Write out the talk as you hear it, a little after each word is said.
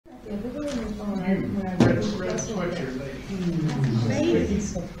Red sweatshirt lady. Baby.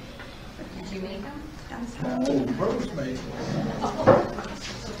 Did you make them? Oh, Rose made one.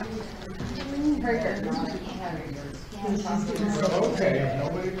 Okay,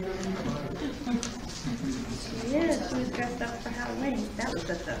 nobody can do it. Yeah, she was dressed up for Halloween. That was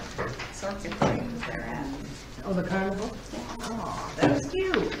at the circus thing they're at. Oh, the carnival? Oh, that was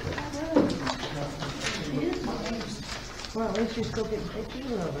cute. Well, at least you're still getting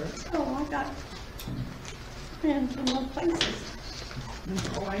pictures of her. Oh, I got friends in more places.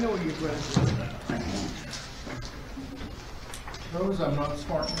 Oh, I know where your brother Rose, I'm not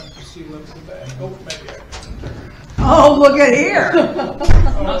smart enough to see lips in the back. Oh, maybe I can. Oh, look at here.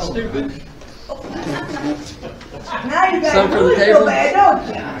 Not stupid. Now you got Some to for the really table. feel bad,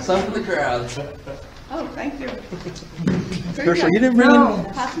 don't you? Some for the crowd. Oh, thank you. Herschel, you didn't bring No.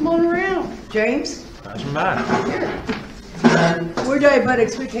 Pass them on around. James, That's mine. we're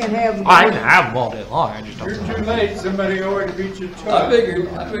diabetics, we can't have them. I can have them all day long. I just don't. You're too late. Somebody already beat you to I it. figured.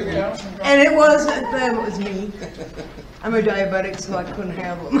 And it wasn't them, it was me. I'm a diabetic, so I couldn't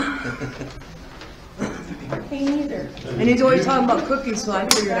have them. Me neither. And he's always talking about cookies, so I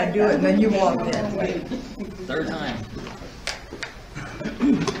figured I'd do it, and then you walked in. Third time.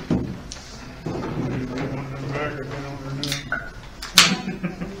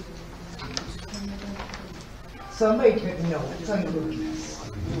 Somebody took notes on cookies.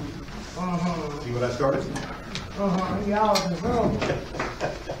 Uh-huh. See what I started? Uh-huh, y'all was in trouble.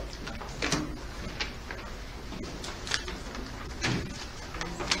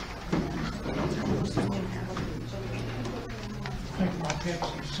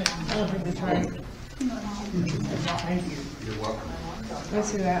 I don't think that's right. Thank you. You're welcome. Let's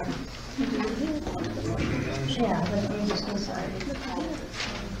see that.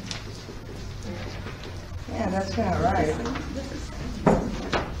 Yeah, that's kind of right.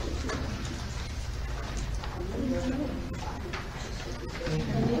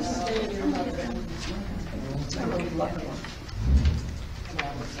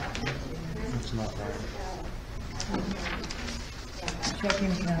 It's not right.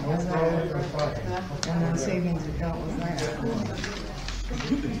 Checking account was there, and then savings account was there.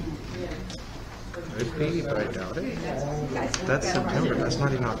 It's paid, but I doubt it. That's September. That's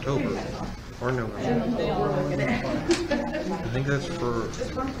not even October or November. I think that's for.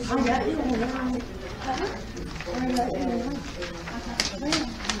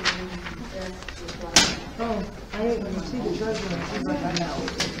 Oh, I didn't even see the treasurer, she's like, I know.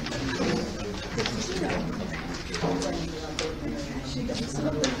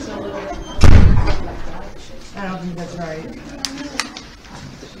 I don't think that's right.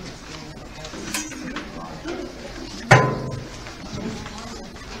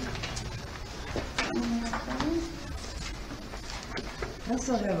 I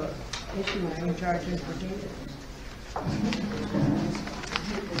still have a issue with being charged transportation.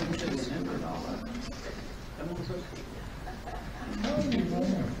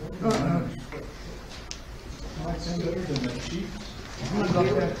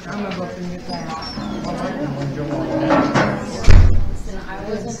 I'm gonna go through your plan. I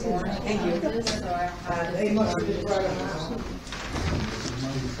wasn't born. Thank you. So I They must have just brought them out.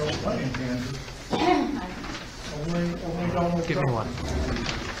 Give me one.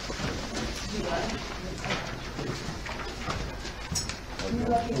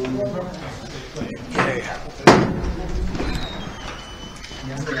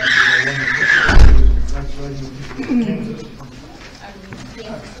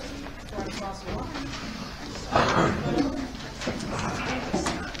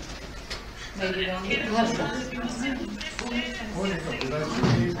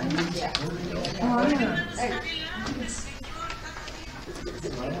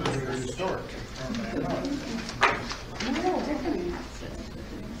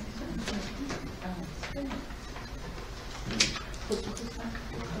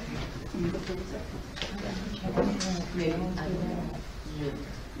 maybe one.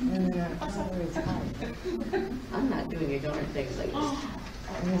 I'm not doing a darn things like this.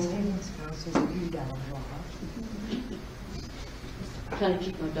 And the savings account says $3 off. Trying to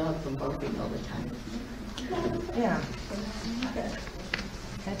keep my dog from barking all the time. Yeah.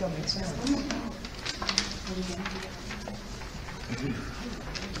 That don't make sense.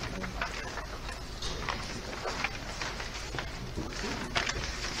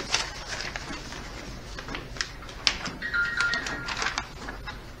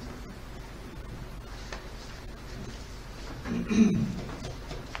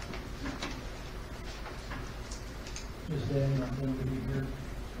 Is Dan not going to be here?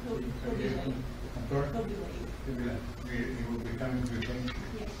 I'm sorry? He'll be late. He will be coming to the thing?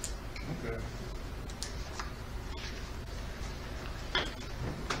 Yes.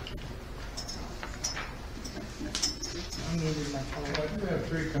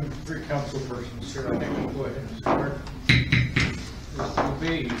 three council persons here. I think we'll go ahead and start. This will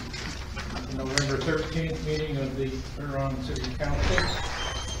be the November 13th meeting of the Turon City Council.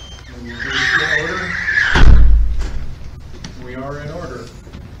 And we'll be in order. We are in order.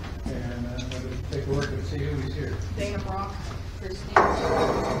 And I'm going to take a look and see who's here. Dana Brock, Christine.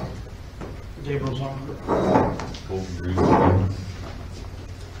 Gabriel Zonker. Colton Green.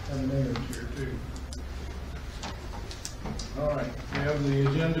 And the mayor's here too. All right, we have the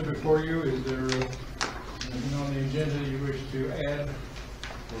agenda before you. Is there anything on the agenda you wish to add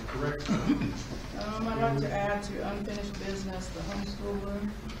or correct? I'd like to add to unfinished business, the homeschool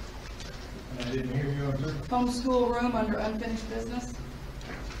room. And I didn't hear you on that. Homeschool room under unfinished business.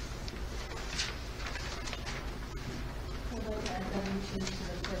 I'd like to add W-2s to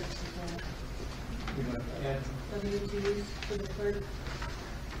the clerks as well. You'd like to add? W-2s to the clerk.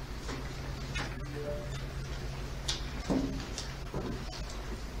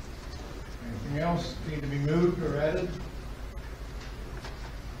 Anything else need to be moved or added?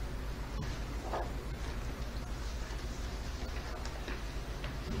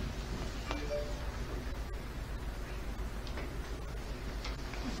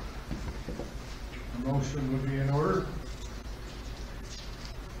 A motion would be in order.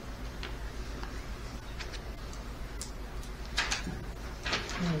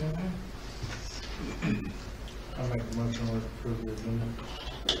 I'll make the motion to approve the agenda.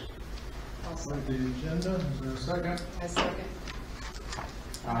 Approve the agenda, is there a second? I second.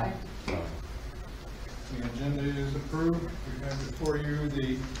 Aye. The agenda is approved. We have before you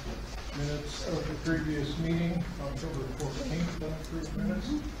the minutes of the previous meeting, October 14th, unapproved minutes.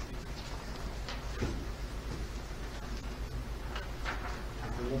 Take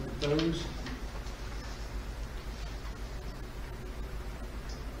a look at those.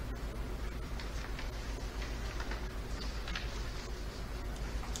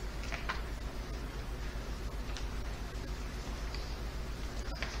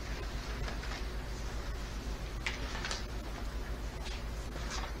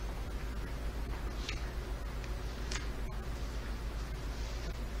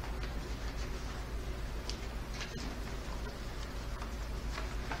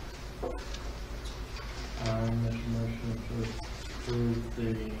 Make a motion to approve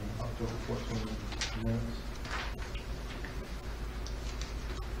the October 14th minutes.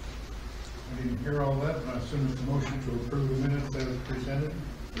 I didn't hear all that, but I assume it's a motion to approve the minutes as presented.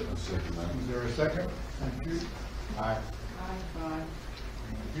 I'll second that. Is there a second? Thank you. Aye. Aye.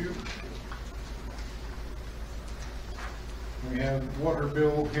 Thank you. We have water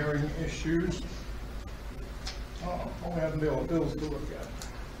bill hearing issues. Oh, we have bills to look at.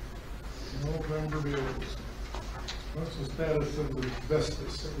 November bills. What's the status of the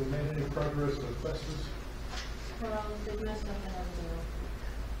asbestos? Have we made any progress with asbestos? Well, they messed up another bill.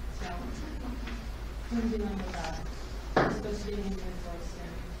 So, I'm dealing with that. I'm supposed to be in the invoice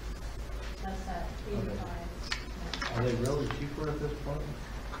soon. That's that 85. Are they really cheaper at this point?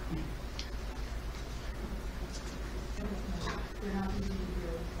 They're not easy to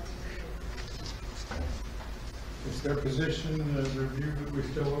deal with, that's for sure. Is their position reviewed that we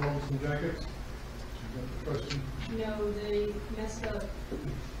still owe them some jackets? Is that the question? No, they messed up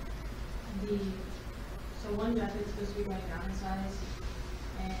so one jacket's supposed to be going down in size,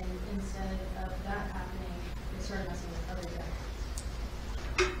 and instead of that happening, they started messing with other jackets.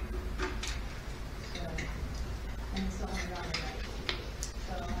 So, and it's still on the right.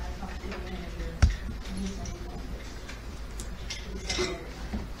 So I talked to the manager, and he said he's going to fix it. He said it every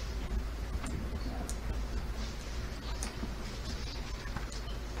time.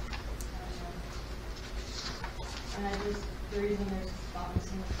 And I just, the reason there's a spot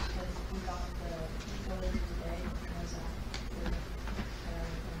missing is because we got the utility today, and I was at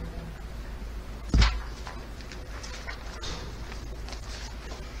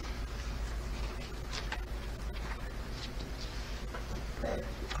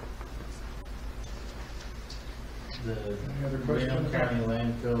Any other The questions? Graham County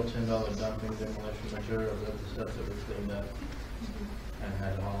landfill, $10 dumping demolition materials, that's the stuff that was cleaned up and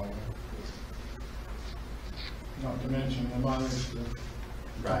had to haul. Not to mention the mileage, the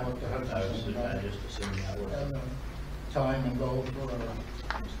Right, I'll have to I have was, some I just assumed that was, and time involved for our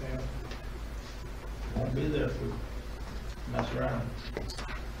staff. won't be there if we mess around.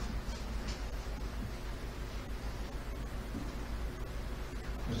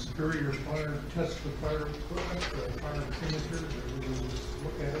 The Superior Fire test the fire equipment, fire extinguishers, we will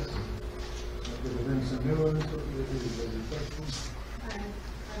look at it. Maybe they bring some new ones, what do they do, they replace them?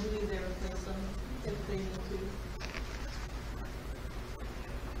 I believe they replace them if they need to.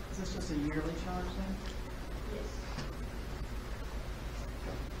 Is this just a yearly charge then? Yes.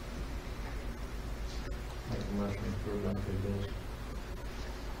 a motion to approve unpaid bills.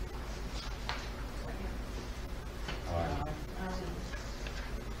 Aye.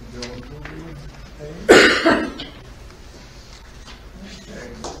 Bills will be paid. Okay.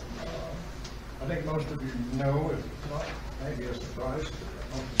 I think most of you know, if not, maybe a surprise,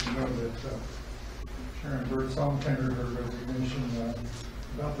 but most of you know that Sharon Birdsong tendered her resignation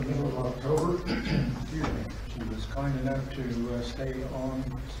about the middle of October. Excuse me. She was kind enough to stay on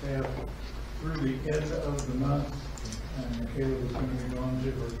staff through the end of the month, and Michaela was going to be gone to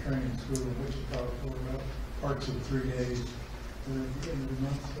her training school in Wichita for parts of 3 days at the end of the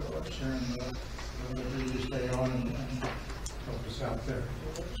month. So Sharon agreed to stay on and help us out there.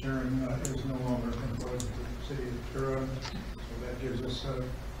 Sharon is no longer employed with the city of Turon, so that gives us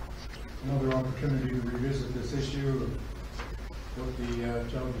another opportunity to revisit this issue of what the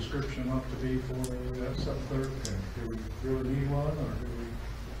job description ought to be for a sub-clerk, and do we really need one, or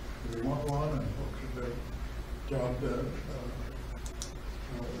do we want one, and what should the job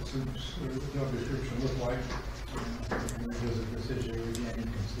job description look like? So we can revisit this issue again. You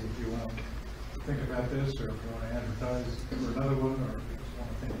can see if you want to think about this, or if you want to advertise for another one, or if you just want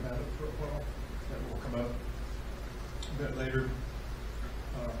to think about it for a while. That will come up a bit later.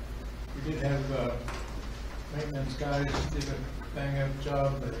 We did have maintenance guys did a bang-up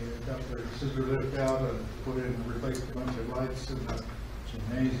job. They got their scissor lift out and put in and replaced a bunch of lights in the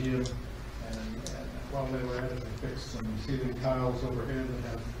gymnasium. And while they were at it, they fixed some ceiling tiles overhead that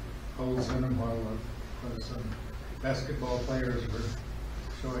have holes in them, while some basketball players were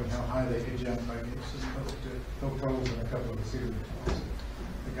showing how high they could jump. I guess as opposed to poke holes in a couple of the ceiling tiles.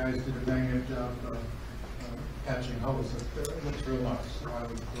 The guys did a bang-up job patching holes. It looks real nice. So I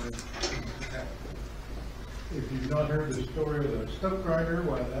would encourage that. If you've not heard the story of the stump grinder,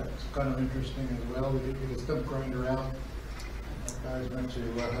 well, that's kind of interesting as well. We did get a stump grinder out. Guys went to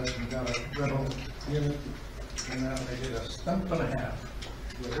Hudson, got a rental unit, and now they did a stump and a half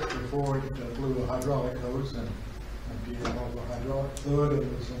with it before it blew a hydraulic hose and emptied all the hydraulic fluid. It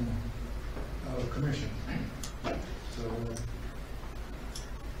was out of commission. So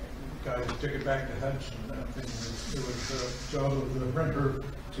guys took it back to Hutch, and I think it was the job of the renter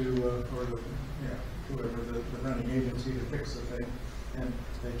to, or the, whoever the renting agency to fix the thing, and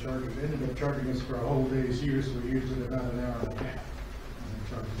they ended up charging us for a whole day's use. We used it about an hour and a half, and they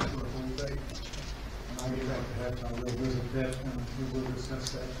charged us for a whole day. And I get back to Hutch, I'll go visit that, and we will discuss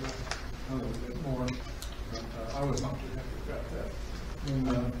that a little bit more. But I was not too happy about that.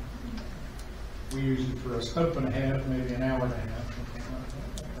 And we used it for a stump and a half, maybe an hour and a half.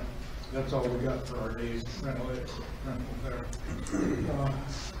 That's all we got for our day's rental there.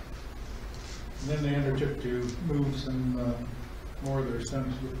 And then they undertook to move some more of their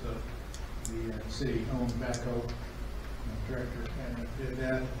stumps with the city-owned backhoe tractor, and it did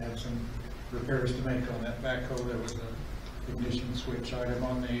that. Had some repairs to make on that backhoe. There was a ignition switch item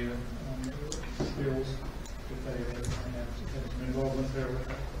on the wheels that they had some involvement there with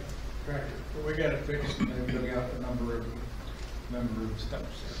that tractor. But we got it fixed, and they took out a number of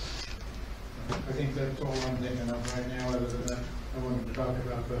stumps. I think that's all I'm thinking of right now. Other than that, I wanted to talk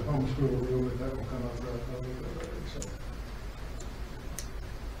about the homeschool rule, but that will come up a little bit later. So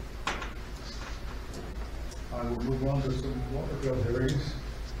I will move on to some water bill hearings.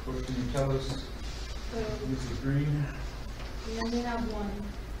 What can you tell us, Mrs. Green? We only have one.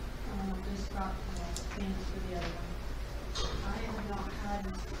 Just got payments for the other one. I have not had,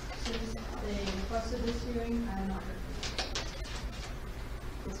 since they requested this hearing, I have not heard from them.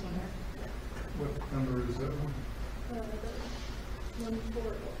 This one here. What number is that one? The one for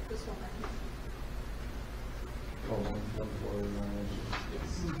this one.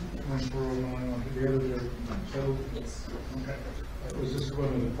 Yes. 1409 on the other there. So, Yes. okay. Was this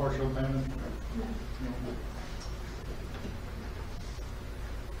one with a partial payment? No. No.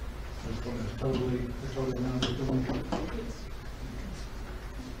 This one is the total amount is the one. Yes.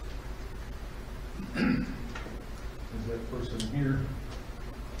 Is that person here?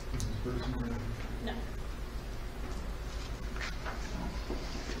 Is this person here? No.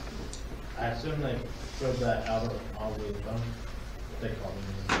 I assume they filled that out of all the funds. They called me,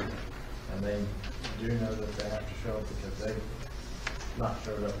 and they do know that they have to show up because they not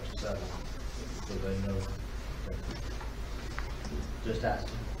showed up to 7, so they know. Just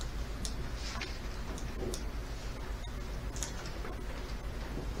asking.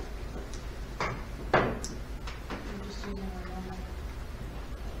 I'm just using our normal.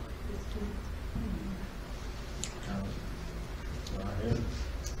 Go ahead.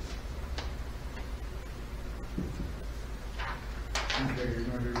 Okay, you're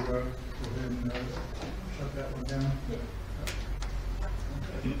going to go ahead and shut that one down? Yeah.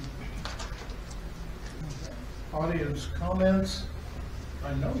 Okay. Audience comments?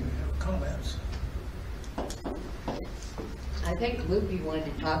 I know you have comments. I think Loopy wanted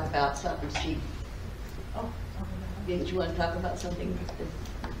to talk about something. Didn't you want to talk about something?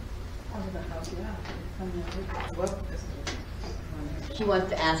 She wants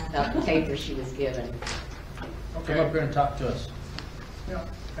to ask about the paper she was given. Come up here and talk to us. Yeah,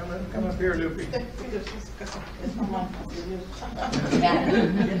 come up here, Lupe.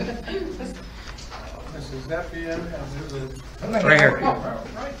 Mrs. Depian, Right here.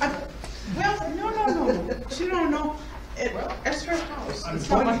 Well, no. She don't know. It's her house. I'm It's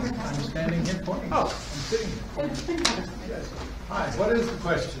not like pointing, her I'm house. standing here pointing. Oh. I'm sitting here. Yes. Hi, what is the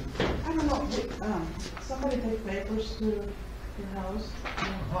question? I don't know, somebody take papers to your house,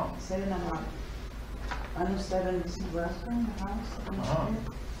 Uh-huh. saying I'm under 7 restroom, the house. Uh-huh.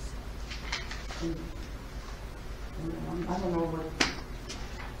 I don't know what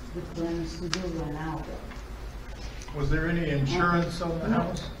the plan is to do right now. Was there any insurance on the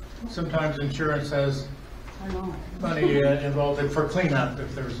house? Sometimes insurance has I know. money involved for cleanup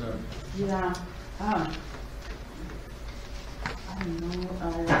if there's a, Yeah, I don't know, I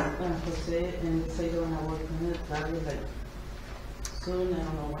asked Jose and they say they're gonna work on it, probably like soon, I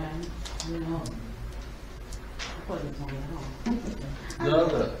don't know when, you know. Probably tomorrow. The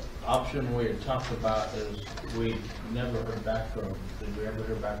other option we had talked about is we never heard back from, did we ever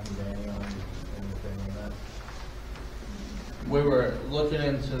hear back from Danny on anything on that? We were looking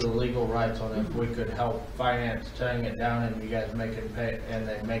into the legal rights on if we could help finance tearing it down and you guys making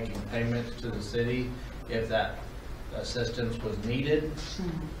making payments to the city if that assistance was needed.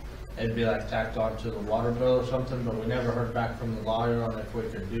 It'd be like tacked on to the water bill or something, but we never heard back from the lawyer on if we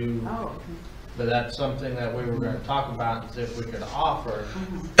could do. Oh, okay. But that's something that we were gonna talk about and see if we could offer,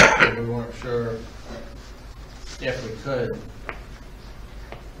 but we weren't sure if we could.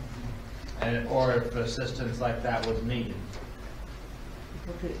 And, or if assistance like that was needed.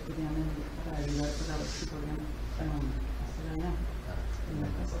 Okay, again, I realized that I was people again, I said, I know. And I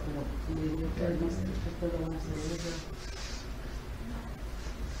said, they must be the ones that live there.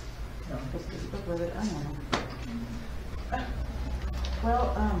 Because they stuck with it, I don't know. Well,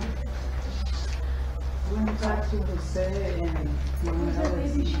 when we talked to Jose and what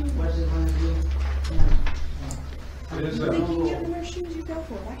they want to do, it is They can a, get in their shoes, you go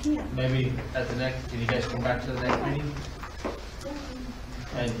for it, I can't. Maybe at the next, can you guys come back to the next meeting?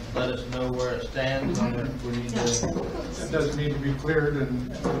 And let us know where it stands on if we need to. it does need to be cleared and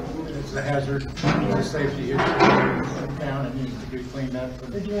it's a hazard, a safety issue in town and needs to be cleaned up.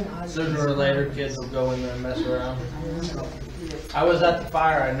 Sooner or later, kids will go in there and mess around. I was at the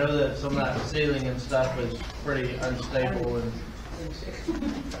fire, I know that some of that ceiling and stuff is pretty unstable and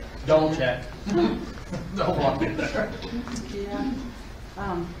don't check. Don't walk in there.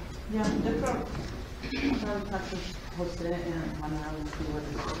 yeah, they probably talk to Jose and Hannah and see what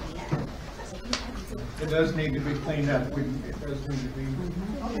It does need to be cleaned up. It does need to be,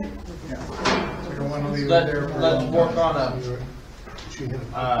 yeah. We don't want to leave it there. for a Let's long work time.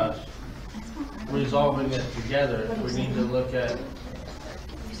 on resolving it together. We need to look at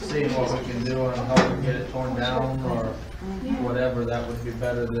seeing what we can do on how to get it torn down or whatever. That would be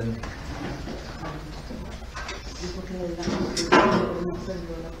better than.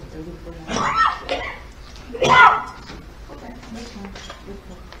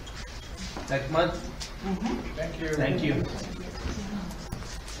 Next month? Thank you. Thank you.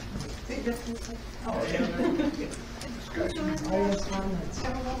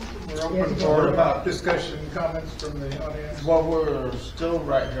 We're open for about discussion, comments from the audience. Well, we're still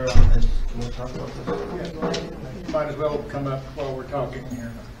right here on this. Can we talk about this? Yeah. Might as well come up while we're talking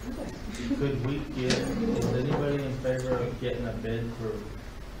here. Could we get, is anybody in favor of getting a bid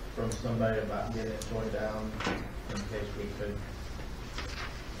from somebody about getting it torn down in case we could?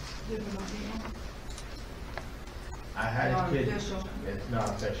 I had a kid, Official. it's not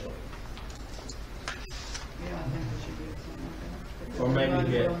official. Yeah, I think we should get something like that. Or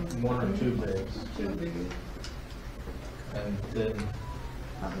maybe get one or two bids Two bids. and then,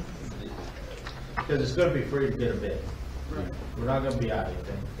 because it's gonna be free to get a bid. We're not gonna be out of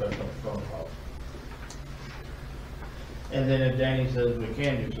anything, but some phone calls. And then if Danny says we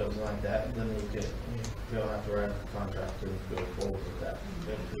can do something like that, then we could, we'll have to write a contract to go forward with that.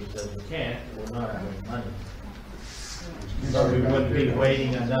 If he says we can't, we're not having money. But we wouldn't be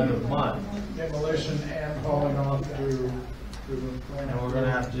waiting another month. Demolition and hauling off to. And we're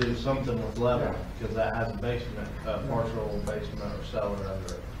gonna have to do something with level, because that has a basement, a partial basement or cellar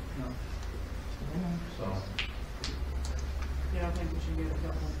under it. So, Yeah, I think we should get a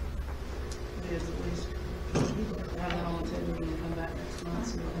couple bids at least. Have that on the table when you come back next month,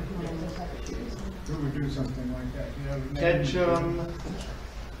 see what they plan. Who would do something like that, you know? Ketchum,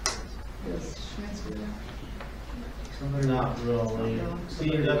 Does Schmitz do that? Somebody would- not really.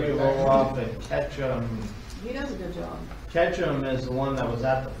 C&W roll-off and Ketchum. He does a good job. Ketchum is the one that was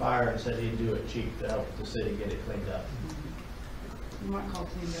at the fire and said he'd do it cheap to help the city get it cleaned up. You might call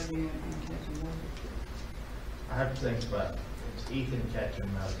TW and catch him. I have to think about, it's Ethan Ketchum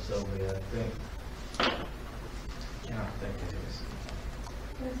out of Sylvia, I think. Cannot think it is.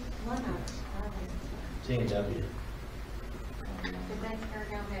 There's one out, C&W, did they tear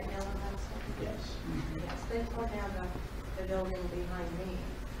down that yellow house? yes. Yes, they tore down the building behind me,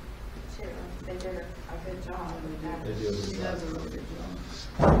 too. They did a good job with that. They do a He good does job. a really good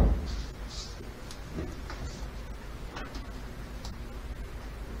job.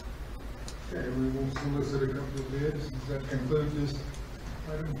 Okay, we will solicit a couple of bids. Does that conclude this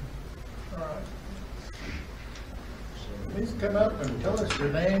item? All right. So please come up and tell us your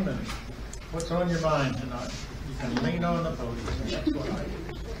name and what's on your mind tonight. You can lean on the podium, that's what I do.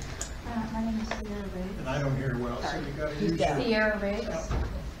 My name is Sierra Riggs. And I don't hear well, so you gotta use your... Sierra Riggs.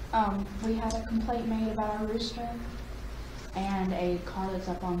 We had a complaint made about our rooster and a car that's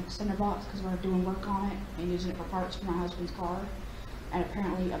up on cinder blocks because we're doing work on it and using it for parts for my husband's car. And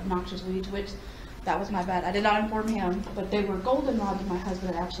apparently obnoxious weeds, which that was my bad. I did not inform him, but they were goldenrods that my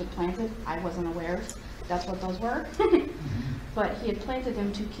husband had actually planted. I wasn't aware that's what those were. But he had planted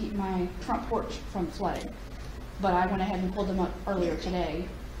them to keep my front porch from flooding. But I went ahead and pulled them up earlier today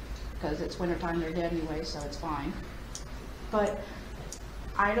because it's winter time, they're dead anyway, so it's fine. But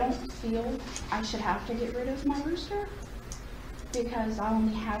I don't feel I should have to get rid of my rooster because I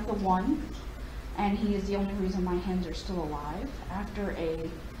only have the one. And he is the only reason my hens are still alive after a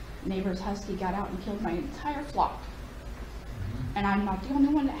neighbor's husky got out and killed my entire flock. And I'm not the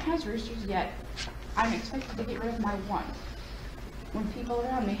only one that has roosters yet. I'm expected to get rid of my one. When people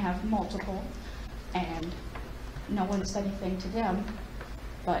around me have multiple and no one said anything to them,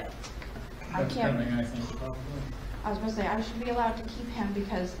 but I That's can't. coming, I think, probably. I was gonna say, I should be allowed to keep him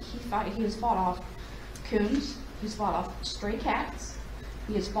because he has fought off coons, he's fought off stray cats,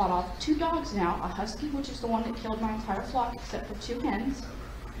 he has fought off 2 dogs now, a husky, which is the one that killed my entire flock except for 2 hens,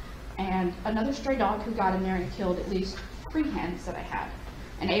 and another stray dog who got in there and killed at least 3 hens that I had,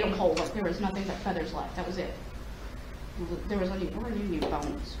 and ate them whole, like there was nothing but feathers left, that was it. There was only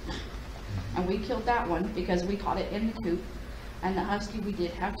bones. And we killed that one because we caught it in the coop, and the husky we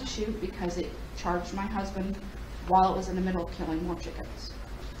did have to shoot because it charged my husband while it was in the middle of killing more chickens.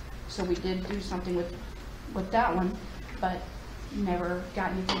 So we did do something with that one, but never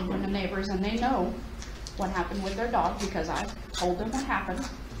got anything from the neighbors, and they know what happened with their dog because I told them what happened.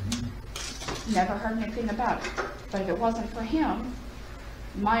 Never heard anything about it. But if it wasn't for him,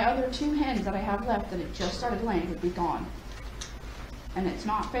 my other 2 hens that I have left that had just started laying would be gone. And it's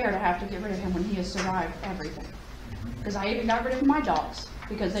not fair to have to get rid of him when he has survived everything. Because I even got rid of my dogs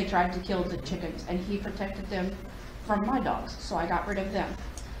because they tried to kill the chickens, and he protected them from my dogs, so I got rid of them.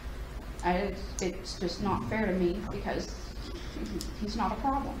 It's just not fair to me because he's not a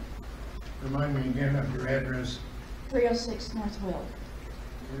problem. Remind me again of your address. 306 North Will.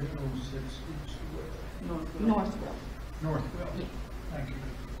 306 North Will. Northville. Yeah. Thank you.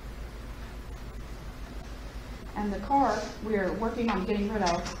 And the car we're working on getting rid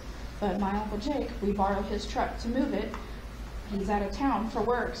of, but my Uncle Jake, we borrowed his truck to move it. He's out of town for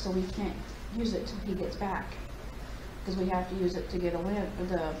work, so we can't use it till he gets back. Because we have to use it to get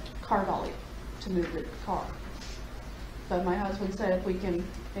the car dolly to move the car. But my husband said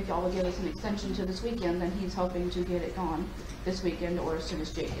if y'all will give us an extension to this weekend, then he's hoping to get it gone this weekend or as soon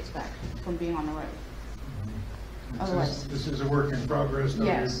as Jake gets back from being on the road. Otherwise, This is a work in progress, though,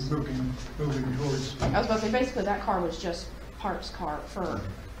 Yes. you're moving towards. I was about to say, basically that car was just parts car for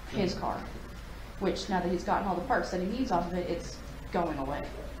his car, which now that he's gotten all the parts that he needs off of it, it's going away.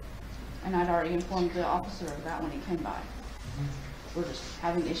 And I'd already informed the officer of that when he came by. We're just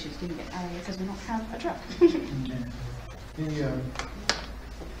having issues getting it out of here because we don't have a truck. The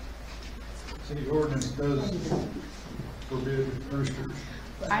city ordinance does forbid roosters.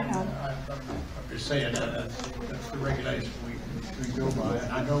 I know. I'm just saying that's the regulation we go by.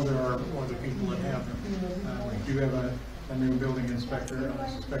 And I know there are other people that have them. We do have a new building inspector, and I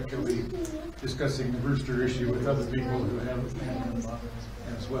suspect he'll be discussing the rooster issue with other people who have them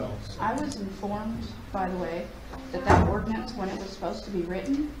as well. So, I was informed, by the way, that ordinance, when it was supposed to be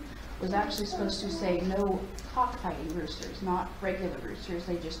written, was actually supposed to say no cockfighting roosters, not regular roosters.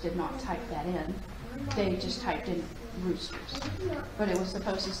 They just did not type that in. They just typed in roosters. But it was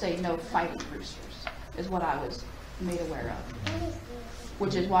supposed to say no fighting roosters, is what I was made aware of.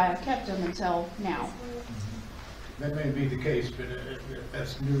 which is why I've kept them until now. That may be the case, but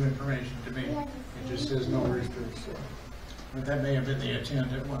that's new information to me. It just says no roosters. But that may have been the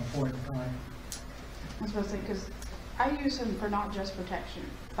intent at one point in time. I was supposed to say, because I use him for not just protection,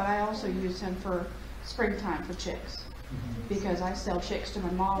 but I also use him for springtime for chicks. Because I sell chicks to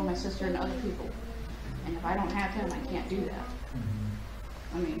my mom, my sister, and other people. And if I don't have him, I can't do that.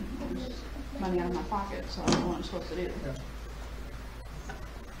 I mean, it's just money out of my pocket, so I don't know what I'm supposed to do. Yeah.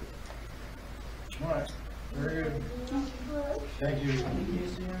 All right, very good. Thank you.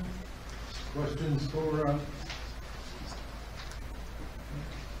 Questions for,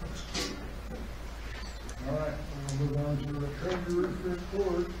 all right, we'll move on to the treasurer's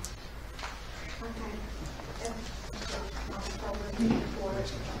report.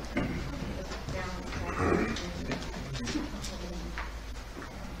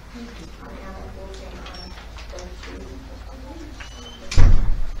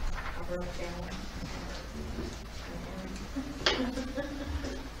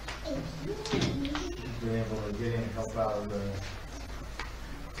 Being able to get any help out of the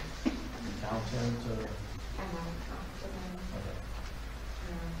accountant or?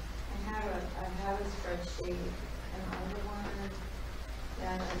 I have a spreadsheet, and on the one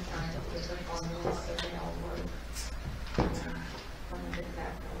that I'm trying to put the formulas so they all work. One of the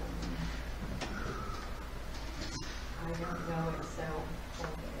capital. I don't know Excel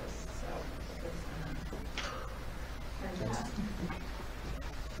formulas, so it's print out.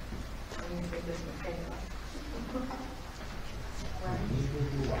 I mean, if it's Michaela. Right?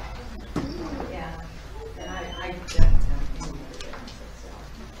 Yeah, and I don't know any of the differences, so.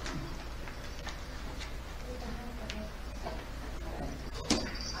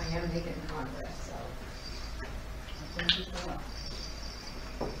 I am making progress, so. Thank you for that.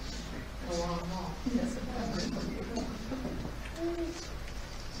 A long haul. Yes, the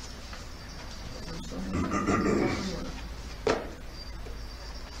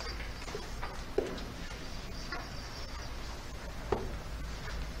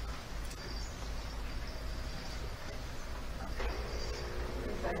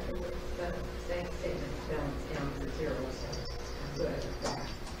bank statement balance down to zero, so good.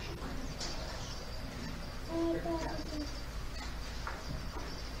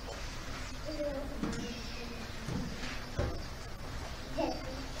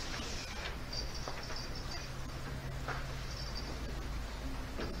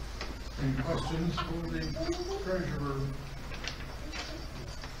 Any questions for the treasurer?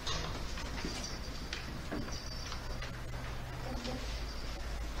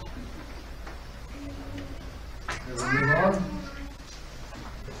 Move on.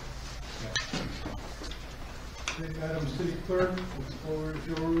 Okay, Madam City Clerk, the floor is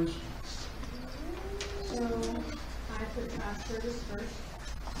yours. So I put transfers first.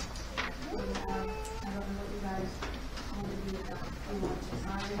 We have, I don't know what you guys want to do with that. We want to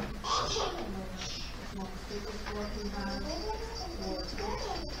sign it. And then the small stickers for what we have. Or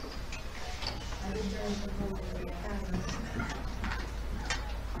I think there is a proposal.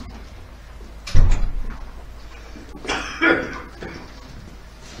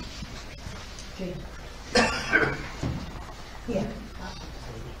 Okay. Yeah.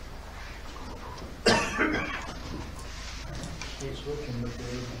 It's looking like the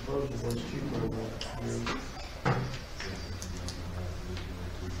proposal was cheaper than yours. I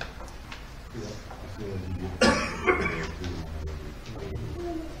feel like you get.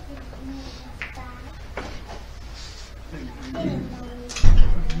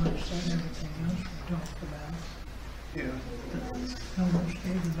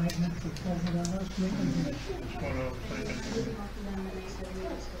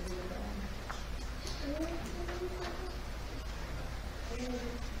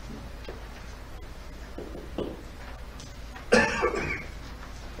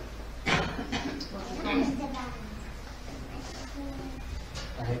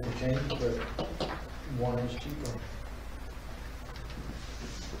 I hate to change, but one is cheaper.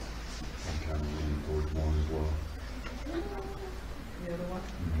 I'm kind of leaning towards one as well. The other one?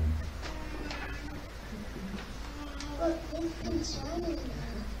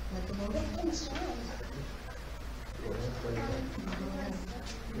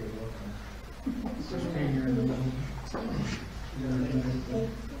 Christine, you're in the middle.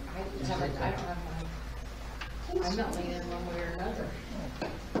 I'm not leaning one way or another.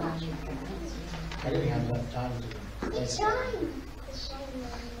 I didn't have enough time to.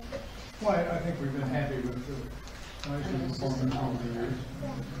 Well, I think we've been happy with the nice performance over the years.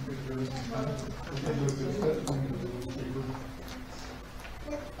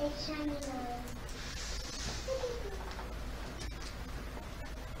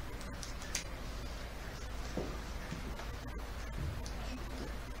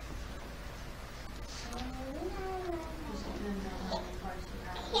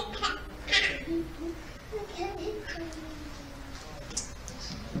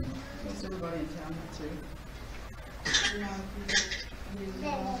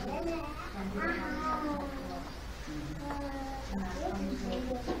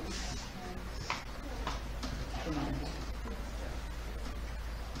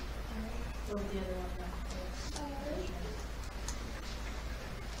 build the other one back.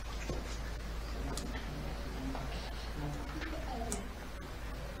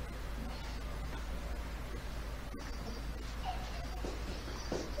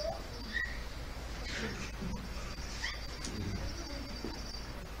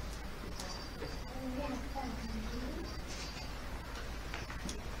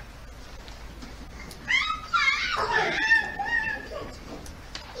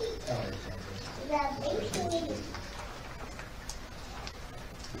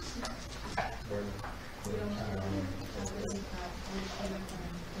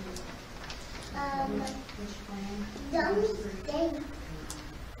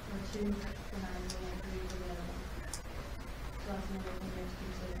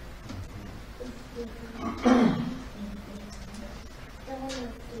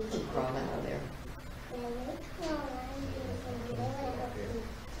 Crawl out of there.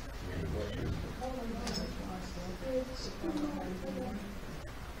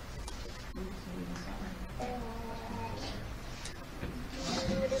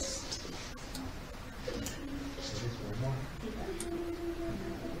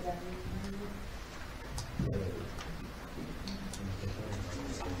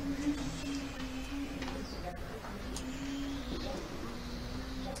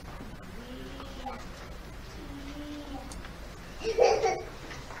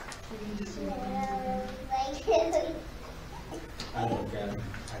 I don't got it.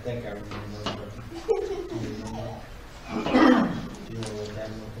 I think I remember. Do you know what that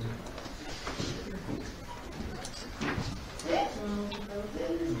was?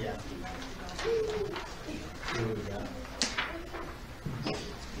 Yeah. What do we got?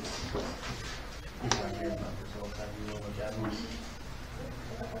 If I hear about this all the time, you know what that was?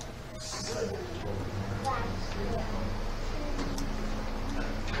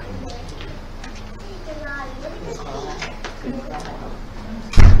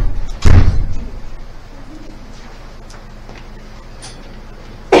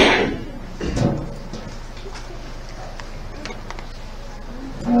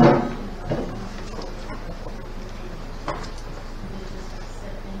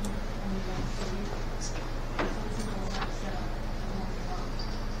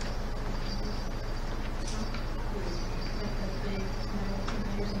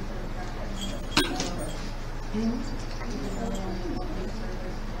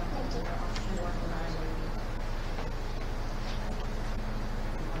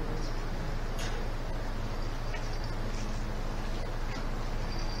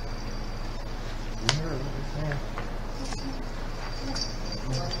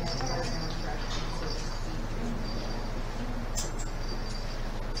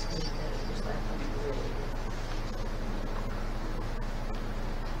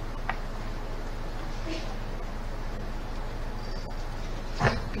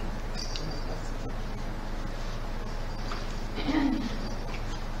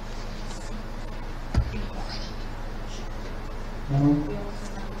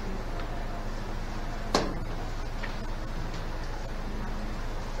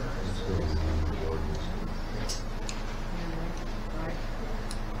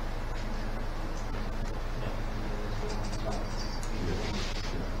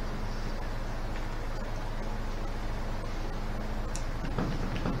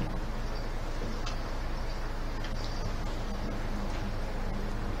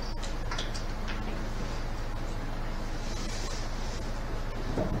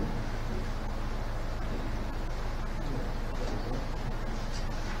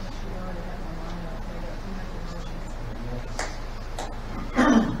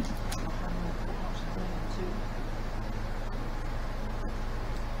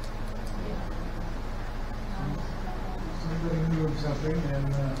 Somebody move something and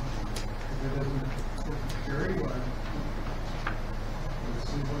if it doesn't carry, let's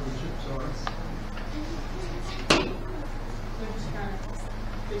see where the chips are. They're just trying to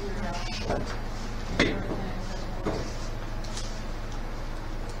figure it out.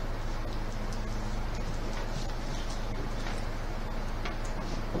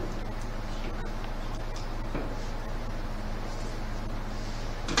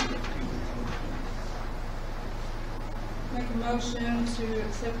 Make a motion to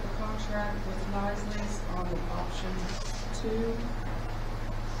accept the contract with Nisley's on option 2,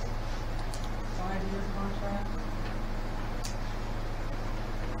 5-year contract.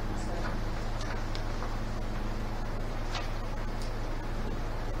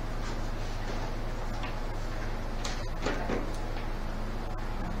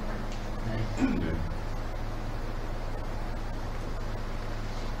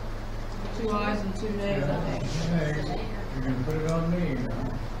 2 days, I think. Nay, you're gonna put it on me.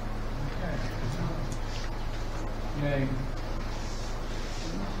 Okay. Nay.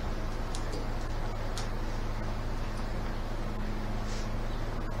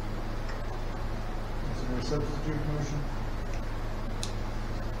 Is there a substitute motion?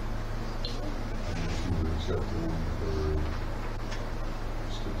 I guess you would accept the one for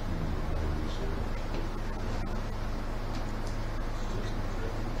 6 minutes, whatever you said. 6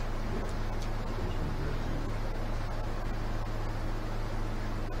 minutes.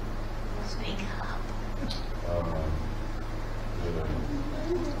 Speak up.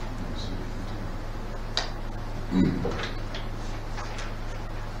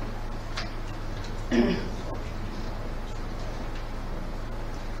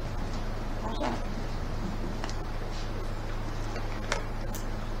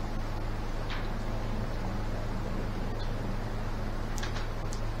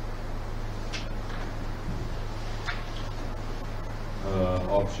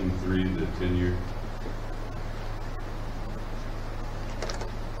 Option 3, the tenure.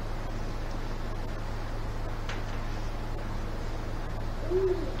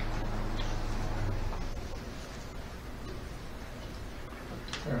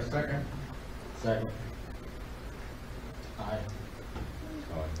 Is there a second? Second. Aye.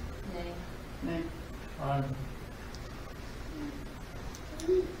 Aye. Nay. Nay. Aye.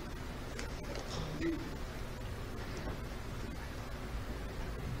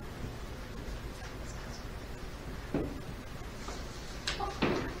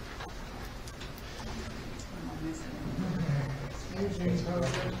 Using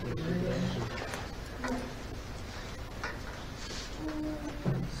contract agreements.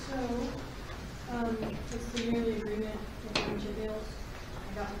 So, it's the yearly agreement with township bills.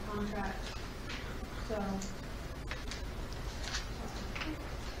 I got the contract, so.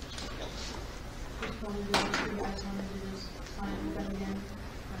 Just wanted to, if you guys wanted to just sign it with them again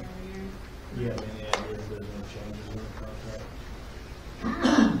for another year. Do you have any idea if there's any changes in the contract?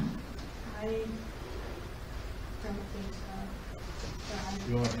 I don't think so. But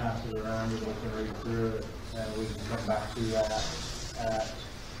You wanna pass it around, we can read through it, and we can come back to that at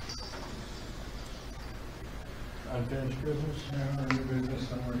unfinished business? Yeah, or new business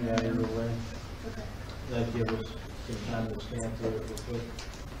somewhere. Yeah, either way. Okay. That'd give us some time to scan through it real quick.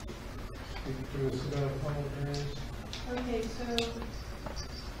 Speak to us about holidays. Okay, so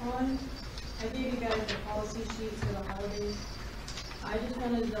I gave you guys the policy sheets for the holidays. I just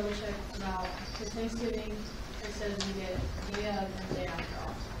wanted to double check about for Thanksgiving, it says you get day of and day after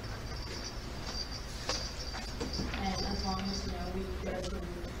off. And as long as, you know, we get to and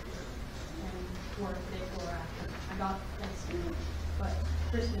work day 4 after. I got Thanksgiving, but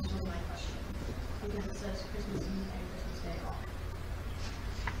Christmas was my question, because it says Christmas Eve and Christmas Day off.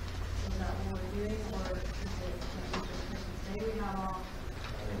 Is that what we're doing, or is it just Christmas Day we have off?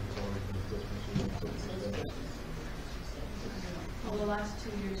 I think it's always been Christmas Eve and Christmas Day. Well, the last 2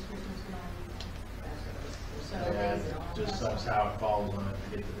 years, Christmas been on weekend. So, Yeah, it just sucks how it falls on it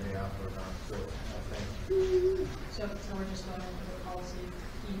to get the day off or not, so I think, so we're just going into the policy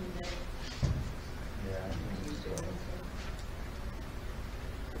even day. yeah, I think so.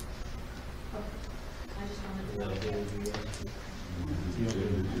 Okay. I just wanted Is to. that okay with you guys? You said it,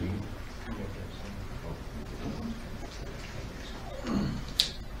 didn't you?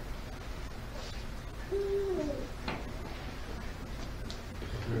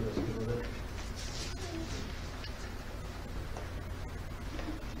 Let's go with it.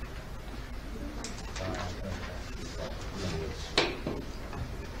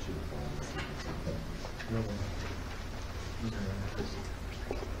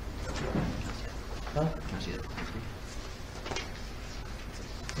 Huh?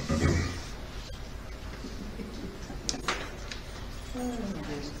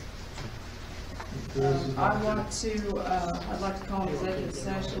 I'd like to call an executive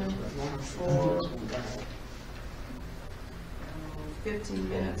session for 15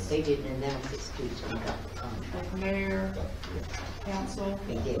 minutes They didn't announce this to you, so you got the contract. with mayor, council,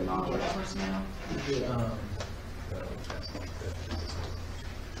 non-elected personnel. Yeah.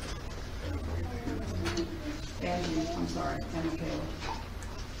 And, I'm sorry, and Michaela.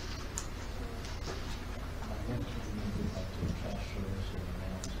 I think we need to have to cash service and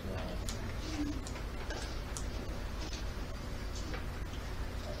announce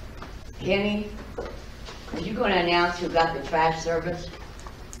that. Kenny, are you gonna announce who got the trash service?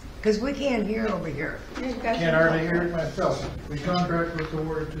 Because we can't hear over here. Can't hardly hear it myself. The contract was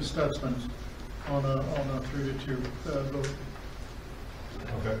awarded to Stutzman's on a 3-2 vote.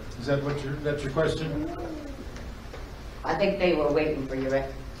 Okay. Is that what that's your question? I think they were waiting for your,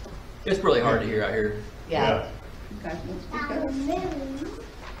 It's really hard to hear out here. Yeah. You guys won't speak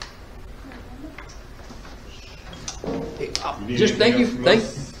up. Just thank you,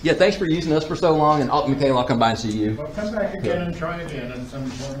 thanks for using us for so long, and Michaela, I'll come by and see you. Well, come back again and try again at some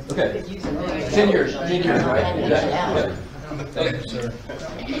point. Okay. 10 years, right? Yeah. Thank you, sir.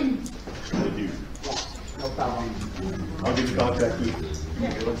 Thank you. No problem. I'll get in contact with you.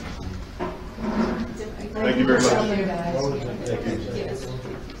 Thank you very much.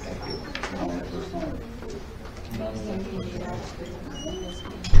 Thank you.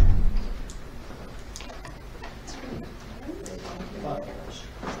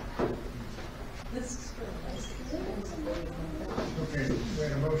 Okay, we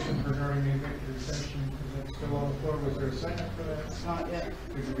had a motion regarding the executive session. Is that still on the floor? Was there a second for that? Not yet.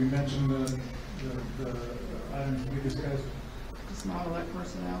 Did we mention the items we discussed? It's not elect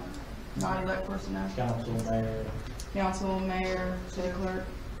personnel. Not elect personnel. Council, mayor. Council, mayor, city clerk.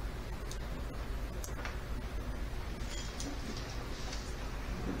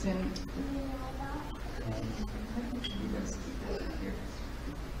 It's in.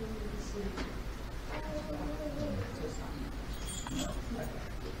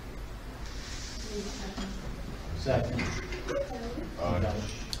 Second.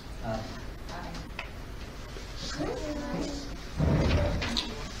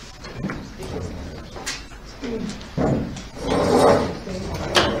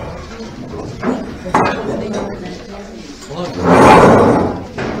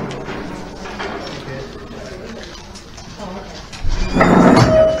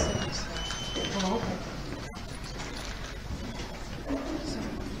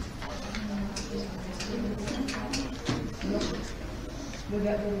 We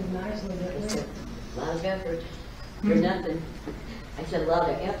got really nicely, didn't we? A lot of effort for nothing. I said a lot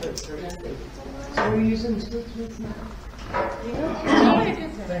of effort for nothing. So we're using switches now?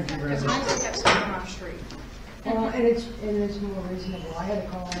 Thank you very much. on street. Well, and it's more reasonable. I had to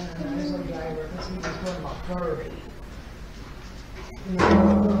call in an Island driver because he was going about 30. And the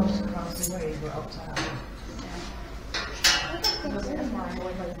girls across the way were outside.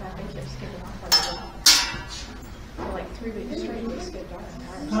 For like 3 weeks straight, we skipped our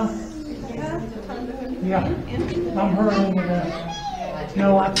Yeah, I'm hurrying with that.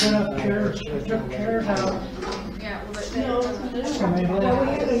 No, I put up chairs, I took chairs out. Yeah, well, And they Well, we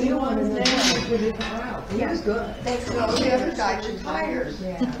left. had a new one and then we put it out. It was good. Thanks to all the other guys retired.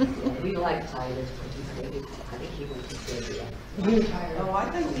 Yeah. We like Titus, but I think he went to Serbia. He retired. Oh, I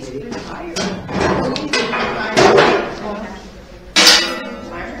think he's retired.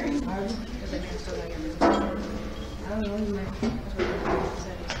 I don't know, you might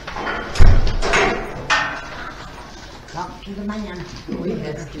talk to the man. We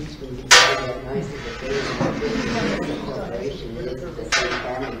had streets when we did that nice as a big corporation, it is the same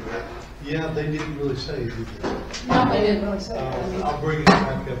family group. Yeah, they didn't really say, did they? No, they didn't really say. I'll bring it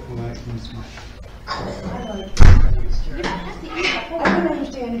back up when I can see. I can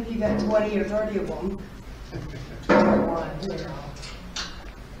understand if you got 20 or 30 of them. One, you know.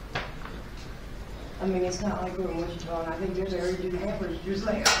 I mean, it's not like we're in Wichita, and I think there's areas you have where it's just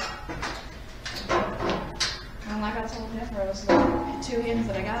like, And like I told Deborah, it's like 2 hens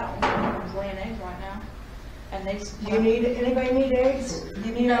that I got are laying eggs right now. And they. do you need, anybody need eggs? Do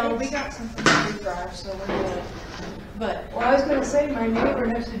you need No, eggs? we got some from the deep fryer, so we're good. But. Well, I was gonna say, my neighbor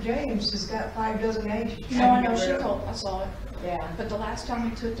next to James has got 5 dozen eggs. She's No, I trying to know, get she rid of. told, I saw it. Yeah. But the last time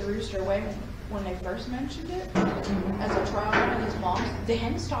we took the rooster away, when they first mentioned it, as a trial run of his mom, the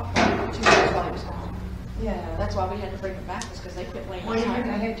hen stopped laying for 2 days while he was gone. Yeah. That's why we had to bring them back, was because they quit laying Well, you outside.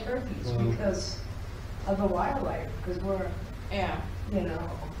 think I had turkeys because of the wildlife, because we're, Yeah. you know.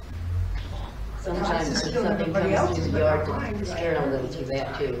 Sometimes when Still something everybody comes else's, through the but yard, not mine, to right? scare them a little too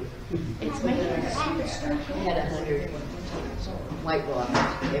bad too. It's mainly a super street. We had 100 white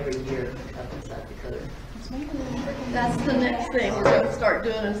walkers every year up in South Dakota. It's mainly freaking. That's the next thing we're gonna start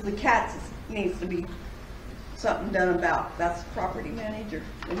doing is the cats needs to be something done about. That's the property manager.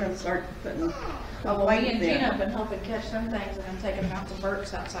 We're gonna start putting Oh, well, away me and them. Gina have been helping catch some things and I'm taking them out to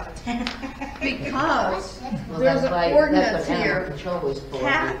Burke's outside of town. Because Well, there's that's an why, ordinance that's what animal here. control is for.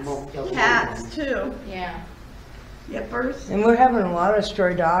 It won't kill Cats them. too. Yeah. Yippers. And we're having a lot of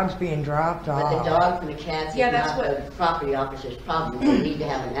stray dogs being dropped But the off. dogs and the cats Yeah, is that's not what- the property officer's problem. We need to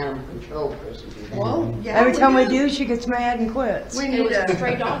have an animal control person do that. Well, yeah. Every time we do, she gets mad and quits. We It need was a a,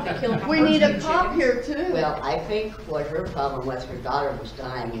 stray dog that killed my we need a first two cop chickens. here too. Well, I think what her problem was, her daughter was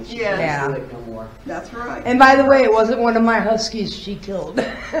dying and she Yeah. couldn't do it no more. That's right. And by the way, it wasn't one of my huskies she killed.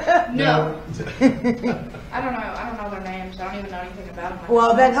 No. I don't know their names. I don't even know anything about them.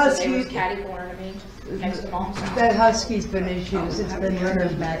 Well, that So husky- They was catty corner to me. next to mom's house. That husky's been issues, it's been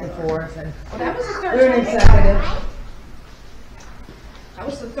running back and forth and Well, that was the third they're time an it got executive. out. That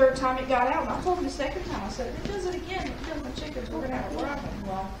was the third time it got out, and I told him the second time, I said, if it does it again, it kills the chickens, we're gonna have a problem.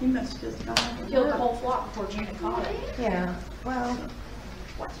 Well, You must just not. killed the whole flock before Janet caught it. Yeah, well.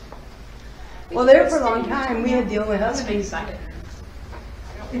 Well, there for a long time, we had the only huskies.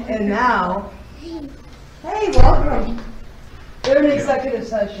 And now, hey, welcome. They're in executive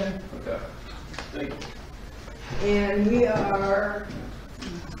session. Okay. Thank you. And we are,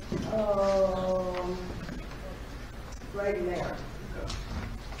 right there.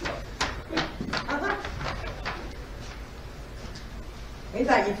 We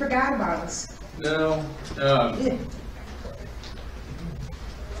thought you forgot about us. No,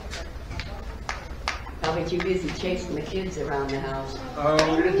 Probably too busy chasing the kids around the house.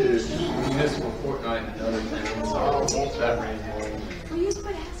 we're gonna do municipal court night in another town, so that ran long. Will you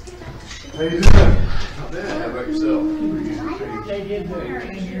quit asking about the shit? How you doing? Not bad, how about yourself? They did the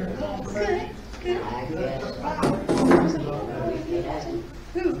in-year concrete. I guess.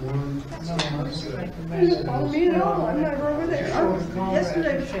 Oh, me at all, I'm never over there.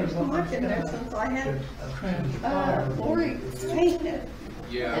 Yesterday was the first time I've been there since I had, Lori painted.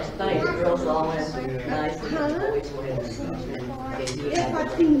 Yeah. That's nice, girls all have nice and the boys will have. If I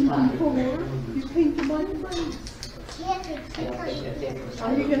painted before, you painted my face.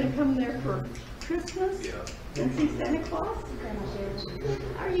 Are you gonna come there for Christmas? And see Santa Claus?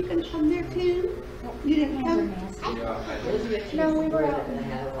 Are you gonna come there too? You didn't come? No, we were out in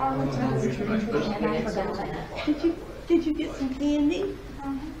Arlington, and I forgot. Did you get some candy?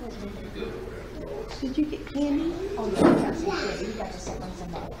 Did you get candy? Oh, yeah, we got some shit, we got to suck on some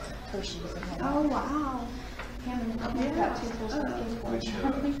Hershey's and that. Oh, wow. Him and I got 2 full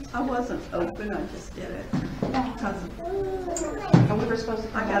cupcakes. I wasn't open, I just did it. Because And we were supposed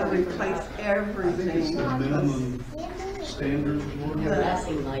to. I gotta replace everything. Minimum standards. You're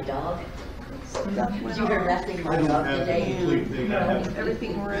harassing my dog. Stuff Did went you off. harassing I my don't dog have the today? complete thing. I have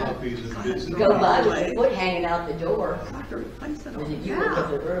Everything red. copies of bits You and go by with your foot hanging out the door. I have to replace it Was all. it you or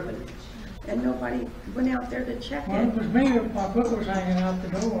was it Urban? And nobody went out there to check Well, it it. was me, my book was hanging out the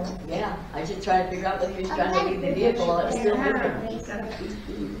door. Yeah, I just tried to figure out whether he was trying to leave the vehicle while it was still moving. Yeah, it's gotta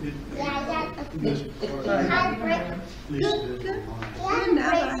be- This- Good, good. And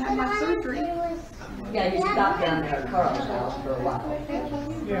now that I had my surgery. Yeah, you stopped down there at Carl's house for a while.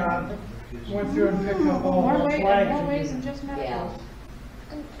 Yeah, I went through and picked up all More the ways flags. than just medical. Yeah.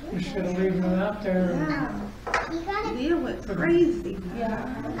 Instead of leaving them out there, Yeah. Deal went crazy.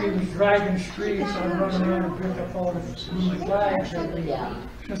 Yeah. he was dragging streets, I run around and pick up all the flags. Yeah.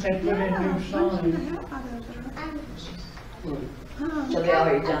 Since they put in new signs. So they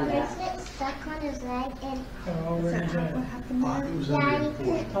already done that. Stuck on his leg and They're Is already that done. what happened there? It was under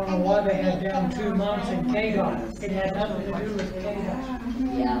report. I don't know why they had down 2 months in KDOT. It had nothing to do with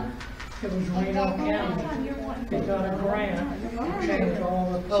KDOT. Yeah. It was Reno County. They got a grant to change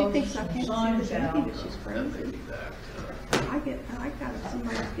all the She posts thinks I and can't see signs the out. baby that she's crazy. I got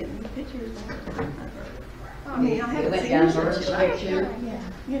somebody getting me pictures of her. I mean, I They haven't went seen down her Birch since Street last too, year.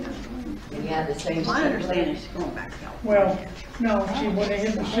 You know, and you had the same. my understanding is she's going back out. Well, no, see, when they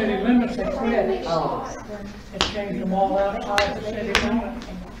hit the city limits, they quit. Oh, They changed them all outside the city limits.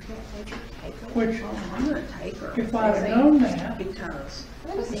 Which, I'm gonna take her. if I'd have known that, Because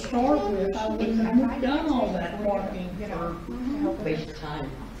to start with, I wouldn't have done all that marking for, waste of time.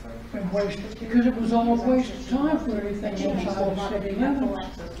 and wasted, because it was all a waste of time for everything inside the city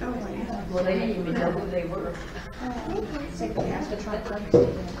limits. oh, yeah. Well, they didn't even know who they were.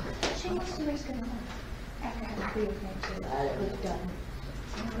 She wants to raise good money. After having a video came to with Dutton.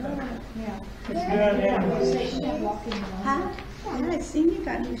 Yeah. It's done anyway. She had walking around. Huh? Yeah, I seen you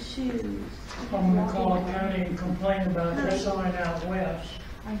got new shoes. I'm gonna call the county and complain about their sign out west.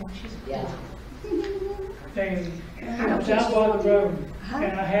 I know, she's. Yeah. They, it was out by the road,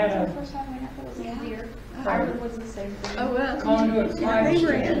 and I had The a first time we had, it was in here. Ireland was the same thing. Oh, well. conduit Yeah, pipe they were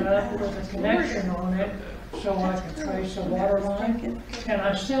sticking in. up with a connection on it, so I could trace the water line. And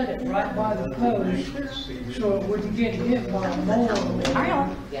I set it right by the post, so it wouldn't get hit by the mold. I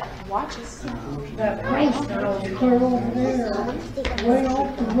don't. Yeah. Watches. That post, and I was clear over there, way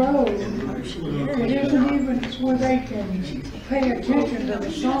off the road. It isn't even where they can pay attention to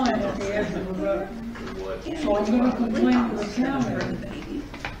the sign at the edge of the road. So I'm gonna complain to the county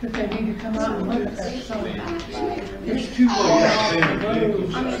that they need to come out and look at that sign. It's too far off the road.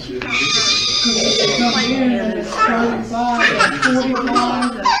 It comes in and it's 35 and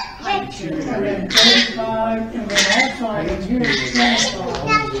 45, and then 35, and then all signs in here is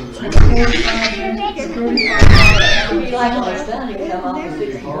 25. And 45 and 35. It'd be like my son, he'd come come off of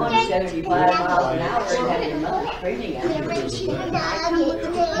 61 at 75 miles an hour and have your mother screaming at you.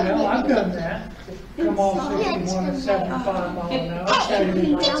 Well, I've done that. Come off 61 at 75 miles an hour,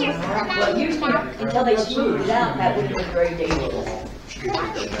 70 miles an hour. Well, usually, until they smoothed it out, that wouldn't be very dangerous.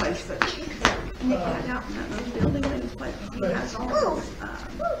 The place that Nick had out in that little building, and his place, he has all those,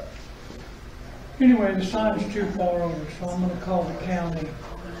 Anyway, the sign's too far over, so I'm gonna call the county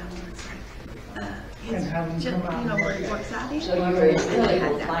and have them just, come you know, out. where he works out in. So you were really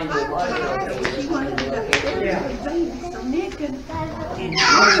able to find your water. She wanted to go upstairs, Yeah. so Nick and she went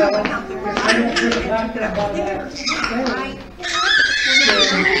out there and took it upstairs, right?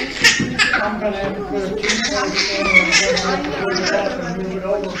 I'm gonna have to put a T-post in and then I'm gonna put it up and move it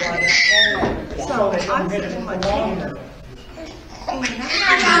over by that pole. So they don't hit it with the lawn. And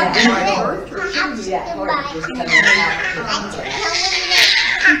that's my birth or something. Yeah, or just coming out.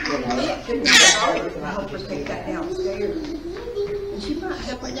 I hope her take that downstairs. And she might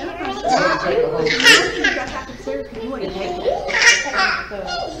have went down. She got back upstairs because you wouldn't take it. The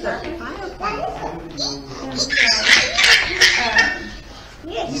fire place. And she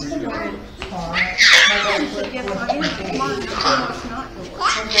said, yes, I am. Mine, it's not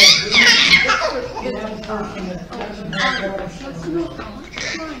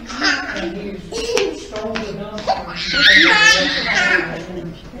And he's stole the dumpster.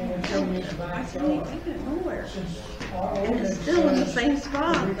 And showed me the I said, you ain't backyard. taking it nowhere. Since our And it's ordinance still in the says same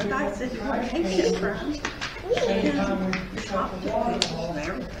spot. The guy said, you're not taking it from. anytime we shut the water off,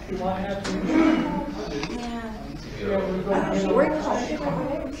 you might have to. Yeah, we're going to. We're called. You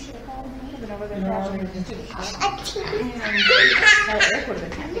know, I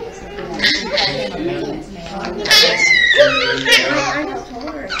mean, I just told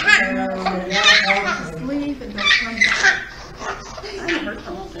her, leave and they'll come back. I haven't heard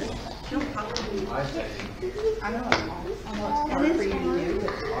from her. She'll probably. I know it's hard. I know it's And hard it's for you to do.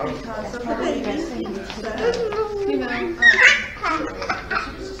 hard because of the babies. So, you know,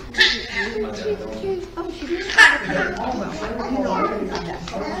 oh, she didn't have a you know,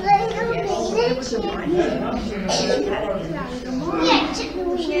 it was a brand new. She had to get out of the mall.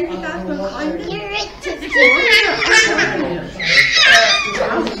 She got the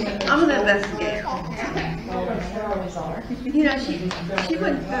I'm an investigator. You know, she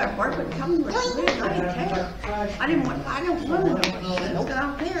wouldn't go to work, but tell me what she did. I didn't care. I don't want to know what she did. Go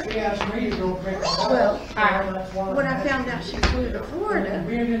out there. She asked me to go pick it up. Well, That's why. when I found out she flew to Florida,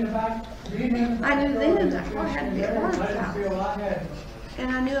 Being in the back, being in the back. I knew then that I had to get I work didn't out. feel I had. And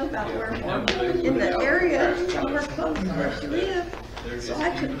I knew about where in the area, somewhere close to where she lived. So I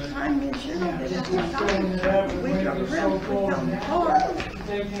took time, me and Cheryl did it. We drove around, we found the car.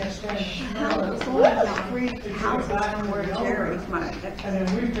 They can't stand Now, it. it's only about 3 houses from where Jerry's, my And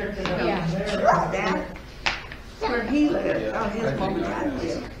then we picked it up from there. dad, where he lived, oh, his mom and dad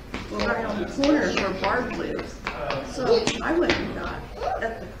lived. Well, right on the corner is where Barb lives. So I went and got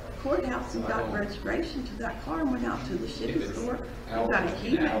at the courthouse and got registration to that car and went out to the shipping store. I got a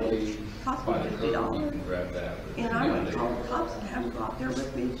key made, cost me $50. And I went and called the cops and had them go out there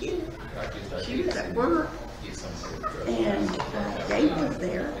with me again. She was at work. And Dave was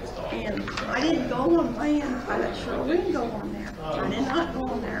there, and I didn't go on land, I let Cheryl go on there. I did not go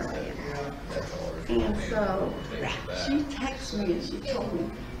on their land. And so, she texted me and she told me,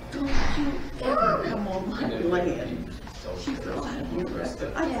 don't you ever come on my land. She said, I'd be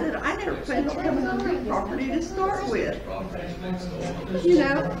arrested. I said, I never planned on coming on your property to start with. You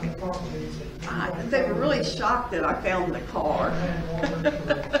know, they were really shocked that I found the car.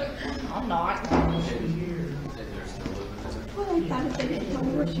 I'm not. Well, they thought if they didn't tell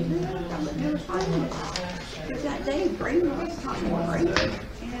me where she lived, I would never find it. Because that day, Brayden was talking to Brayden,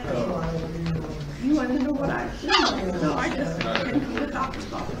 and you want to know what I was doing. So I just went to the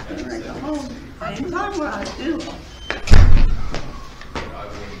doctor's office and I go home. I didn't tell him what I was doing.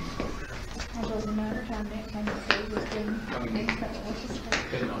 It doesn't matter how Nick came to say he was doing. Nick said, "What's his name?"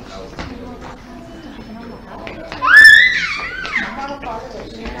 I'm not a part of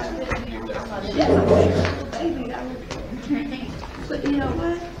it. You're not living here. I'm not in it. Baby, I was, but you know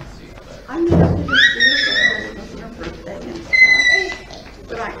what? I knew I didn't do it because it was her birthday and stuff.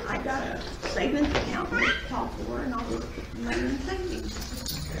 But I got a savings account and talked to her and all this money and savings.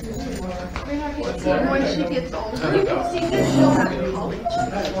 And when she gets older, she'll have to college.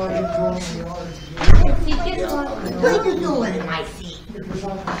 That's why you go in the yard. See, guess what? What are you doing in my seat?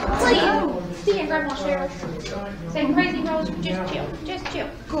 What are you? See and grab my chair. Say crazy Rose, just chill. Just chill.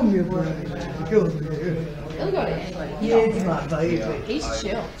 Come here, buddy. Come here. He'll go to anybody. Yeah, it's my baby. He's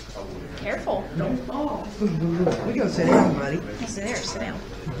chill. Careful. Don't fall. We gonna sit down, buddy. Sit there, sit down.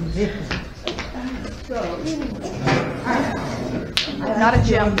 So, anyway. I'm not a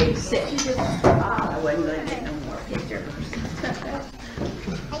gym, sit. I wasn't gonna get no more pictures.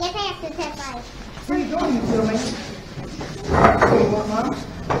 I guess I have to set my. Where you going, you filming? Hey, what, Mom?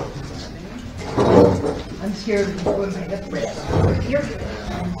 I'm scared of going to hip rest. You're good.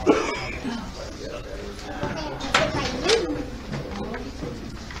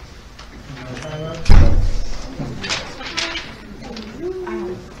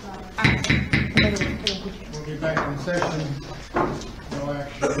 We'll be back in session. No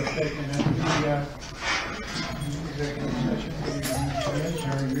action is taken at the executive session.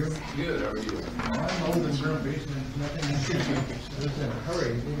 How are you? Good, how are you? I'm old and grumpy, so there's nothing to do. So it's in a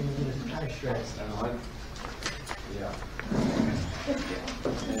hurry, we need to get his tie stretched. Yeah.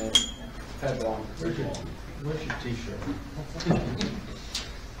 Had long. Where's your t-shirt?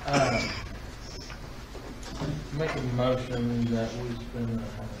 Make a motion that we spend,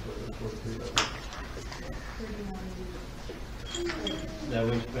 that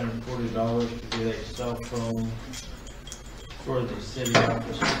we spend $40 to get a cell phone for the city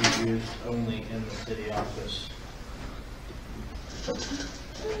office to be used only in the city office.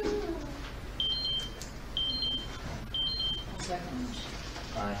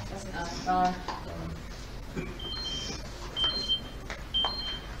 Aye.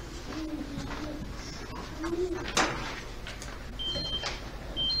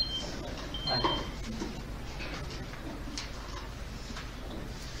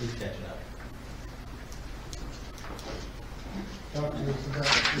 Who's catching up? Talk to us about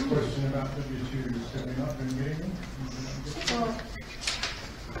the question about W-2 setting up and getting them.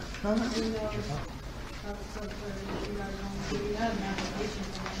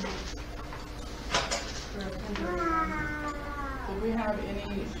 Do we have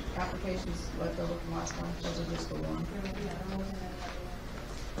any applications left over from last time, or was it just the one?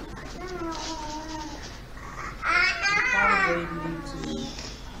 Probably need to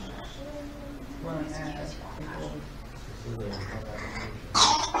run an ad before we.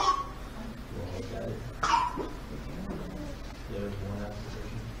 There's one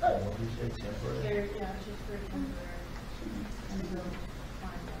application. What did you say, temporary? Yeah, it's just for temporary. Until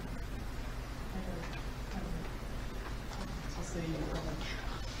find them. I'll see you.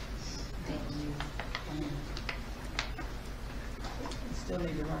 Still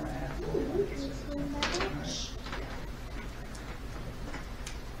need to run an ad for it.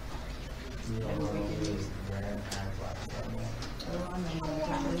 You know, we ran ads last time. Oh, I know, I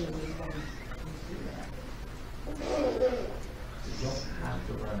can't believe we can do that. You don't have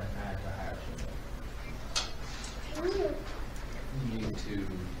to run an ad to hire somebody. You need to,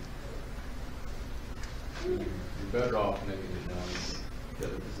 you're better off making it known that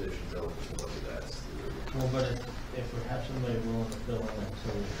the position's open, whether that's through. Well, but if we have somebody willing to fill in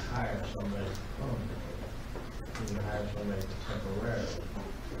until we hire somebody permanently, we can hire somebody temporarily.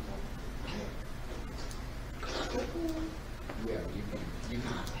 Yeah, you can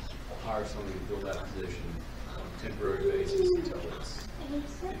hire somebody to fill that position on a temporary basis until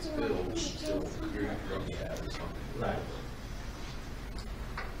it's filled, still, you're going to have or something. Right.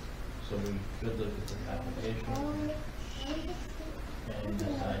 So we could look at the application and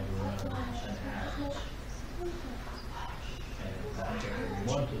decide to run an ad. And if that's what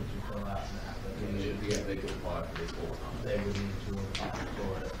we wanted to fill out an application, They could apply for this full time. they would need to apply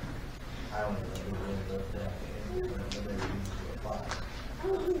for it. I don't even know who really looked at it, but they would need to apply.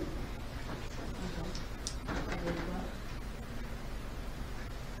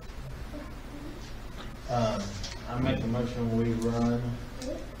 I make a motion we run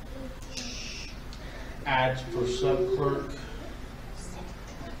ads for sub clerk.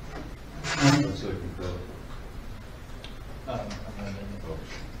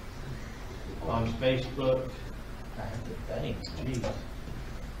 On Facebook. I have to think, geez.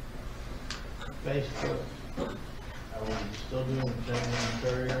 Facebook. Are we still doing the Genuine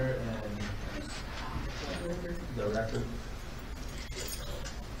Courier and the Record?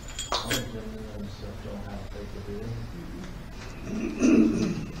 Genuine stuff don't have paper, do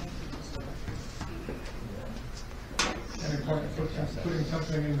And of course, putting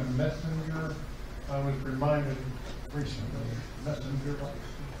something in the messenger, I was reminded recently, messenger,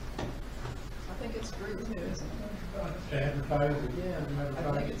 I think it's free too, isn't it? to advertise it. Yeah,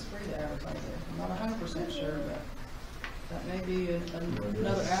 I think it's free to advertise it. I'm not 100% sure, but that may be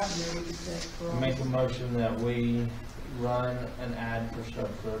another avenue we could take for. Make a motion that we run an ad for sub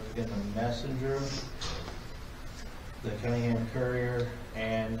clerk in the Messenger, the Cunningham Courier,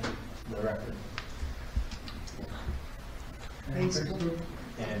 and the Record. And Facebook.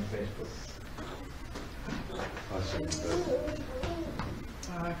 And Facebook. I second that.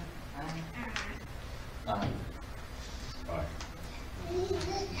 Aye. Aye. Aye.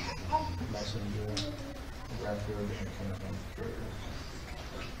 Bradford, and Kenneth on the trigger.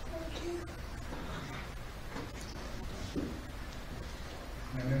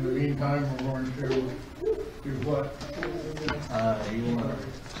 And in the meantime, we're going to do what? You want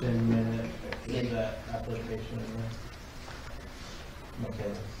 10-minute, get that application in there?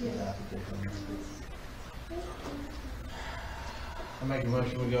 Okay, get the application. I make a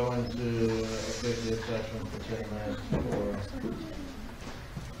motion, we go into executive session for 10 minutes for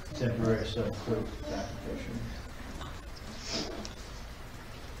temporary subgroup application.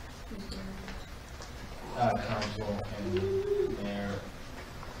 Council and mayor.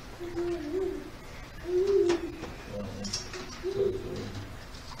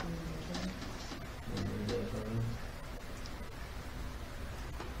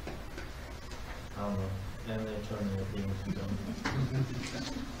 I don't know, and the attorney will be with you.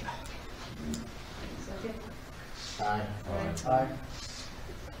 Aye. Aye.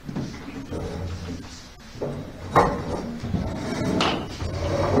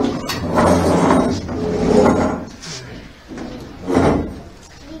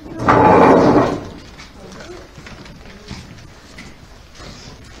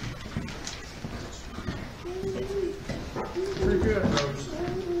 Pretty good, Rose.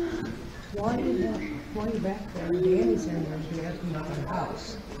 Why you back there? Danny's in there, she asked me about the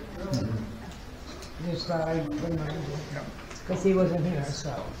house. Just thought I'd remind you, because he wasn't here,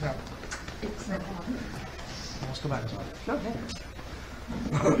 so. Yeah. Let's go back inside. Okay.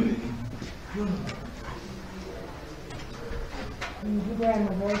 You grabbed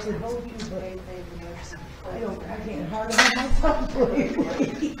my voice and hold you, but I can't hardly have my tongue clear.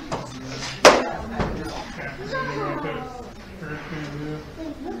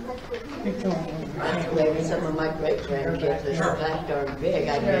 Maybe some of my great grandkids are so that darn big,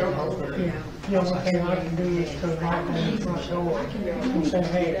 I can't hold them. The only thing I can do is to knock on the front door and say,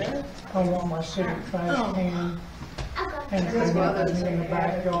 hey, I want my civic trash can. And if they want me in the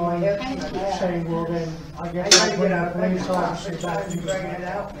backyard, say, well then, I guess I'll bring the police officers out and bring it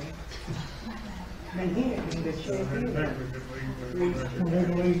out. And he ain't in good shape either.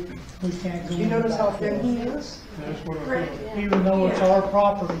 Legally, we can't go. You notice how thin he is? That's what I feel. Even though it's our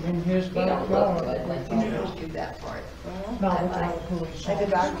property in his He don't look good, backyard. let's almost do that part. Not without the police. And the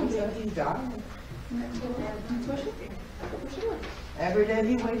doctor said he's dying. Every day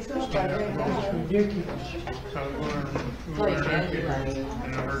he wakes up, I drink It's water. ridiculous. Well, you can do, I mean,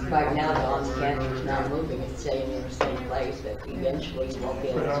 right now, Don's cancer's not moving, it's staying in the same place, but eventually he won't be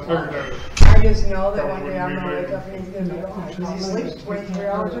able to walk. I just know that one day I'm gonna wake up and he's gonna be gone, because he sleeps 23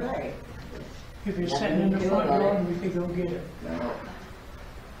 hours a day. If he's sitting in the front yard, we could go get it.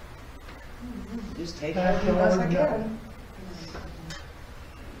 Just take it as best I can.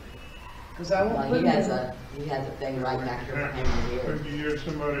 Cause I Well, won't put he has him. he has a thing right back here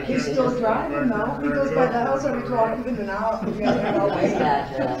here. He's still driving though, he goes by the house every so often and out, the other all He's day. got,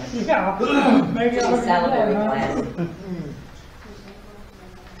 Yeah, maybe he's I'll do salivary that, huh? gland.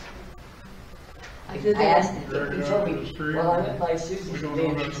 I asked him, he told me, well, I went by Susie's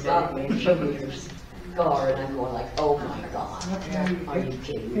and she stopped me and showed me her scar, and I'm going like, oh my God, are you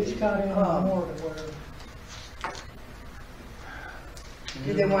kidding It's me? got in more to where.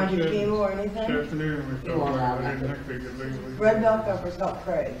 Did they want you to chemo or anything? afternoon, we He won't allow I didn't nothing. think they could legally. Red bell peppers help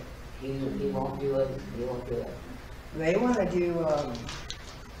Craig. He won't do it, he won't do it. They wanna do,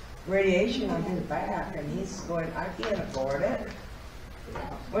 radiation on his back and he's going, I can't afford it.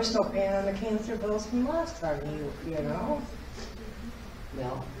 We're still paying on the cancer bills from last time, you know?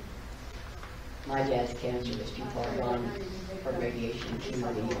 Well, my dad's cancer was too far gone for radiation,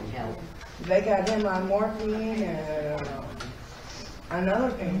 chemo to even help. They got him on morphine and,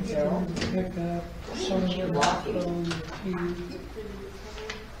 another painkiller. Pick up some of the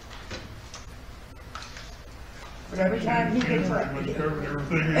But every time he gets Pretty much covered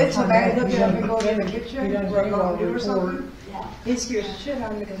everything. it's so bad, he'll get up and go to the kitchen, He doesn't or do go all do or the something. He scares the shit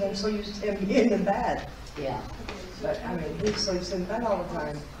out of me because I'm so used to him being in bed. Yeah. But, I mean, he sleeps in bed all the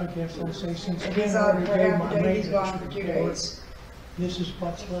time. I guess I'll say since. If he's out for half a day, he's gone for 2 days. This is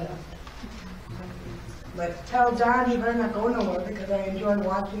what's left. But tell John he better not go nowhere because I enjoy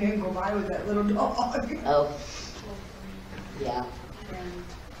watching him go by with that little dog. Oh. Yeah.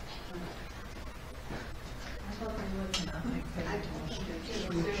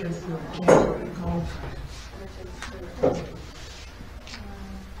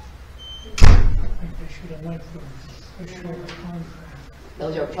 I think they should have went for a shorter contract.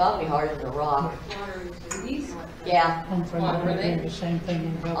 Those are probably harder than a rock. Yeah. I'm afraid they're doing the same thing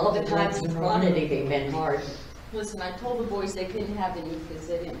in Belgrade. All the times in quantity they've been hard. Listen, I told the boys they couldn't have any because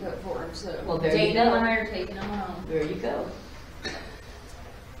they didn't vote for them, so Well, there you Dana go. and I are taking them home. There you go.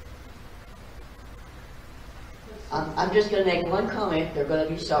 I'm just gonna make one comment, they're gonna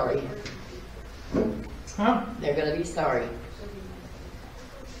be sorry. Huh? They're gonna be sorry.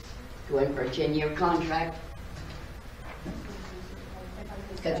 Going for a 10-year contract.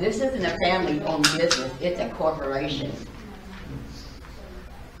 Because this isn't a family-owned business, it's a corporation.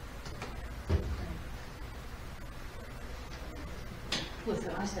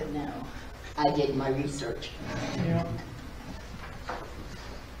 Listen, I said no. I did my research. Yeah.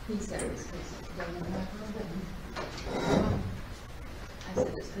 He said it's because they don't have a I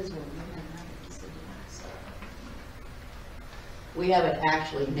said it's because we're women, he said yes. We haven't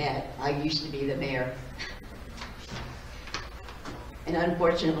actually met. I used to be the mayor. And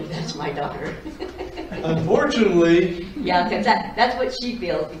unfortunately, that's my daughter. Unfortunately. Yeah, because that's what she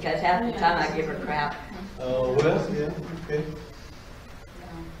feels, because half the time I give her crap. Oh, well, yeah, okay.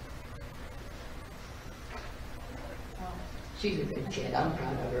 She's a good kid, I'm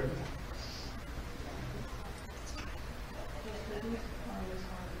proud of her.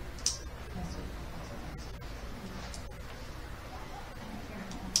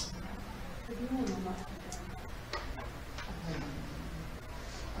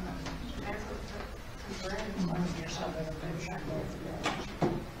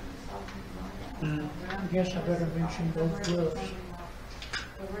 I guess I better mention both gloves.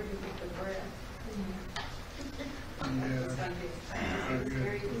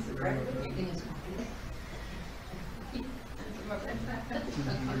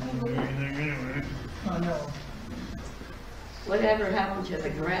 I know. Whatever happened to the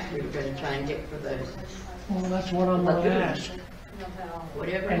grant we were gonna try and get for those? Well, that's what I'm gonna ask.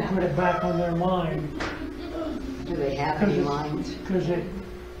 Whatever And put it happened? back on their mind. Do they have any lines?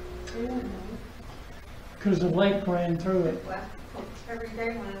 Cause the lake ran through it. Every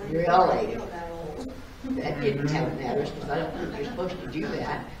day when I leave. Really? I feel that old. That didn't have matters, because I don't think you're supposed to do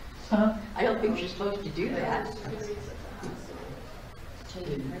that. Huh? I don't think you're supposed to do that.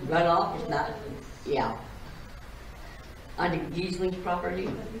 Runoff is not, yeah. On the Giesling's property?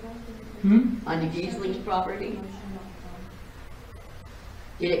 On the Giesling's property?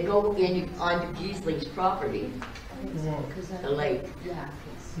 Did it go in on the Giesling's property? The lake?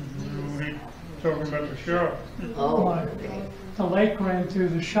 Talking about the shop. Oh, Like, okay. the lake ran through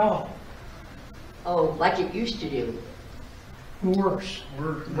the shop. Oh, like it used to do. Worse.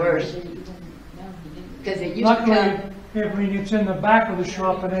 Worse. Because it used to Luckily, come, I mean, it's in the back of the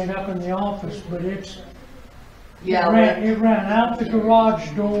shop, it ain't up in the office, but it yeah, ran out the garage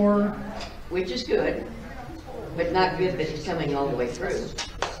door. which is good, but not good that it's coming all the way through.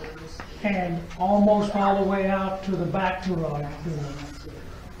 And almost all the way out to the back garage door.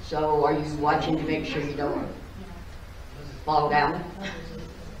 So are you watching to make sure you don't fall down?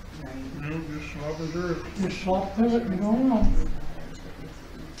 No, just slopping through it. Just slop through it and go on.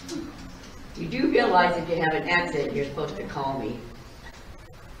 You do realize if you have an accident, you're supposed to call me.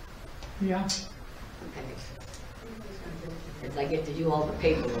 Yeah. Okay. Because I get to do all the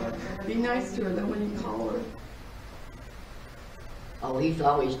paperwork. Be nice to her though when you call her. Oh, he's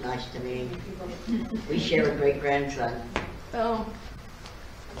always nice to me. We share a great grandson. Oh.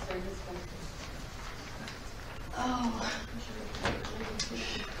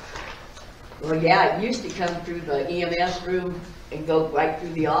 Well, yeah, it used to come through the EMS room and go right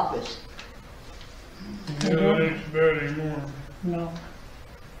through the office. Yeah, that ain't bad anymore. No.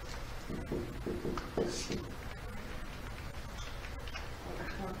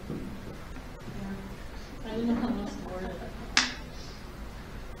 I didn't know how much more of it.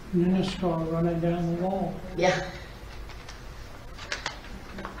 And then this car running down the wall. Yeah.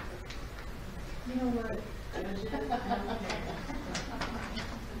 You know what?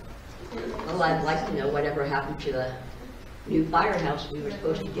 Well, I'd like to know whatever happened to the new firehouse we were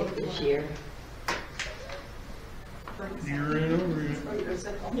supposed to get this year. Year ain't over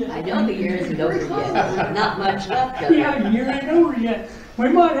yet. I know the year isn't over yet. Not much left of it. Yeah, the year ain't over yet. We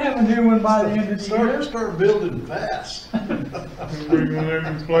might have a new one by the end of the year. Start building fast. Bring one of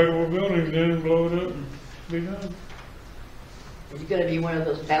them inflatable buildings in and blow it up and be done. Is it gonna be one of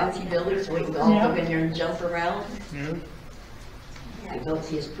those bouncy buildings so we can all go in there and jump around? Yeah, I don't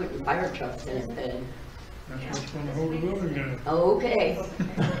see us putting fire trucks in it then. that's what's gonna hold the building down. Okay.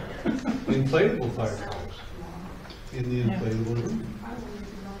 Inflatable fire trucks. In the inflatable room.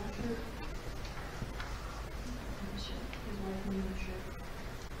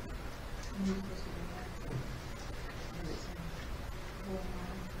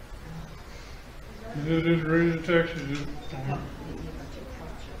 It is raising taxes.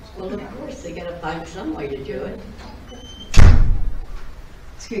 Well, of course, they gotta find some way to do it.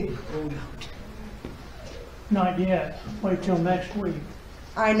 Not yet. Wait till next week.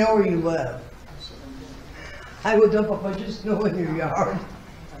 I know where you live. I will dump a bunch of snow in your yard.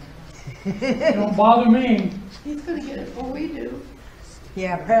 Don't bother me. He's gonna get it before we do.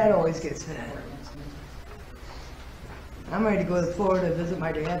 Yeah, Pat always gets it. I'm ready to go to Florida to visit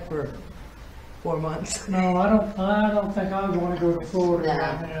my dad for 4 months. No, I don't think I want to go to Florida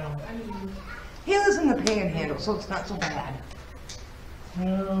right now. He lives in the Panhandle, so it's not so bad.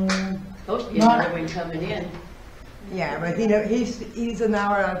 Supposed to be Not- another one coming in. Yeah, but he's an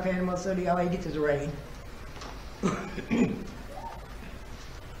hour out of Panama City. All he gets is rain.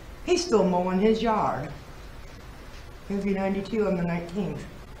 He's still mowing his yard. He'll be 92 on the 19th.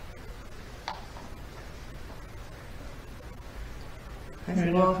 I said,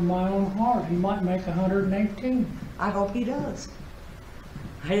 And well, after my own heart, he might make 118. I hope he does.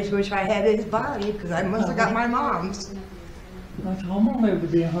 I just wish I had his body, because I must have got my mom's. I'm gonna live to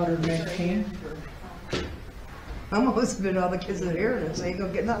be 118. I'm gonna spend all the kids that hear this, ain't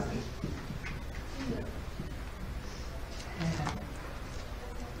gonna get nothing.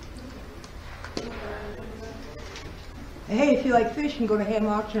 Hey, if you like fishing, go to Ham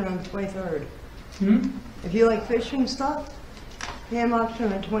Auction on the 23rd. If you like fishing stuff, Ham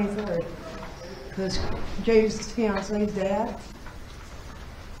Auction on the 23rd. Because James' fiance's dad,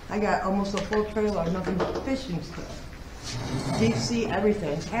 I got almost a full trailer of nothing but fishing stuff. Deep sea,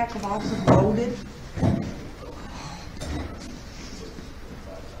 everything. Tackle boxes loaded.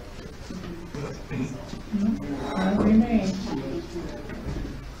 What do you mean?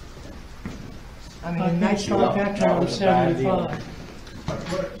 I mean, I can't nice start that till I'm 75.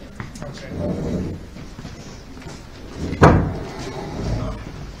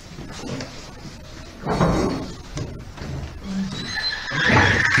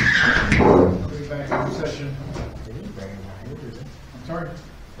 We'll be back in session. They didn't bring him out here, did they? I'm sorry?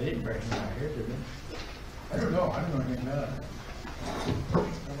 They didn't bring him out here, did they? I don't know. I don't know anything about it. I don't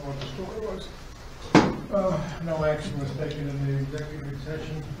know what the story was. No action was taken in the executive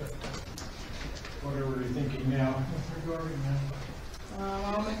session, but whatever you're thinking now regarding that.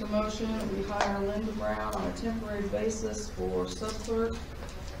 I'll make a motion, we hire Linda Brown on a temporary basis for sub-clerk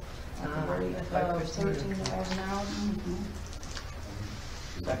at the rate of $13 an hour.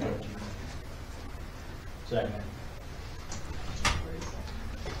 Second. Second.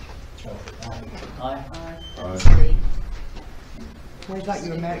 Aye. I thought you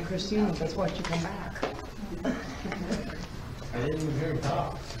were mad at Christine, that's why she come back. I didn't even hear him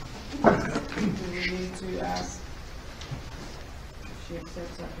talk. Do we need to ask if she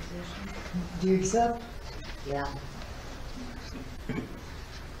accepts that position? Do you accept? Yeah.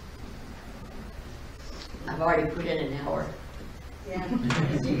 I've already put in an hour. Yeah.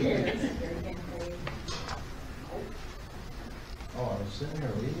 Oh, I was sitting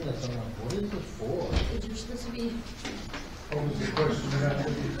here reading this, I'm like, what is this for? You're supposed to be. What was the question you had to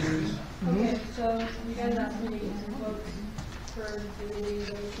use? Okay, so you guys asked me to quote for the meeting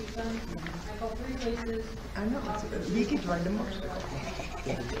that she's done. I called 3 places. I know, you can try the most.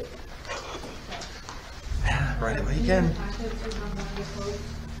 Right away again.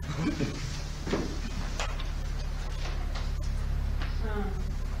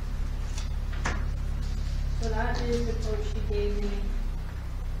 So that is the quote she gave me.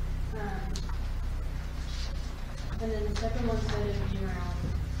 And then the second one said it would be around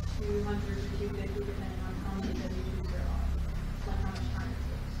 200 to 250 depending on how many W2s there are, like how much time it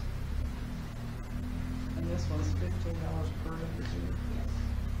takes. And this one's $15 per interview. Yes.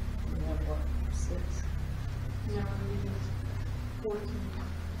 We have what, 6? No, we use 14.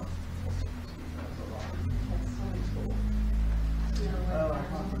 That's a lot. That's so cool. No, Oh, I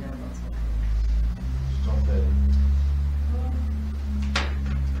forgot about that. Just don't bid.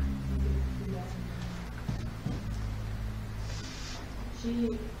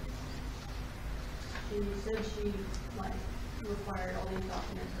 She said she, like, required all these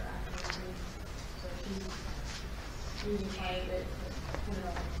documents for accuracy, so she's using quite a bit to put it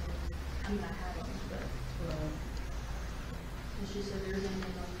all in. I mean, I have them, but, and she said there's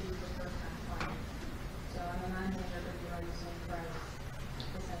anything on fee for first time client. So I'm imagining they're gonna be on the same price,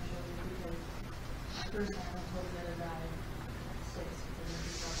 essentially, because my first one was told the other guy 6, because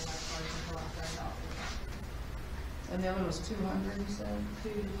he's got a lot of cars until I started off with that. And the other was 200, you said? 2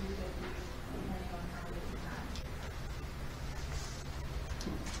 to 250, depending on how many you have.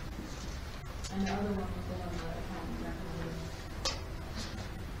 And the other one was the one that accountant recommended.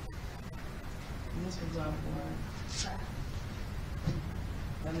 And this one's on for, Track.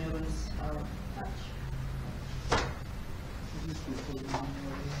 and the others are. Touch.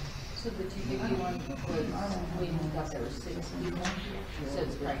 So the 251 was, we thought there were 6 people, so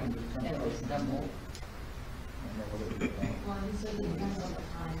it's like, at least double. Well, he said it depends on the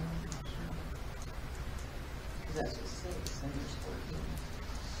time. that's what it says, and there's 14.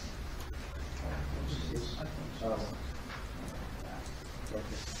 Oh.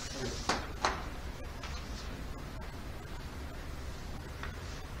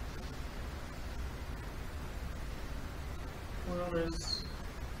 Well, there's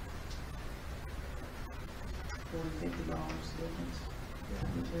 $40, $50 difference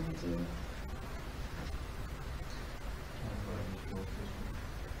between the two.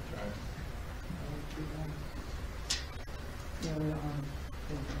 Yeah, we are.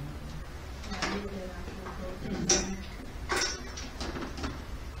 Yeah, we did actually go.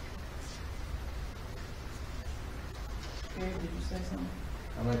 Gary, did you say something?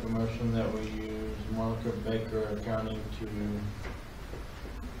 I make a motion that we use Monica Baker Accounting to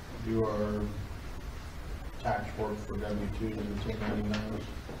do our tax work for W-2s and 1099s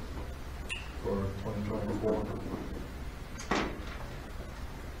for 2024.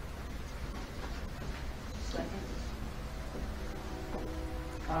 Second.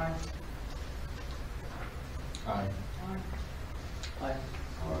 Aye. Aye. Aye.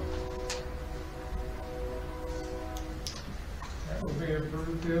 That will be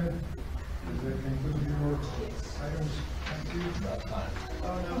approved then. Does that conclude your items? Thank you. About time. Oh,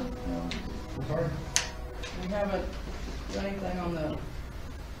 no. I'm sorry? We haven't done anything on the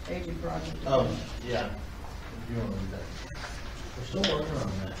aging project. Oh, yeah. If you want to do that. We're still working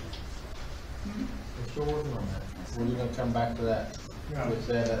on that. We're still working on that. We're gonna come back to that. Yeah. With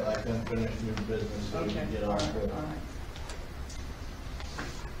that, at like unfinished new business, so we can get all on right, to it. all right.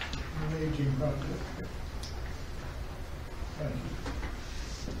 An aging project. Thank you.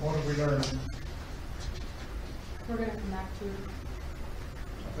 What have we learned? We're gonna come back to.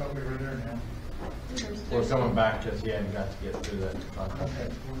 I thought we were there now. We're coming back because he hadn't got to get through that contract. Okay,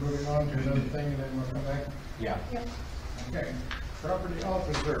 we're moving on to another thing and then we'll come back. Yeah. Yep. Okay, property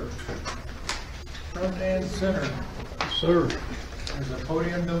officer. Front and center. Sir. There's a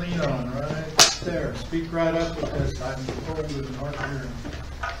podium to lean on right there. Speak right up because I'm told there's an hard hearing.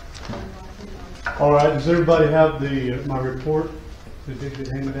 All right, does everybody have my report? Did they get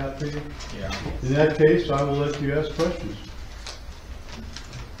handed out to you? Yeah. In that case, I will let you ask questions.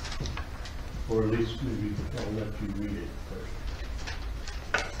 Or at least maybe I'll let you read it first.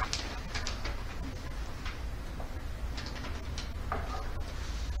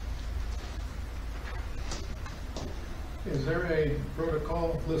 Is there a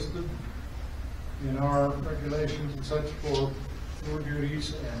protocol listed in our regulations and such for your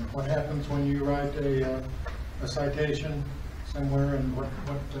duties and what happens when you write a citation somewhere and what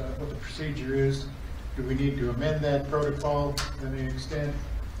the procedure is? Do we need to amend that protocol to any extent?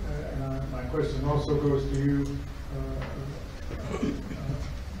 My question also goes to you,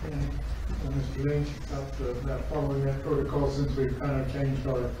 Mr. Lynch, about following that protocol since we've kind of changed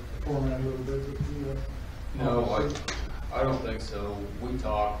our format a little bit with the No, I don't think so. We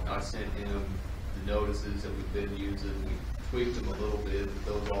talked, I sent him the notices that we've been using, we tweaked them a little bit,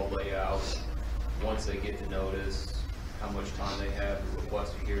 but those all lay out. Once they get the notice, how much time they have to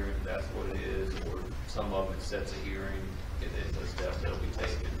request a hearing, that's what it is, or some of it sets a hearing, and then the steps that'll be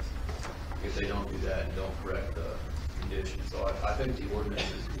taken if they don't do that and don't correct the conditions. So I think the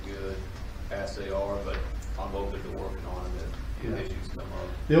ordinances are good as they are, but I'm open to working on them if issues come up.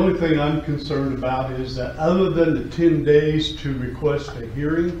 The only thing I'm concerned about is that other than the 10 days to request a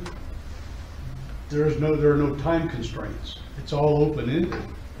hearing, there are no time constraints. It's all open-ended.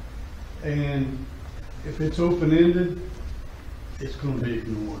 And if it's open-ended, it's going to be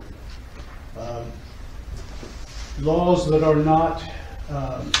ignored. Laws that are not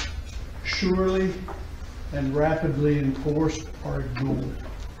surely and rapidly enforced are ignored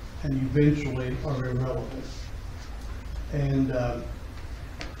and eventually are irrelevant. And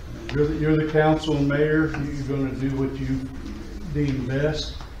you're the council and mayor, you're going to do what you deem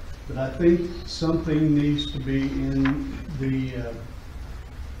best, but I think something needs to be in the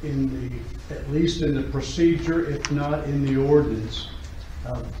at least in the procedure, if not in the ordinance,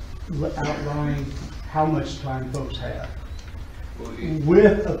 outlining how much time folks have.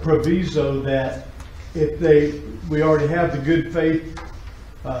 With a proviso that if we already have the good faith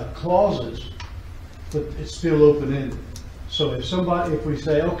clauses, but it's still open-ended. So if we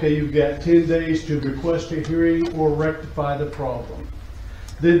say, okay, you've got 10 days to request a hearing or rectify the problem,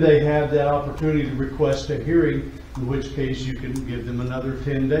 then they have that opportunity to request a hearing, in which case you can give them another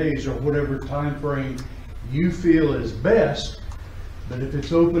 10 days or whatever time frame you feel is best. But if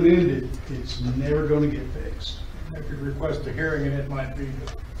it's open-ended, it's never going to get fixed. They could request a hearing and it might be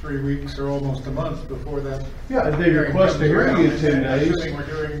 3 weeks or almost a month before that. Yeah, if they request a hearing in 10 days.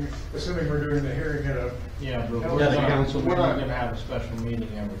 Assuming we're doing the hearing at a. Yeah, but Yeah, we're the not, council we're not meeting. gonna have a special meeting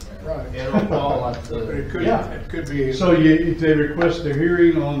everything. Right. It'll fall at But the, it could, Yeah. it could be. So if they request a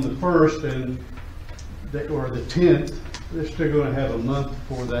hearing on the 1st or the 10th, they're still gonna have a month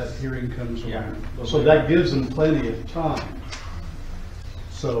before that hearing comes Yeah. around. So that gives them plenty of time.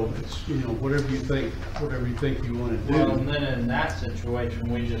 So it's, whatever you think you wanna do. well, and then in that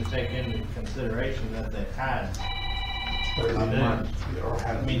situation, we just take into consideration that they've had 30 days.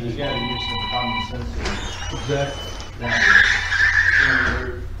 I mean, you gotta use some common sense here. Exactly.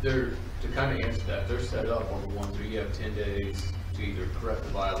 They're, to kind of answer that, they're set up on the ones where you have 10 days to either correct the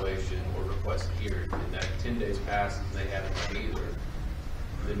violation or request a hearing, and that 10 days passes and they haven't done either,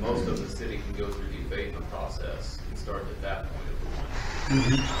 then most of the city can go through the abatement process and start at that point of the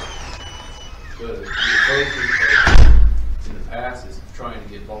one. But the approach we've taken in the past is trying to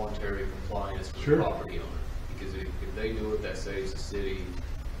get voluntary compliance for Sure. the property owner, because if they do it, that saves the city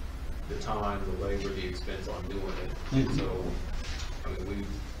the time, the labor, the expense on doing it. Mhm. So, I mean,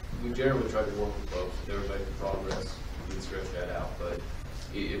 we generally try to work with folks, if they're making progress, we can stretch that out, but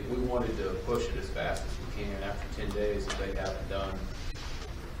if we wanted to push it as fast as we can, after 10 days, if they haven't done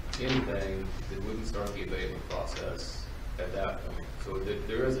anything, then we can start the abatement process at that point. So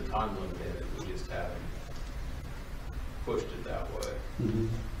there is a time limit in it, we just haven't pushed it that way.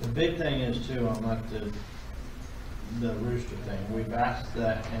 The big thing is too, on like the rooster thing, we've asked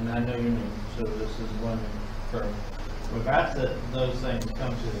that, and I know you know, so this is one for, we've asked that those things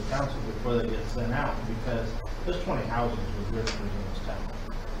come to the council before they get sent out, because there's 20 houses with roosters in this town.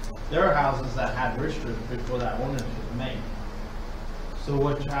 There are houses that had roosters before that ordinance was made. So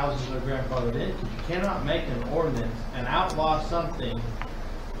which houses are grandfathered in? You cannot make an ordinance and outlaw something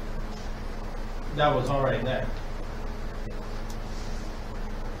that was already there.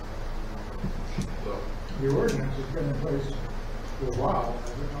 The ordinance has been in place for a while,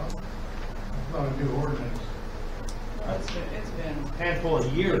 has it not? It's not a new ordinance. It's been a handful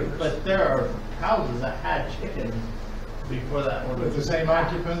of years, but there are houses that had chickens before that With ordinance. the same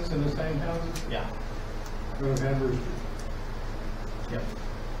occupants in the same houses? Yeah. Those had roosters. Yep.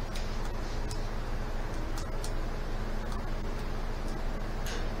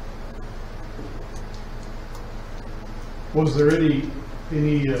 Was there any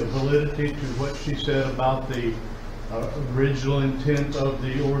validity to what she said about the original intent of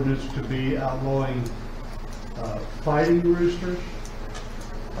the ordinance to be outlawing fighting roosters?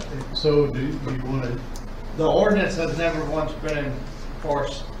 So do you want to? The ordinance has never once been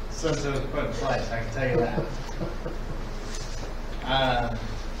enforced since it was put in place, I can tell you that.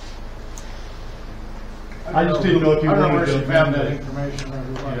 I just didn't know if you I don't know wanted where to she found amend that it. information, or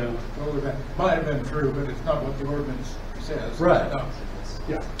what. Yeah. Well, that might have been true, but it's not what the ordinance says. Right. No.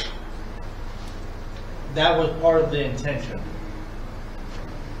 Yeah. That was part of the intention.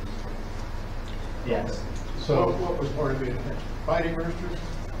 Yes. So What was part of the intention? Fighting roosters?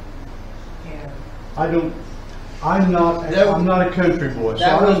 I'm not a country boy, so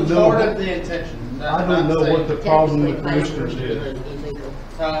That I was don't know. part of the intention. I don't know what the problem with roosters is. Illegal.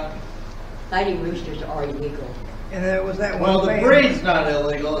 Uh, Fighting roosters are illegal. And there was that one. well, the family- breed's not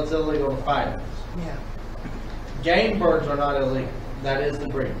illegal, it's illegal to fight them. Yeah. Game birds are not illegal. That is the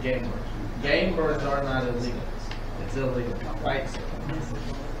breed, game birds. Game birds are not illegal. It's illegal to fight them.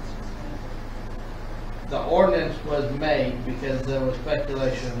 The ordinance was made because there was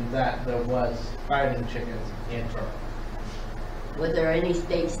speculation that there was fighting chickens in Turon. Was there any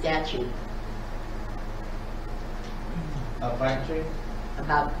state statute A fighting chicken?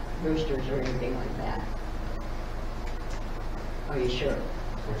 about roosters or anything like that? Are you sure?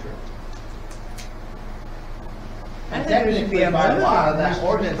 For sure. I And think it should be technically, a by movie. law, that Roosters,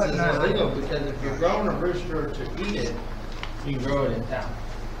 ordinance but is not- illegal, because if you're growing a rooster to eat it, you can grow it in town.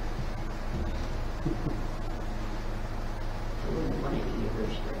 I wouldn't want to eat a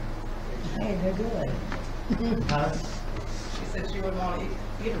rooster. Hey, they're good. Huh? She said she wouldn't want to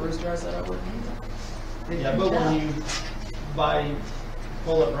eat a rooster. I said I wouldn't either. Yeah, but when you buy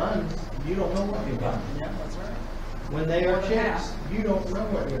bullet runs, you don't know what you're buying. Yeah, that's right. When they are More than chicks, you don't know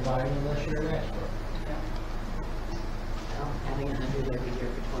what you're buying unless you're an expert. Well, having 100 every year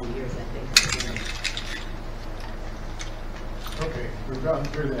for 20 years, I think. Okay, we've gone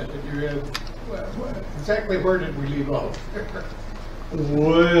through that. Did you have, exactly where did we leave off?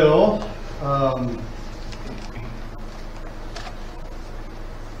 Well,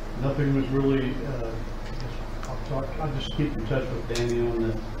 nothing was really, I'll just keep in touch with Danny on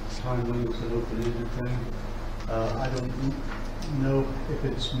the time limits and open-ended thing. I don't know if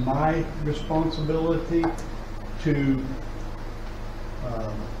it's my responsibility to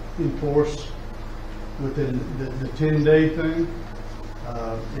enforce within the 10-day thing.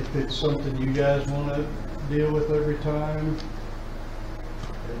 If it's something you guys want to deal with every time,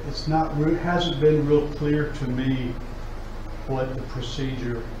 it's not, hasn't been real clear to me what the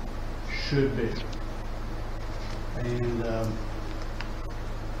procedure should be. And I'm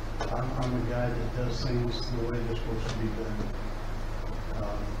a guy that does things the way they're supposed to be done.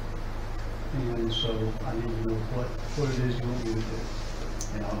 And so I need to know what it is you want me to do,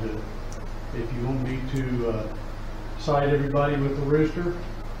 and I'll do it. If you want me to cite everybody with the rooster,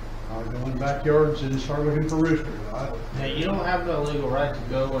 I'll go in backyards and start looking for roosters. Yeah, you don't have the legal right to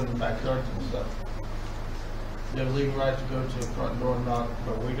go in the backyards and stuff. You have the legal right to go to the front door knock,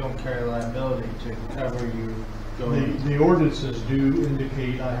 but we don't carry liability to cover you going. The ordinances do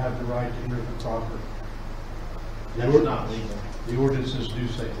indicate I have the right to enter the property. That's not legal. The ordinances do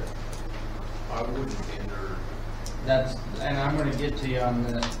say that. I wouldn't enter. That's, and I'm gonna get to you on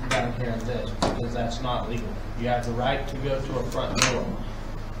the, down here in this, because that's not legal. You have the right to go to a front door.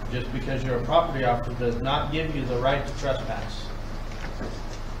 Just because you're a property officer does not give you the right to trespass.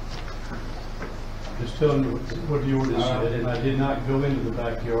 Just telling you what the ordinance said, and I did not go into the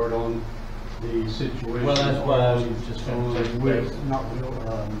backyard on the situation. Well, that's what I was just going to say. With, not Will,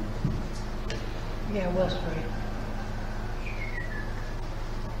 Yeah, Will Street.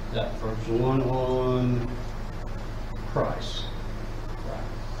 That first one on Price.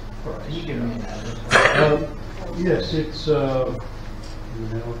 Price. You give me that. Yes, it's, you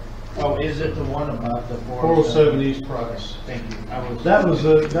know. Oh, is it the one about the 407 East Price? Thank you. That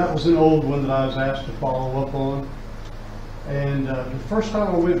was an old one that I was asked to follow up on. And the first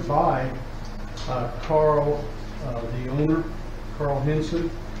time I went by, Carl, the owner, Carl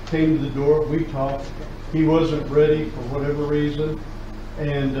Henson, came to the door. We talked. He wasn't ready for whatever reason,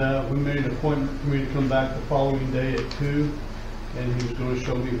 and we made an appointment for me to come back the following day at 2, and he was going to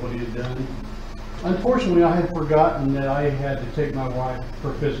show me what he had done. Unfortunately, I had forgotten that I had to take my wife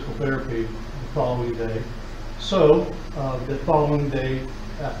for physical therapy the following day. So, the following day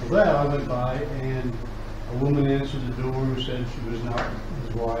after that, I went by and a woman answered the door who said she was not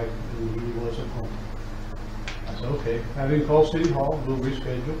his wife and he wasn't home. I said, okay, have him call City Hall, we'll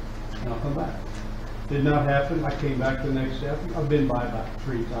reschedule, and I'll come back. Did not happen. I came back the next day. I've been by about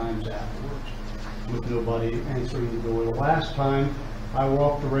 3 times afterwards with nobody answering the door. The last time I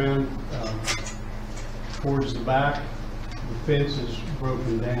walked around towards the back, the fence is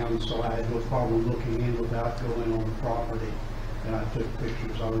broken down, so I had no problem looking in without going on the property. And I took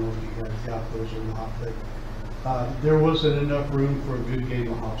pictures. I don't know if you guys got those or not, but there wasn't enough room for a good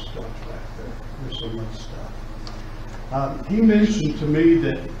game of hopscotch back there. There's so much stuff. He mentioned to me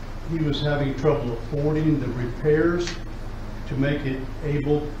that he was having trouble affording the repairs to make it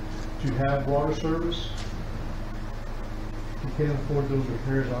able to have water service. He can't afford those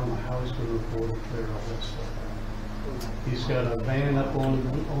repairs. I don't know how he's going to afford to clear all that stuff out. He's got a van up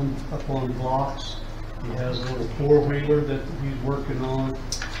on blocks. He has a little 4-wheeler that he's working on.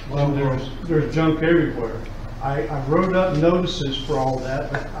 Well, there's junk everywhere. I wrote up notices for all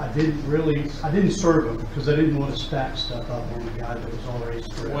that, but I didn't serve them because I didn't want to stack stuff up on the guy that was already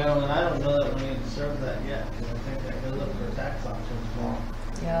stressed. Well, and I don't know that we need to serve that yet, because I think that goes up for tax auctions tomorrow.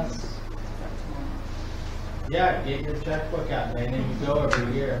 Yes. Yeah, get your checkbook out, man, and you go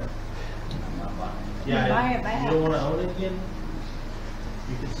every year. Yeah, Buy it back. you don't want to own it again?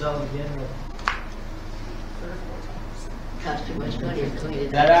 You could sell it again with... Cost too much money to clean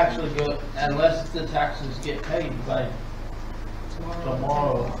it. That actually goes, unless the taxes get paid by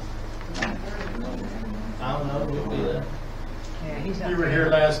tomorrow. I don't know, we'll be there. You were here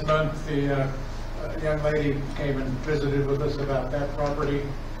last month. The young lady came and visited with us about that property.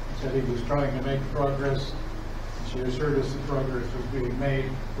 Said he was trying to make progress. She assured us that progress was being made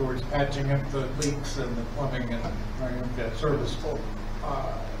towards patching up the leaks and the plumbing and trying to make that serviceable.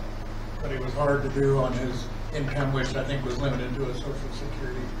 But it was hard to do on his income, which I think was limited to a Social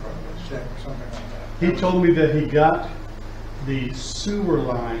Security check or something like that. He told me that he got the sewer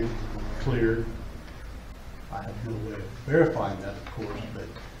line cleared. I have no way of verifying that, of course, but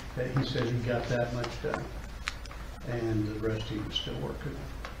that he said he got that much done, and the rest he was still working on.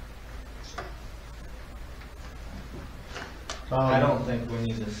 I don't think we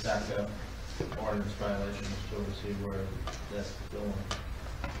need to stack up ordinance violations to see where that's going.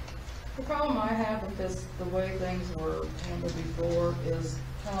 The problem I have with this, the way things were handled before, is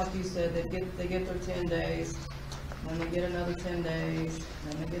kind of like you said, they get their 10 days, then they get another 10 days,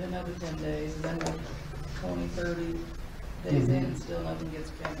 then they get another 10 days, and then like 20, 30 days in, and still nothing gets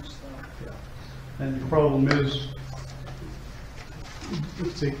finished, so. Yeah. And the problem is,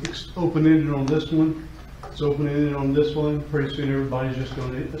 it's open-ended on this one. It's open-ended on this one. Pretty soon everybody's just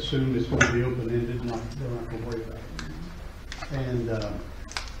gonna assume it's gonna be open-ended, they're not gonna worry about it. And,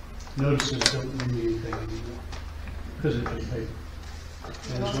 notices don't mean anything anymore, because it's just paper.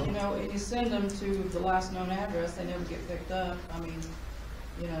 And Well, so- you know, and you send them to the last known address, they never get picked up. I mean,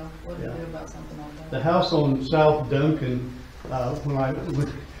 you know, what do you Yeah. do about something like that? The house on South Duncan,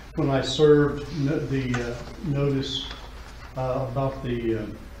 when I served the notice about the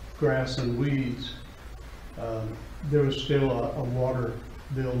grass and weeds, there was still a water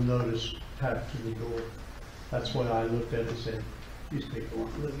bill notice tacked to the door. That's why I looked at it and said, these people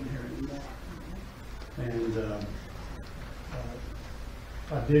aren't living here anymore. And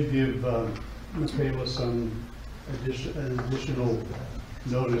I did give Michaela some an additional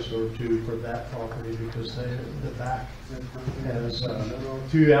notice or two for that property because the back has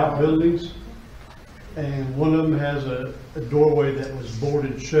 2 outbuildings, and one of them has a doorway that was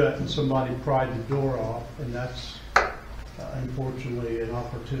boarded shut and somebody pried the door off, and that's unfortunately an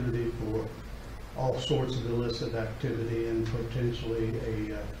opportunity for all sorts of illicit activity and potentially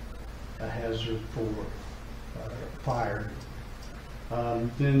a hazard for fire.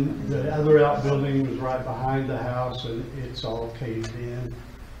 Then the other outbuilding was right behind the house, and it's all caved in.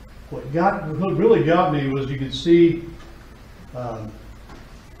 What really got me was you could see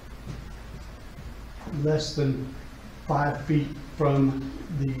less than 5 feet from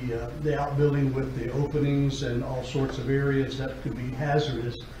the outbuilding with the openings and all sorts of areas that could be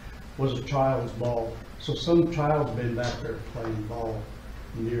hazardous was a child's ball. So some child's been back there playing ball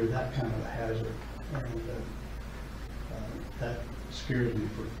near that kind of a hazard, and that scares me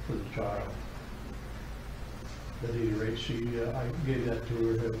for the child. But at any rate, I gave that to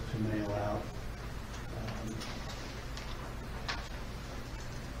her to mail out.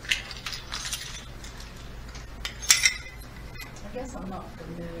 I guess I'm not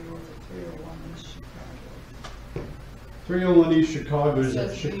familiar with the 301 in Chicago. 301 East Chicago is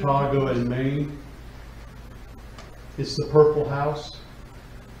at Chicago and Maine. It's the purple house,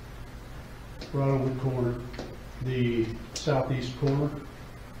 right on the corner, the southeast corner.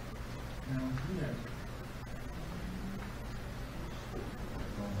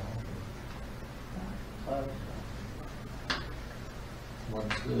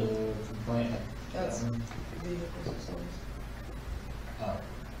 What's the complaint? That's vehicles.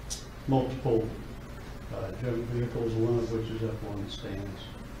 Multiple junk vehicles, one of which is up on the stands.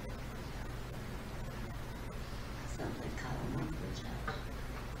 Sounds like Kyle Mumford's house.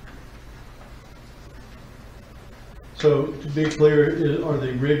 So to be clear, are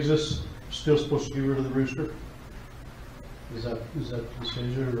the Riggses still supposed to get rid of the rooster? Is that the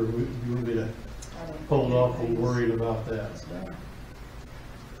decision, or do you want me to hold off on worrying about that?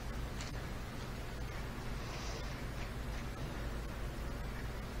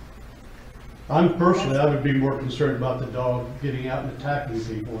 I would be more concerned about the dog getting out and attacking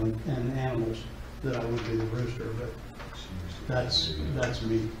people and animals than I would be the rooster, but that's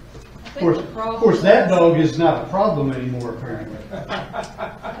me. Of course, that dog is not a problem anymore, apparently.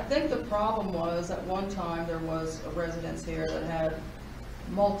 I think the problem was, at one time, there was a residence here that had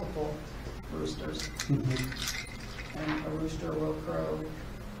multiple roosters. And a rooster will crow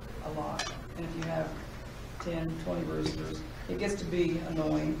a lot. And if you have 10, 20 roosters, it gets to be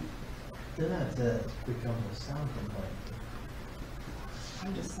annoying. Then that becomes a sound complaint.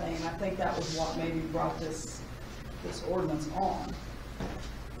 I'm just saying, I think that was what maybe brought this ordinance on.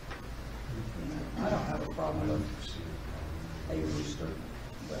 You know, I don't have a problem with a rooster,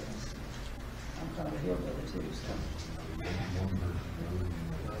 but I'm kind of a hillbilly too, so.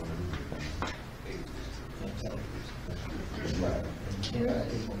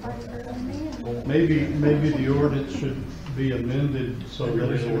 Maybe the ordinance should be amended so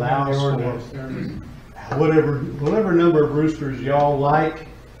that it allows for whatever number of roosters y'all like,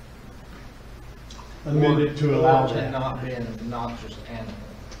 amended to allow Or that. not be an obnoxious animal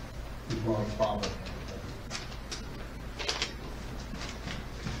or a problem.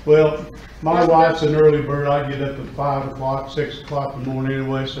 Well, my wife's an early bird. I get up at 5 o'clock, 6 o'clock in the morning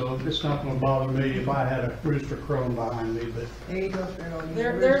anyway, so it's not gonna bother me if I had a rooster crowing behind me, but.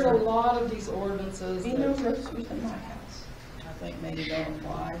 There's a lot of these ordinances Ain't no that roosters in my house. I think maybe don't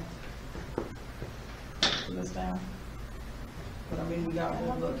apply to this town. But I mean, we got a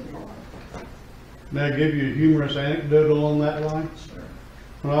whole book here. May I give you a humorous anecdote along that line? Sure.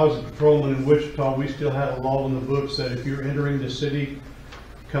 When I was a patrolman in Wichita, we still had a law in the books that if you're entering the city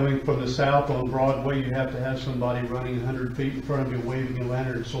coming from the south on Broadway, you have to have somebody running 100 feet in front of you waving a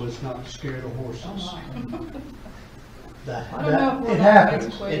lantern so it's not to scare the horses. Oh I don't know if It happens.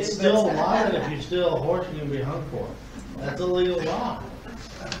 antiquated, It's but still a lie if you steal a horse, you can be hung for it. That's a legal law.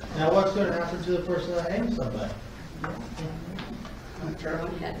 Now what's gonna happen to the person that hangs somebody?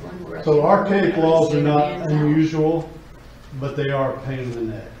 So archaic laws are not unusual, but they are a pain in the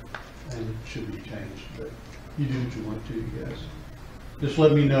neck and should be changed. But you do what you want to, you guys. Just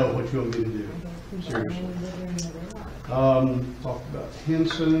let me know what you want me to do, seriously. Talked about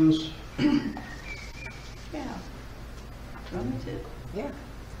Henson's. Yeah. Run it. Yeah.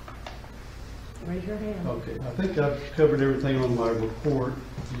 Raise your hand. Okay, I think I've covered everything on my report.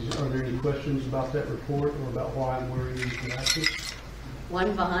 Are there any questions about that report or about why I'm wearing these glasses?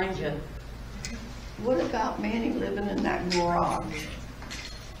 One behind you. What about Manny living in that garage?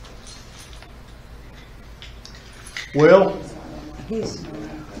 Well, Wait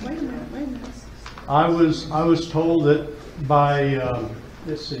a minute. I was told that by,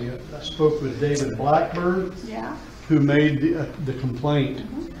 let's see, I spoke with David Blackburn, Yeah. who made the complaint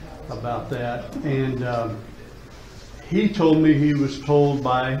about that, and he told me he was told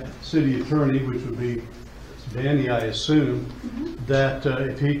by city attorney, which would be Danny, I assume, that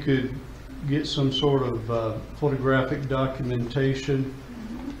if he could get some sort of photographic documentation,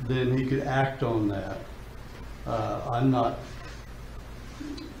 then he could act on that. I'm not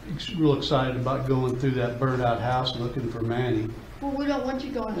real excited about going through that burned out house looking for Manny. Well, we don't want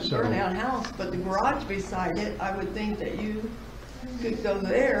you going to the burnout house, but the garage beside it, I would think that you could go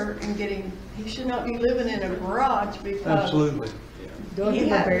there and get him. He should not be living in a garage because Absolutely.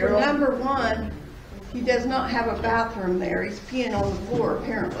 for number one, he does not have a bathroom there. He's peeing on the floor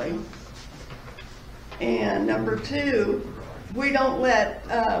apparently. And number two, we don't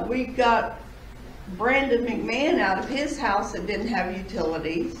let, we got Brandon McMahon out of his house that didn't have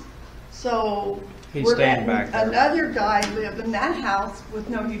utilities. So He's we're staying letting back there. another guy live in that house with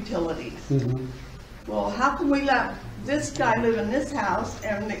no utilities. Well, how can we let this guy live in this house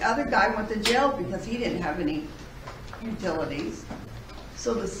and the other guy went to jail because he didn't have any utilities?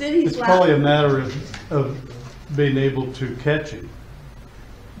 So the city's It's probably a matter of being able to catch him.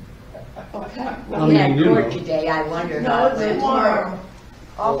 Okay. We had court today, I wondered No, how it it's went. tomorrow.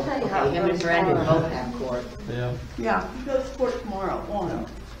 I'll tell you how it Him and goes Brandon tomorrow. both have court. Yeah. Yeah, he goes to court tomorrow at 1.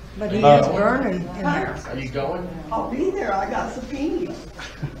 But he is burning in there. Are you going? I'll be there, I got subpoenaed.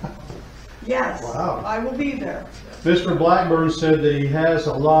 Yes, Wow. I will be there. Mr. Blackburn said that he has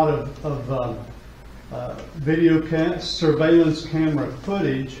a lot of video surveillance camera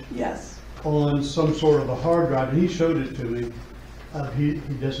footage Yes. on some sort of a hard drive, and he showed it to me. He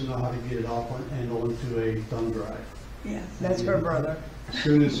doesn't know how to get it off and onto a thumb drive. Yes. That's her brother. As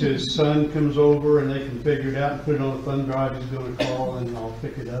soon as his son comes over and they can figure it out and put it on a thumb drive, he's going to call and I'll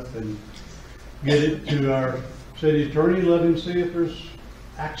pick it up and get it to our city attorney, let him see if there's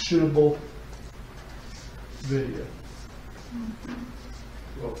actionable video.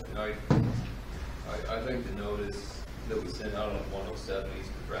 Well, I think the notice that we sent out on 107 East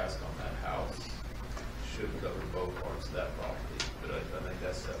Nebraska on that house should cover both parts of that property, but I think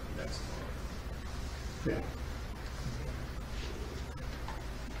that's up next month. Yeah.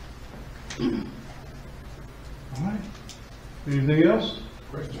 All right. Anything else?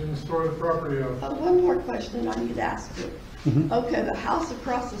 Questions for the property owner? One more question I need to ask you. Mhm. Okay, the house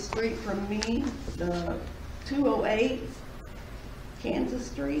across the street from me, the 208 Kansas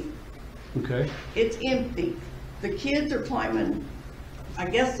Street, Okay. it's empty. The kids are climbing, I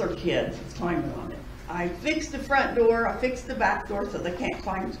guess they're kids, it's climbing on it. I fixed the front door, I fixed the back door so they can't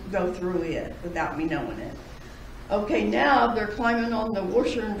go through it without me knowing it. Okay, now they're climbing on the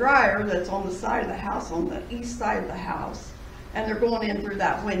washer and dryer that's on the side of the house, on the east side of the house, and they're going in through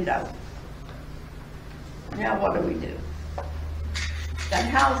that window. Now what do we do? That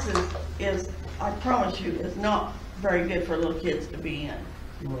house is, I promise you, is not very good for little kids to be in.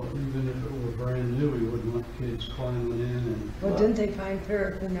 Well, even if it were brand new, we wouldn't want kids climbing in and. Well, didn't they find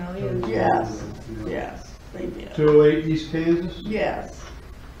paraphernalia? Yes, yes, they did. 208 East Kansas? Yes.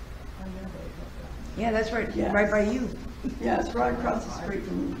 Yeah, that's right, Yes. right by you. Yeah, it's right across the street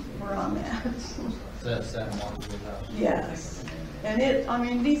from where I'm at. That's that Martinsville house. Yes. And I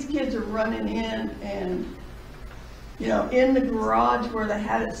mean, these kids are running in and, you know, in the garage where they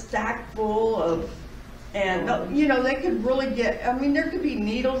had it stacked full of, and, you know, they could really get, I mean, there could be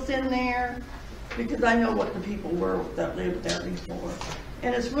needles in there because I know what the people were that lived there before.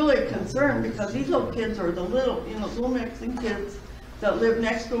 And it's really a concern because these little kids are the little, you know, little Mexican kids that live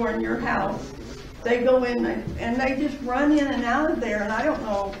next door in your house. They go in and they just run in and out of there, and I don't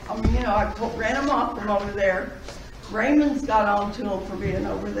know, I mean, you know, I ran them off from over there. Raymond's got on to them for being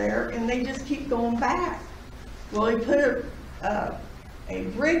over there, and they just keep going back. Well, he put a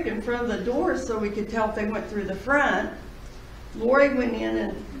brick in front of the door so we could tell if they went through the front. Lori went in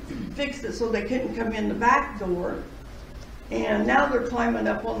and fixed it so they couldn't come in the back door. And now they're climbing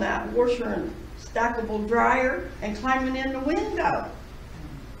up on that washer and stackable dryer and climbing in the window.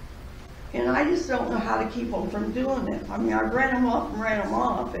 And I just don't know how to keep them from doing it. I mean, I ran them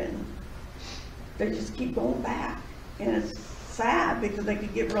off, and they just keep going back. And it's sad because they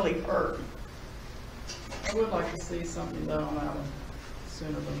could get really hurt. I would like to see something done on that one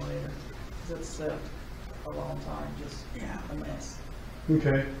sooner than later, because it's set a long time, just a mess.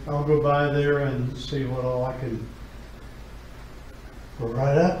 Okay, I'll go by there and see what all I can go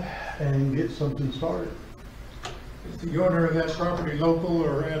right up and get something started. Is the owner of that property local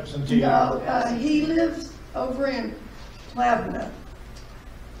or absentee? No, he lives over in Plevna.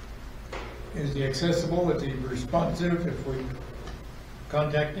 Is he accessible? Is he responsive if we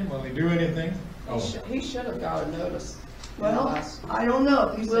contact him? Will he do anything? He should have got a notice. Well, I don't know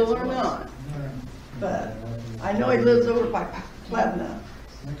if he will or not, but I know he lives over by Plevna.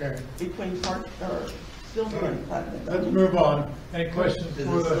 Okay. Between Park, or Silver and Plevna. Let's move on. Any questions Is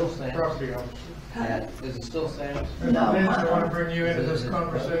for it still the Sam's? property officer? Is it still Sam's? No. Vince, I want to bring you into this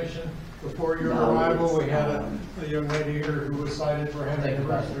conversation. Before your No, arrival, we it's, had a young lady here who was cited for having a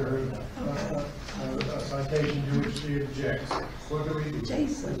rooster, a citation to which she objects. What do we do?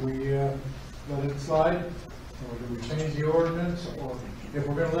 Jason. Do we let it slide? Or do we change the ordinance? Or if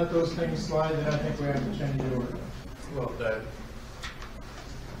we're going to let those things slide, then I think we have to change the ordinance. Well,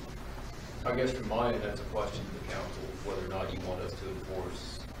 I guess from my end, that's a question to the council, whether or not you want us to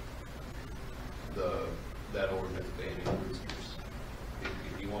enforce that ordinance banning roosters.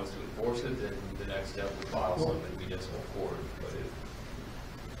 If you want us to enforce it, then the next step would file something in municipal court. But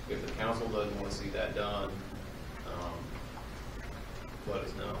if the council doesn't want to see that done, let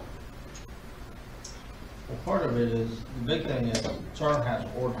us know. Well, part of it is, the big thing is, Turon has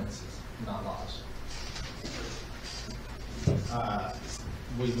ordinances, not laws.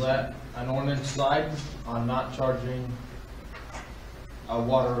 We let an ordinance slide on not charging a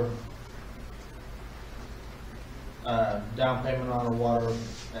water, down payment on a water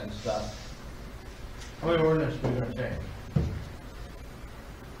and stuff. How many ordinances are we gonna change?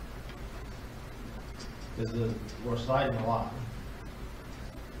 We're sliding a lot.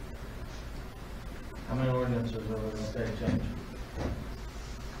 How many ordinances are we gonna change?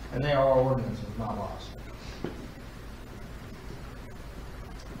 And they are ordinances, not laws.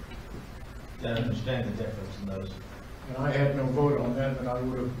 I understand the difference in those. And I had no vote on that, but I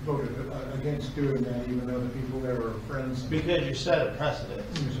would have voted against doing that, even though the people there were friends. Because you set a precedent.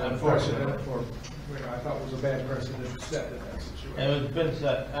 You set a precedent for, what I thought was a bad precedent to set in that situation. And it's been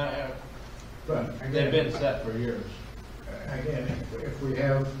set, But again, they've been set for years. Again, if we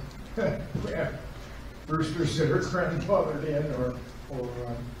have roosters that are grandfathered in, or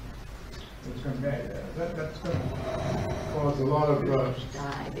it's going to be, that's going to cause a lot of,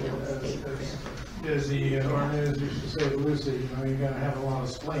 as the Arnaz used to say to Lucy, you know, you're going to have a lot of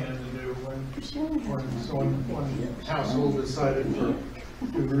splaining to do when one household decided for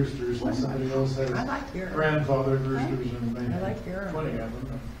 2 roosters and somebody else has grandfathered roosters and they have 20 of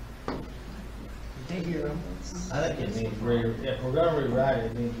them. I think it needs if we're gonna rewrite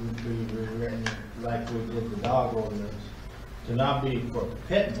it, it needs to be rewritten like we did the dog ordinance. To not be for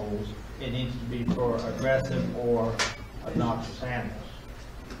pit bulls, it needs to be for aggressive or obnoxious animals.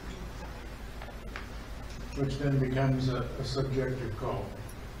 Which then becomes a subjective call.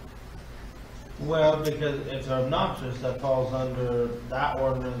 Well, because if they're obnoxious, that falls under that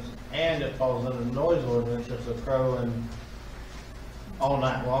ordinance, and it falls under the noise ordinance if they're crowing all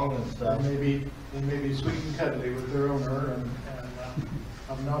night long and stuff. They may be sweet and cuddly with their owner and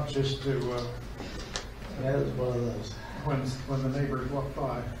obnoxious to, that is one of those. When the neighbors walk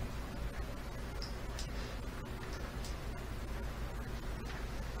by.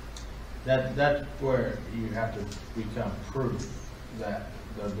 That's where you have to become proof that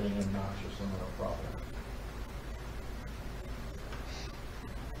they're being obnoxious and they're a problem.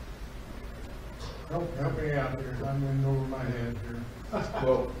 Help me out here, I'm in over my head here.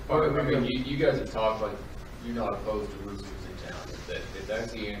 Well, I mean, you guys have talked like you're not opposed to roosters in town. If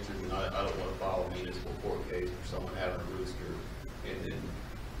that's the answer, then I don't want to file a municipal court case for someone having a rooster, and then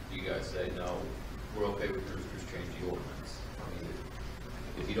you guys say, no, we're okay with roosters, change the ordinance. I mean,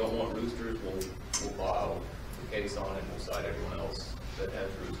 if you don't want roosters, we'll file the case on it, and we'll cite everyone else that has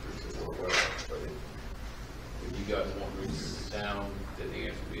roosters that we're aware of. But if you guys want roosters in town, then the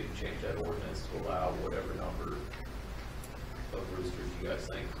answer would be to change that ordinance to allow whatever number of roosters you guys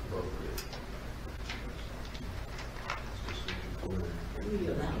think is appropriate. We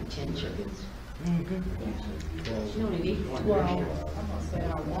allow 10 chickens. Mm-hmm. You only need one. Well, I'm not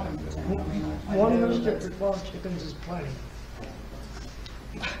saying I want them to. I mean, I One know rooster that- for 12 chickens is plenty.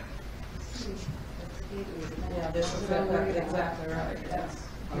 Yeah, this is exactly right, yes.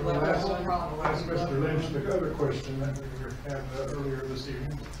 He left the whole problem. I'll ask Mr. Lynch the other question that we had earlier this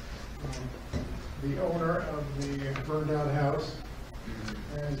evening. The owner of the burned out house,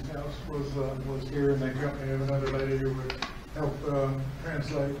 and his house was here in the company of another lady who would help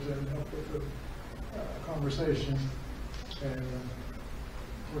translate and help with the conversation. And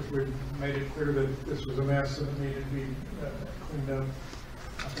of course, we made it clear that this was a mess and it needed to be cleaned up.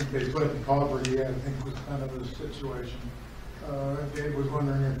 I think they fled poverty, I think was kind of the situation. Dave was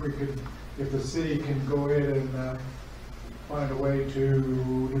wondering if we could, if the city can go ahead and find a way to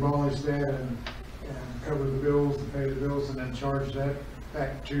demolish that and cover the bills, and pay the bills, and then charge that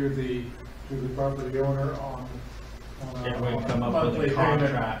back to the property owner on If we come up with a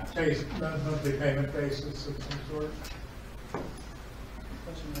contract. Monthly payment basis of some sort.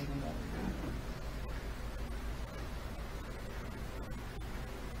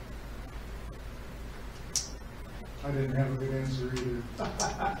 I didn't have a good answer either.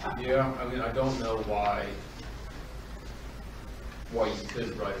 Yeah, I mean, I don't know why you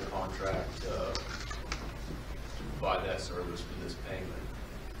couldn't write a contract to provide that service for this payment.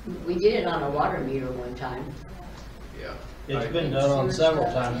 We did it on a water meter one time. Yeah. It's been done on several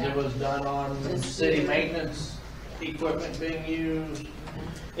times. It was done on city maintenance equipment being used.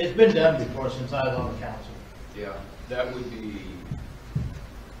 It's been done before since I was on the council. Yeah, that would need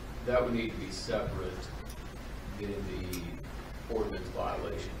to be separate than the ordinance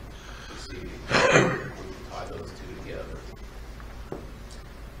violation proceeding. We can tie those two together.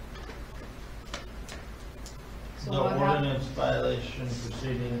 The ordinance violation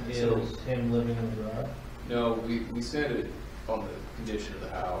proceeding is him living in the garage? No, we sent it on the condition of the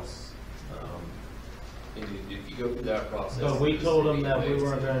house. And if you go through that process. But we told them that we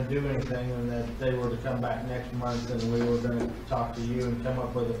weren't gonna do anything and that they were to come back next month and we were gonna talk to you and come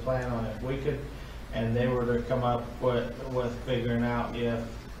up with a plan on it. We could, and they were to come up with figuring out if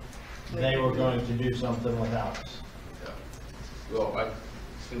they were going to do something without us. Yeah. Well,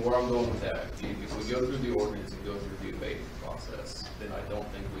 and where I'm going with that, if we go through the ordinance and go through the abatement process, then I don't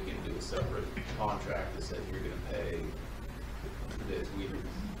think we can do a separate contract that says you're gonna pay this.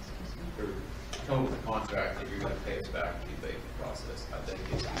 Or come with a contract that you're gonna pay us back in the abatement process. I think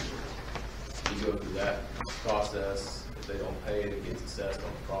it's either you go through that process, if they don't pay it, it gets assessed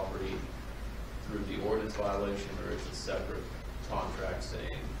on the property through the ordinance violation, or it's a separate contract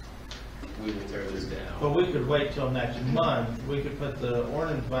saying we will tear this down. But we could wait till next month. We could put the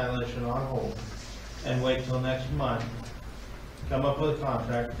ordinance violation on hold and wait till next month, come up with a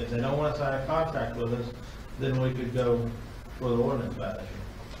contract. If they don't want to sign a contract with us, then we could go for the ordinance violation.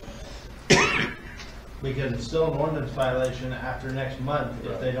 Because it's still an ordinance violation after next month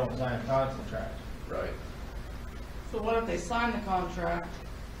if they don't sign a contract. Right. So what if they sign the contract,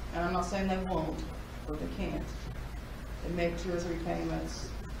 and I'm not saying they won't, but they can't. They make 2 or 3 payments.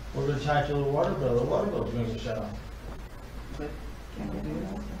 We're gonna tie to the water bill. The water bill's gonna get shut off. But can we do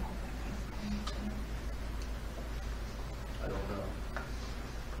that? I don't know.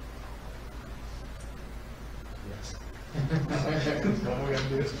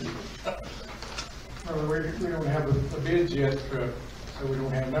 We don't have the bids yet, so we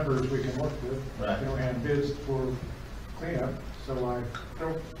don't have numbers we can work with. Right. We don't have bids for cleanup, so I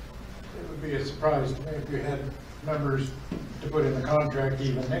don't, it would be a surprise to me if you had numbers to put in the contract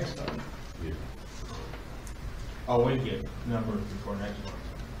even next time. Yeah. Oh, we get numbers before next month.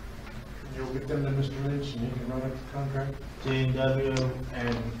 You'll get them to Mr. Lynch and he can run up the contract. T&W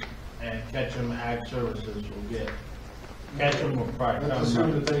and Ketchum Ag Services will get. Ketchum will probably Let's come.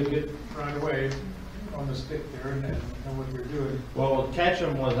 assume that they get right away on the stick there and know what they're doing. Well,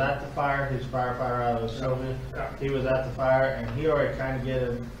 Ketchum was at the fire, he's a firefighter out of Sylvia. He was at the fire and he already kind of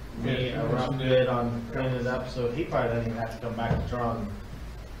gave me a rough bid on cleaning it up, so he probably doesn't even have to come back to Turon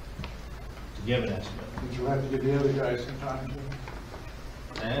to give an estimate. But you'll have to give the other guys some time to.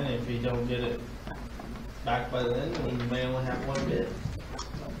 And if he don't get it back by then, we may only have one bid.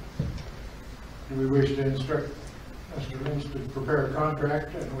 Do we wish to instruct Mr. Lynch to prepare a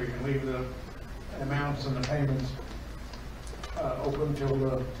contract and we can leave the amounts and the payments open till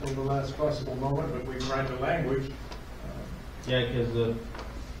the last possible moment, but we can write the language. Yeah, because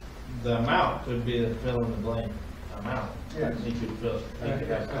the amount could be the fill in the blank amount. Yes. He could fill, he could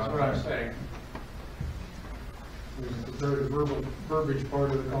have a That's what I'm contract. saying. We can prepare the verbiage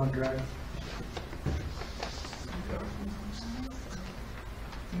part of the contract.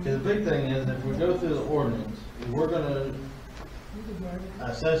 The big thing is, if we go through the ordinance, we're gonna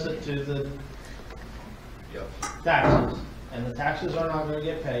assess it to the taxes, and the taxes are not gonna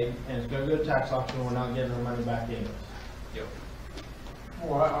get paid, and it's gonna go to tax auction, we're not getting our money back in. Yep.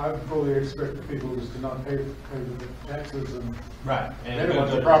 Well, I fully expect the people just to not pay the taxes and. Right. They don't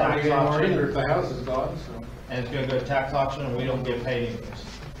want the property anymore either if the house is gone, so. And it's gonna go to tax auction and we don't get paid anyways.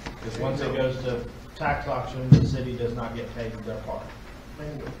 Because once it goes to tax auction, the city does not get paid their part.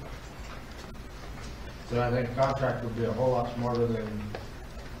 So I think a contract would be a whole lot smarter than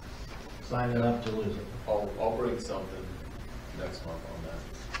signing up to lose it. I'll bring something next month on that.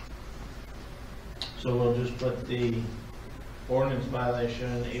 So we'll just put the ordinance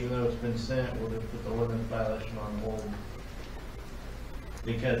violation, even though it's been sent, we'll just put the ordinance violation on hold.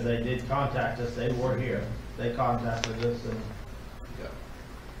 Because they did contact us, they were here, they contacted us and.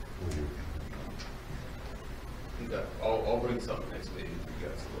 Okay, I'll bring something next meeting for you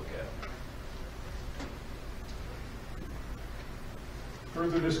guys to look at.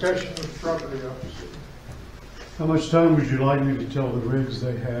 Further discussion with property officer. How much time would you like me to tell the rigs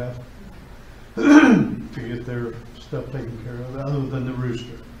they have to get their stuff taken care of, other than the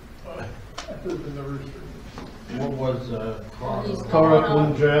rooster? Other than the rooster. What was, Car up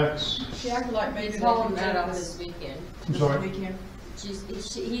on jacks. She acted like maybe He's they hauling can that take off this this weekend. I'm sorry? weekend.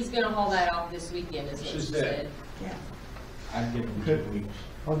 He's gonna haul that off this weekend, is what she said. Yeah. I'd give them Okay. 2 weeks.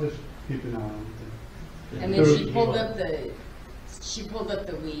 I'll just keep an eye on it. And then she pulled up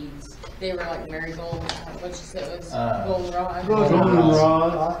the weeds. They were like marigold, what she said was goldenrod.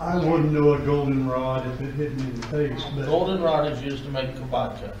 Goldenrod, I wouldn't know a goldenrod if it hit me in the face, but. Goldenrod is used to make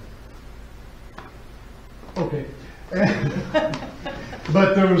vodka. Okay.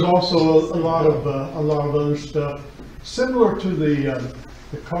 But there was also a lot of other stuff, similar to the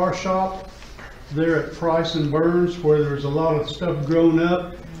car shop there at Price and Burns, where there's a lot of stuff grown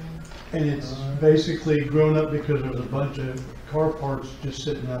up, and it's basically grown up because there's a bunch of car parts just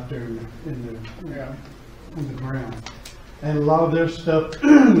sitting out there in the ground. And a lot of their stuff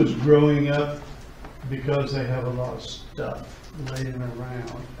was growing up because they have a lot of stuff laying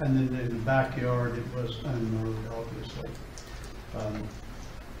around. And then in the backyard, it was unmowed, obviously.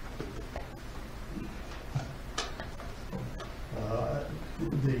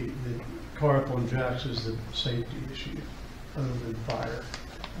 The car up on jacks is the safety issue, other than fire.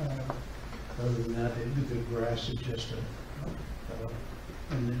 Other than that, the grass is just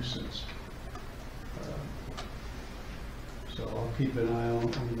a nuisance. So I'll keep an eye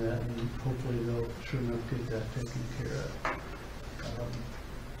on that, and hopefully they'll sure enough get that taken care of.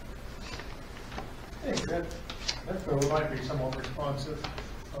 Hey, that fellow might be somewhat responsive.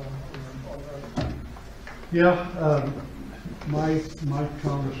 Yeah, my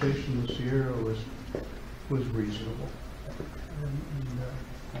conversation with Sierra was reasonable, and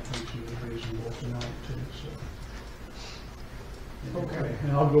I think she was reasonable tonight too. So Okay.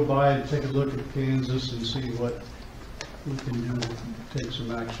 and I'll go by and take a look at Kansas and see what we can do to take some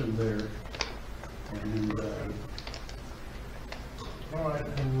action there. And All right,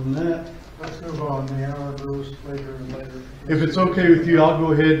 other than that, let's move on. The hour grows later and later. if it's okay with you, I'll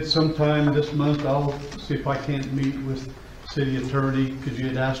go ahead sometime this month. I'll see if I can't meet with city attorney, because you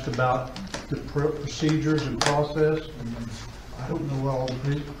had asked about the procedures and process. I don't know what all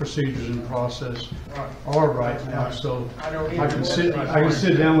the procedures and process are right now, so I can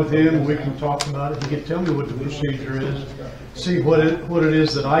sit down with him and we can talk about it. He can tell me what the procedure is, see what it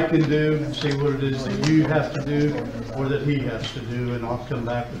is that I can do, see what it is that you have to do, or that he has to do, and I'll come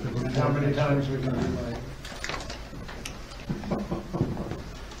back with the report. How many times we can do that?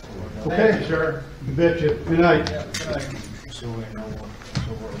 Okay, Thank you, sir. You betcha. Good night. Yeah, good night. So we know what.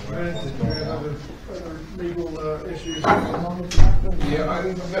 Brent, did you have other legal issues? Yeah,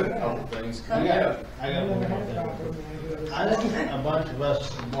 I've got a couple things. I got one more thing. I think a bunch of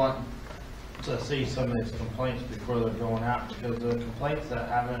us want to see some of these complaints before they're going out, because the complaints that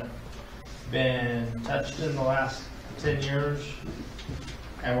haven't been touched in the last 10 years,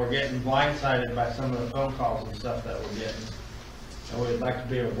 and we're getting blindsided by some of the phone calls and stuff that we're getting. And we'd like to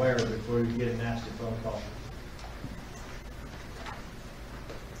be aware before we get a nasty phone call.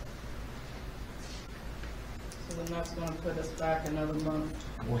 So then that's gonna put us back another month.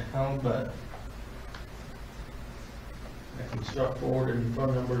 Well, but I can start forwarding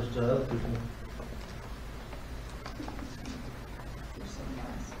phone numbers to other people.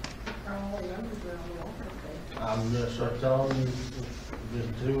 I'm gonna start telling you, just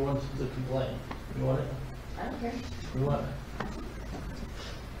who wants to complain. You want it? I don't care. You want it?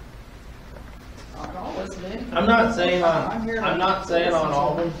 I'll listen in. I'm not saying I'm here to I'm not saying listen on to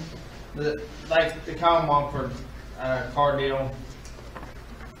all of them. them. Like the Kyle Mumford car deal.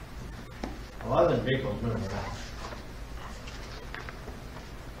 A lot of the vehicles move around.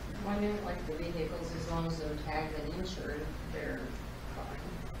 Why not like the vehicles, as long as they're tagged and insured, they're fine.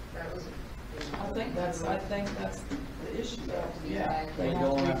 That was I think that's the issue. Yeah. They They have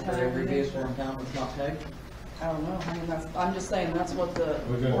go to be after tagged every and vehicle in insured. town that's not tagged? I don't know, I mean, I'm just saying, that's what the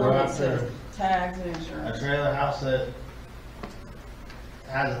We're gonna go ordinance after says, tags and a insurance. trailer house that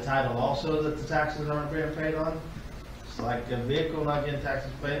has a title also that the taxes aren't being paid on? It's like a vehicle not getting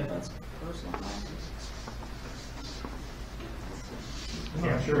taxes paid? That's personal property. I'm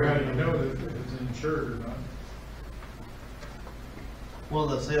not sure how you know that it's insured or not.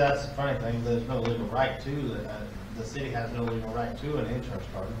 Well, see, that's the funny thing, there's no legal right to, the city has no legal right to an insurance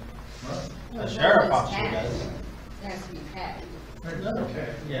card. The sheriff officer does. It has to be tagged.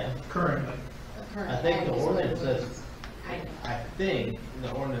 Okay. Yeah. Currently. I think the ordinance says, I think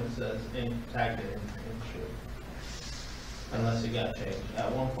the ordinance says tagged and insured. Unless it got changed.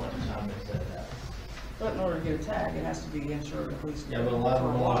 At one point in time, they said that. But in order to get a tag, it has to be insured at least. Yeah, but a lot of for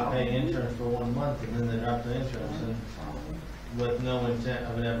them a want to while. pay insurance for 1 month and then they drop the insurance and with no intent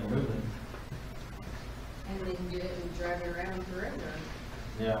of it ever moving. And then do it and drive it around forever,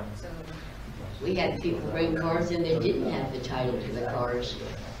 Yeah. so. We had people bring cars in that didn't have the title to the cars.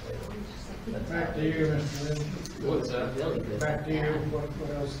 Back to you, Mr. Lynn. What's that? Really good. Back to you,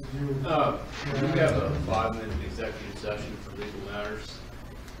 what else did you? We have a 5-minute executive session for legal matters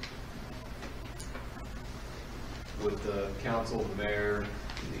with the council, the mayor,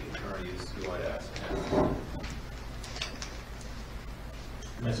 and the attorneys who I'd ask to have.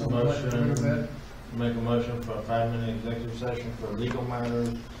 Make a motion for a 5-minute executive session for legal matters,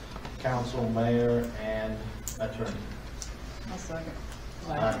 council, mayor, and attorney. I'll second.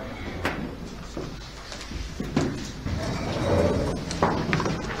 Alright.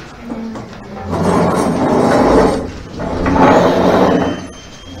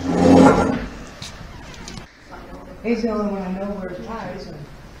 He's the only one I know where it ties, and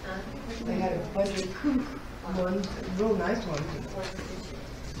they had a bunch of kook ones, real nice ones.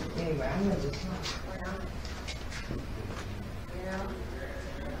 Anyway, I know this one.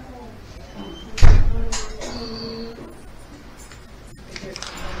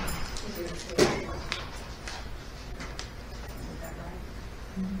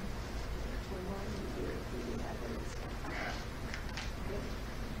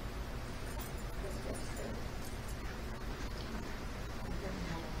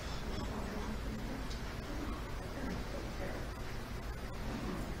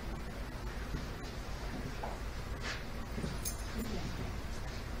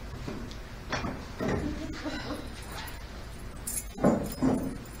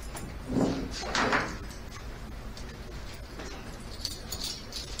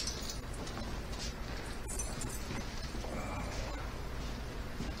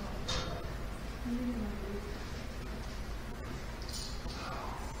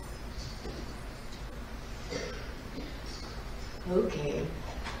 Okay.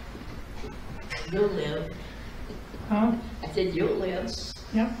 You'll live. Huh? I said you'll live.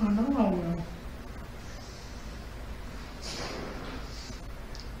 Yep, I know I will.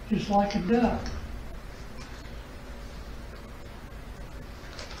 Just like a duck.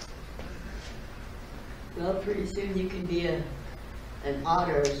 Well, pretty soon you can be an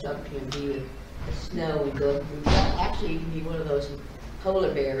otter or something and be with the snow and go through. Well, actually, you can be one of those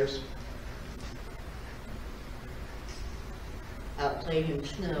polar bears out playing in the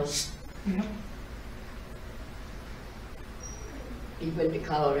snow. Yep. You went to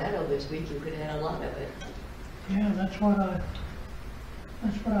Colorado this week, you could have had a lot of it. Yeah, that's what I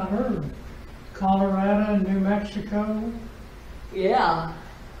heard. Colorado and New Mexico. Yeah.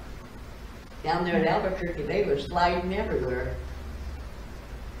 Down there at Albuquerque, they were sliding everywhere.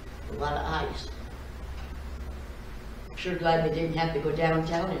 A lot of ice. Sure glad they didn't have to go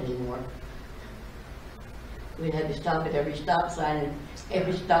downtown anymore. We had to stop at every stop sign and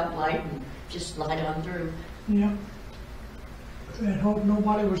every stoplight and just slide on through. Yep. And hope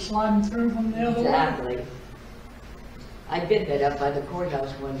nobody was sliding through from the other way. Exactly. I did that up by the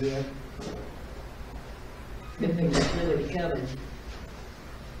courthouse one year. Good thing there's nobody coming.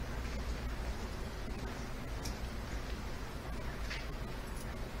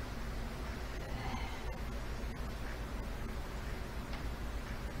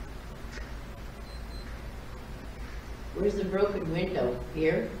 Where's the broken window?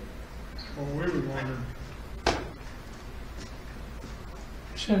 Here? Well, we were wondering.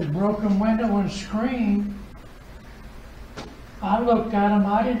 Says broken window and screen. I looked at them,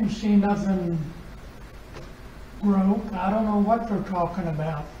 I didn't see nothing broke. I don't know what they're talking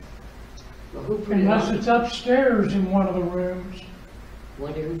about. Well, who put it Unless on? it's upstairs in one of the rooms.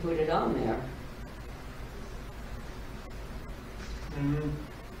 Wonder who put it on there. Mm-hmm.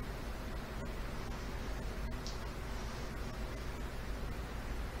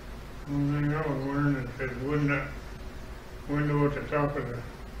 Well, I was wondering if it wouldn't that window at the top of the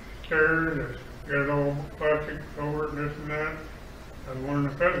stairs, it's got all plastic over it, this and that. I was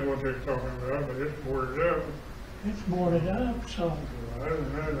wondering if that's what they're talking about, but it's boarded up. It's boarded up, so. I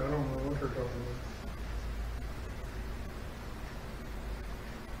don't know what they're talking about.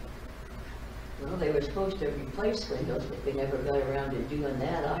 Well, they were supposed to replace windows, but they never got around to doing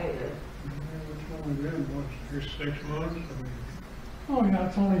that either. Which one of them, what's just 6 months? I mean, Oh, yeah,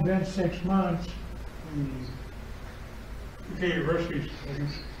 it's only been 6 months. you can't rush these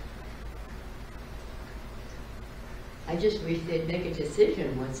things. I just wish they'd make a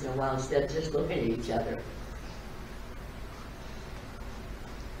decision once in a while instead of just looking at each other.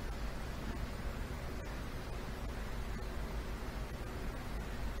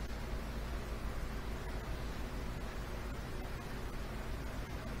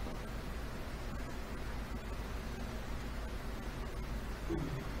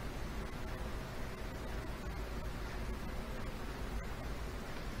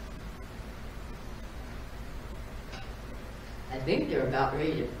 I think they're about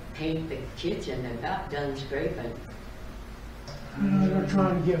ready to paint the kitchen. They're about done scraping. They're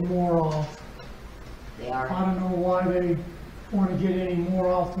trying to get more off. They are. I don't know why they want to get any more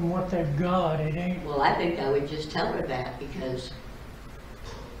off than what they've got. It ain't. Well, I think I would just tell her that because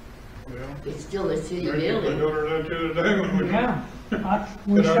it's still a city I building. told her that the other day when we. Yeah.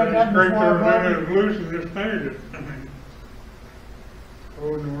 We But said I that scraped before. everything and loose and just painted it. I mean, I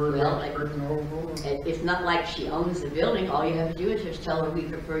wouldn't worry Well, about scraping the whole floor. It's not like she owns the building. All you have to do is just tell her we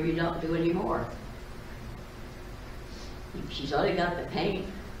prefer you don't do any more. She's already got the paint.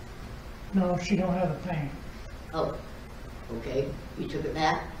 No, she don't have the paint. Oh, okay. You took it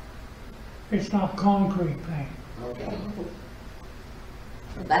back? It's not concrete paint. Okay.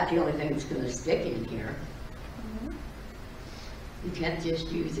 Well, that's the only thing that's gonna stick in here. You can't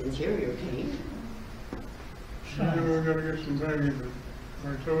just use interior paint. I know I gotta get some things,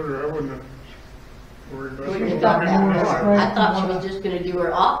 but I told her I wouldn't have worried about Wouldn't have that. got that far. I thought she was just gonna do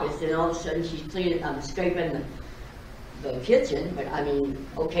her office and all of a sudden she's cleaning, scraping the kitchen, but I mean,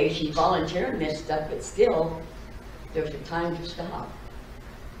 okay, she's volunteering this stuff, but still, there's a time to stop.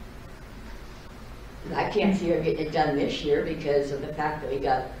 And I can't see her getting it done this year because of the fact that we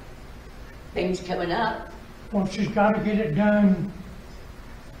got things coming up. Well, she's got to get it done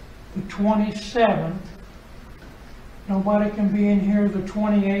the 27th. Nobody can be in here the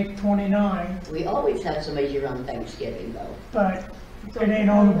 28th, 29th, We always have somebody here on Thanksgiving though. but it ain't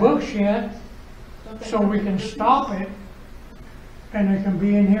on the books yet, so we can stop it. And they can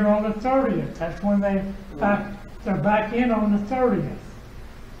be in here on the 30th. That's when they're back in on the 30th.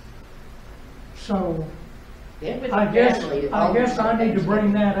 So, I guess I need to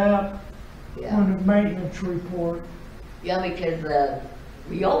bring that up on the maintenance report. Yeah, because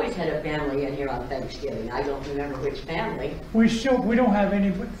we always had a family in here on Thanksgiving. I don't remember which family. We don't have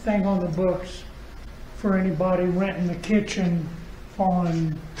anything on the books for anybody renting the kitchen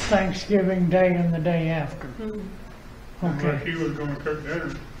on Thanksgiving Day and the day after. Okay. Unless she was gonna cook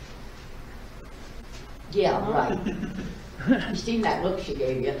dinner. Yeah, right. You seen that look she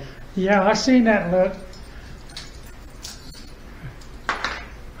gave you? Yeah, I seen that look.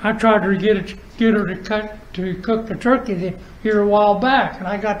 I tried to get her to cook the turkey here a while back, and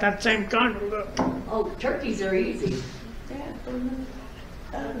I got that same kind of look. Oh, turkeys are easy. Yeah,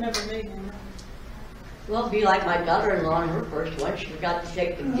 I've never made one. Well, it'd be like my daughter-in-law in her first one. She forgot to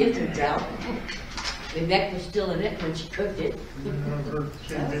take the gizzards out. The neck was still in it when she cooked it.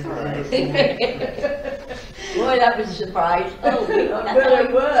 That's all right. Boy, that was a surprise. Oh, we don't have But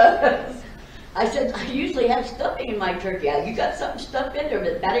it was. I said, I usually have stuffing in my turkey. You got something stuffed in there,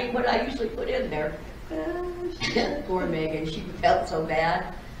 but that ain't what I usually put in there. Poor Megan, she felt so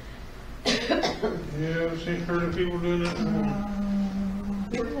bad. Yeah, I've seen heard of people doing that.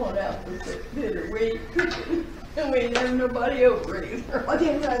 We're going out for dinner. We and we didn't have nobody over either. I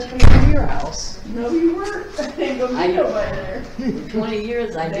didn't realize we were in your house. No, you weren't. I ain't gonna be nobody there. For 20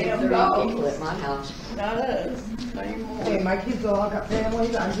 years, I did Damn 30 dogs. people at my house. Not us. Not anymore. Hey, my kids all got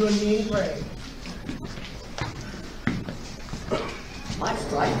families, I'm doing mean grade. My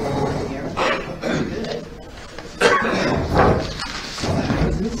strike was in here. Good.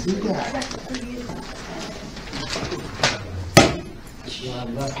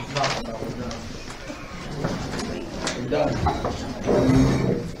 We're done.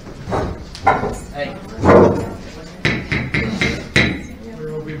 Hey. We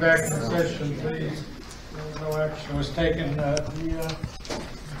will be back in session, please. No action was taken, executive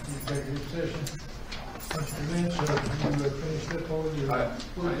session. Mr. Lynch, you finish this all? I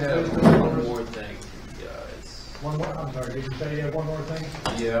have one more thing, guys. One more, I'm sorry, did you say you have one more thing?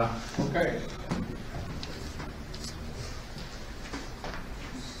 Yeah. Okay.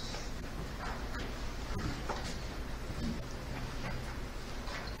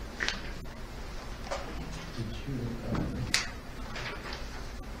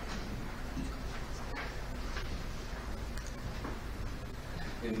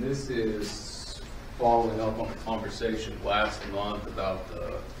 And this is following up on the conversation last month about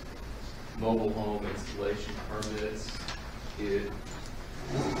the mobile home installation permits. It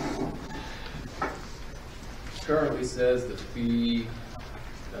currently says the fee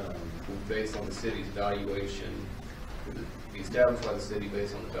will be based on the city's valuation, be established by the city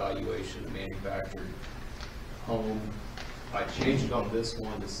based on the valuation of the manufactured home. I changed it on this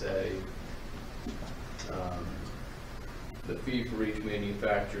one to say the fee for each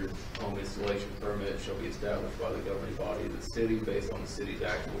manufactured home installation permit shall be established by the governing body of the city based on the city's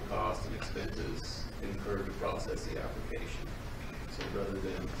actual costs and expenses incurred to process the application. So rather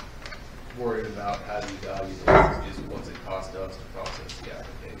than worrying about how do you value this, it's just what's it cost us to process the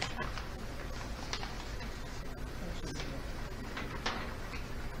application.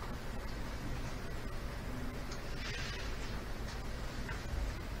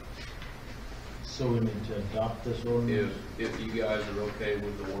 So we need to adopt this ordinance? If you guys are okay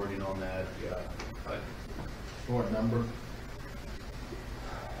with the wording on that, yeah. What number?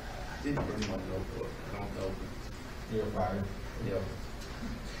 I didn't bring my notebook. I don't know. You're fired. Yep.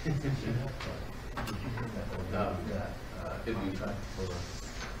 You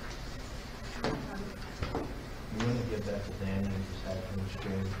want to give that to Dan and just have him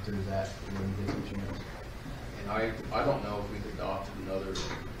stream through that when he gets a chance? And I don't know if we've adopted another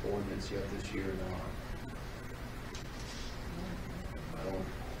ordinance yet this year or not. I don't.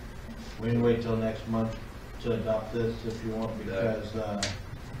 We can wait till next month to adopt this if you want, because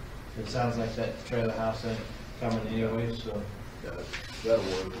it sounds like that trailer house ain't coming anyway, so. That'll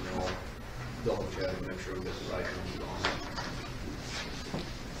work, and I'll double check and make sure we get the right numbers on it.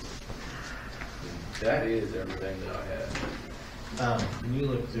 That is everything that I had. Can you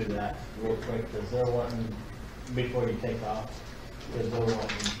look through that real quick, because they're wanting, before you take off, because they're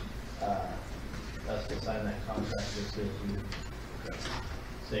wanting, us to sign that contract just so you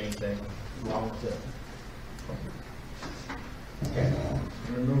see anything wrong with it. Okay.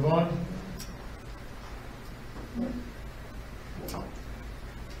 We're gonna move on.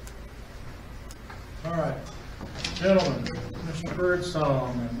 All right, gentlemen, Mr.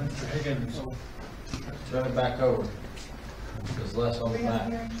 Birdsong and Mr. Higgins. Turn it back over. There's less on the back.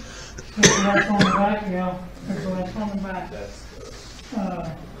 There's less on the back, yeah, there's less on the back.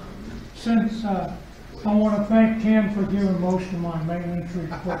 Since, I want to thank Ken for doing most of my maintenance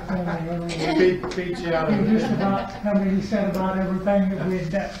report for me earlier. Beat you out of He just about, he said about everything that we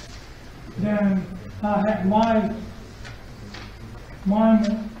had done. Then, my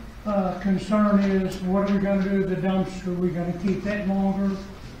concern is, what are we gonna do with the dumpster? Are we gonna keep it longer,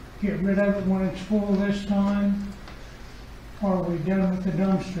 get rid of it when it's full this time? Or are we done with the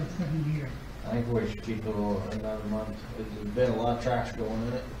dumpster for the year? I think we should keep it another month. There's been a lot of trash going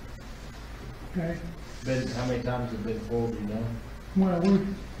in it. Okay, How many times has it been full, do you know? well,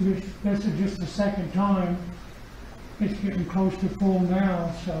 this is just the second time. It's getting close to full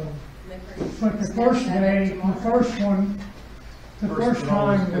now, so. But the first day, the first time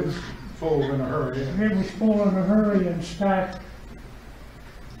it was full in a hurry. it was full in a hurry and stacked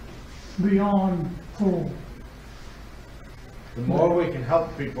beyond full. The more we can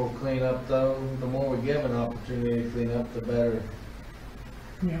help people clean up though, the more we give an opportunity to clean up, the better.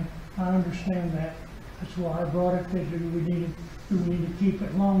 Yeah, I understand that. That's why I brought it, that we need to keep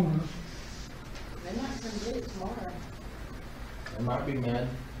it longer. They might come get it tomorrow. They might be mad.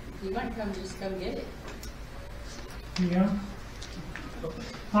 You might just come get it. Yeah.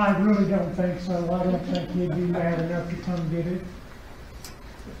 I really don't think so. I don't think he'd be mad enough to come get it.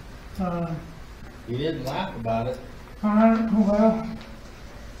 He didn't laugh about it.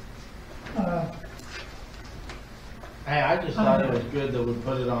 Hey, I just thought it was good that we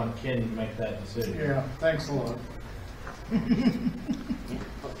put it on Ken to make that decision. Yeah, thanks a lot. Hope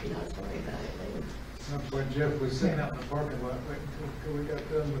you're not sorry about it later. That's when Jeff was sitting out in the parking lot waiting until we got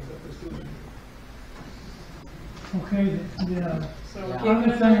done with that decision. Okay, the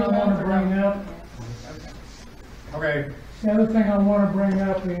other thing I want to bring up. Okay. The other thing I want to bring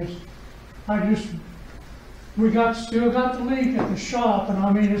up is, we still got the leak at the shop, and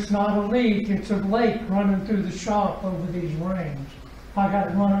I mean, it's not a leak, it's a lake running through the shop over these rains. I got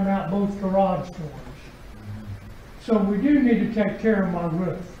it running out both garage doors. So we do need to take care of my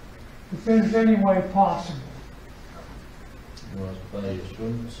roof, if there's any way possible. You want us to play a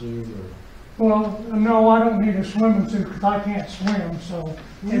swimsuit or? Well, no, I don't need a swimming suit because I can't swim, so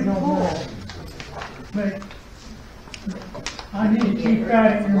it don't matter. But I need to keep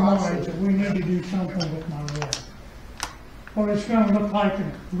that in your mind that we need to do something with my roof. Or it's gonna look like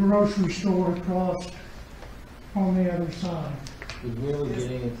a grocery store across on the other side. Did we ever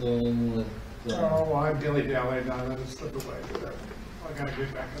get anything with, Oh, I dilly-dallied, I let it slip away, but I gotta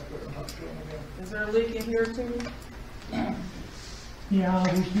get back up there and talk to him again. Is there a leak in here too? Yeah,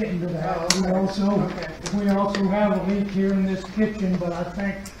 I was getting to that. Oh, okay. We also have a leak here in this kitchen, but I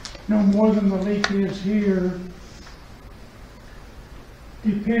think no more than the leak is here,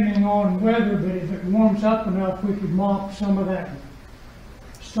 depending on weather, but if it warms up enough, we could mop some of that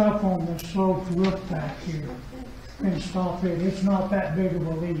stuff on the sloped roof back here and stop it. It's not that big of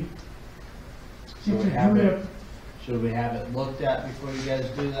a leak. It's a drip. should we have it looked at before you guys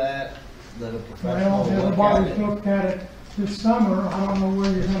do that? Let a professional Well, look at everybody's it? looked at it this summer. I don't know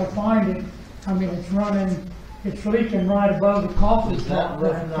where you're gonna find it. I mean, it's leaking right above the coffee Is that pot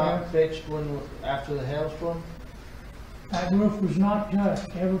roof back there. not fixed after the hailstorm? That roof was not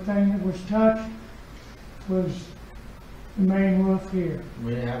touched. Everything that was touched was the main roof here.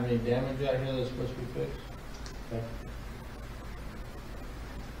 We didn't have any damage out here that's supposed to be fixed? Okay.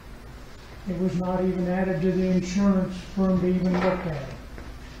 It was not even added to the insurance firm to even look at it.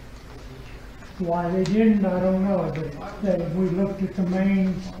 Why they didn't, I don't know, but that if we looked at the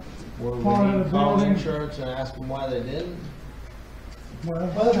main Were part of we the call building. insurance and ask them why they didn't? Well,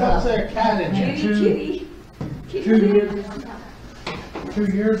 Well, that's their cat in here. Kitty, kitty. 2 years, 2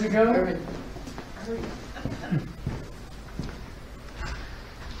 years ago,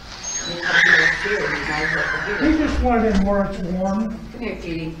 he just wanted him where it's warm. Come here,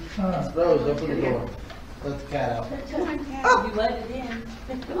 kitty. Rose, open the door. Let the cat out. Come on, cat, you let it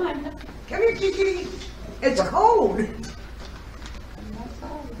in. Come on. Come here, kitty. It's cold.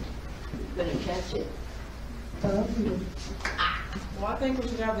 Gonna catch it. Well, I think we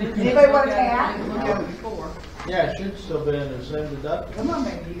should have the. Anybody want a cat? Look at it before. Yeah, it should still be in the same deductible. Come on,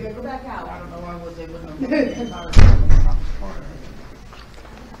 baby, you gotta go back I out. don't know why would they wouldn't have.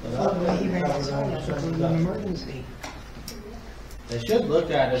 But I think He ran it's outside, covered that's under the an same deductible. emergency. They should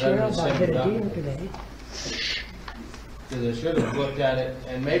look at it under the Cheryl's same not hit a deer deductible. today. Because they should have looked at it,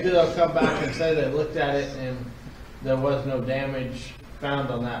 and maybe they'll come back and say they looked at it and there was no damage found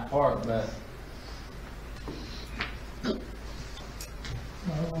on that part, but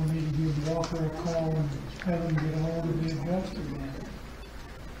I'll need to give Walker a call and have him get ahold of the adjuster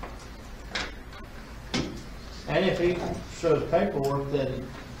then. and if he shows paperwork that it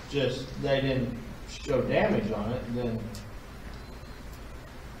just, they didn't show damage on it, then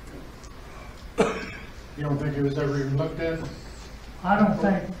You don't think it was ever even looked at? I don't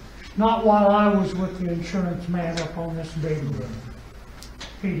think, not while I was with the insurance man up on this big roof.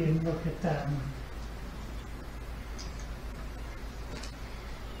 He didn't look at that one.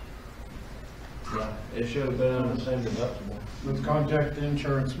 yeah, it should have been on the same deductible. Let's contact the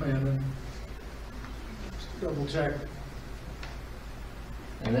insurance man and double check.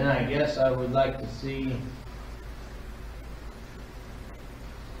 And then I guess I would like to see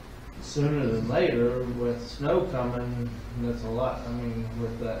sooner than later with snow coming, that's a lot, I mean,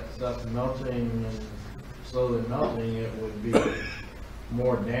 with that stuff melting and slowly melting, it would be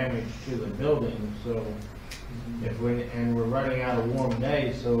more damage to the building, so if and we're running out of warm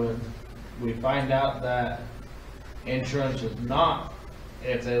days, so if we find out that insurance is not,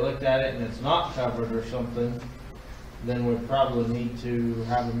 if they looked at it and it's not covered or something, then we probably need to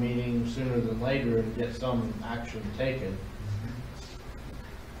have a meeting sooner than later and get some action taken.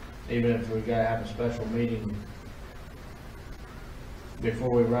 Even if we gotta have a special meeting before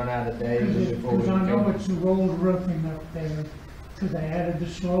we run out of days, or before we Because I know can. it's the rolled roofing up there, because they added the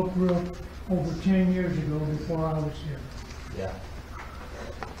slope roof over 10 years ago before I was here. Yeah.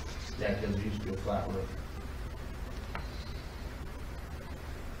 Yeah, cause it used to be a flat roof.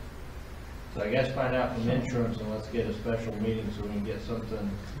 So I guess find out from insurance and let's get a special meeting so we can get something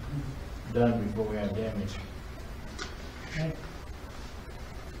done before we have damage. Okay.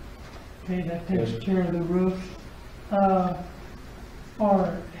 Okay, that takes care of the roof.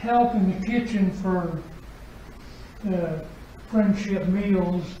 Our help in the kitchen for the Friendship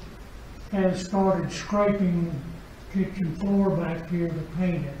Meals has started scraping the kitchen floor back here to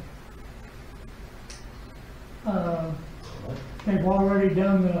paint it. They've already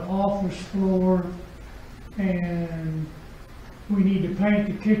done the office floor, and we need to paint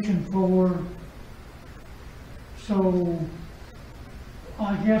the kitchen floor. So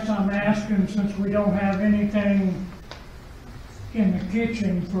I guess I'm asking, since we don't have anything in the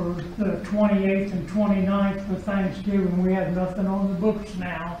kitchen for the 28th and 29th for Thanksgiving, we have nothing on the books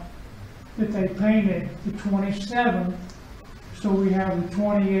now. that they painted the 27th, so we have the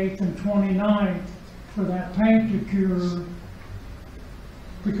 28th and 29th for that paint to cure,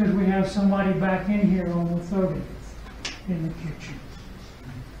 because we have somebody back in here on the 30th in the kitchen.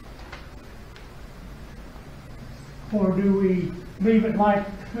 Or do we leave it like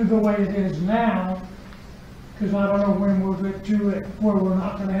the way it is now? Because I don't know when we'll get to it where we're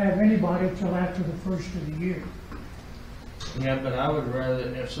not going to have anybody till after the first of the year. Yeah, but I would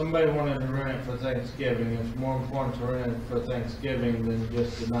rather, if somebody wanted to rent it for Thanksgiving, it's more important to rent it for Thanksgiving than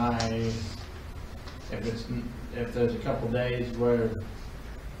just deny if there's a couple days where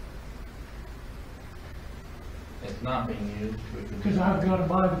it's not being used. Because I've got to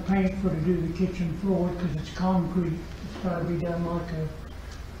buy the paint to do the kitchen floor, because it's concrete. It's got to be done like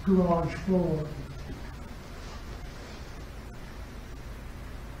a garage floor.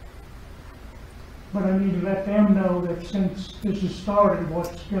 But I need to let them know that since this has started,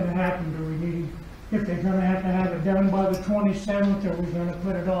 what's going to happen. Do we need, if they're going to have it done by the 27th, or are we going to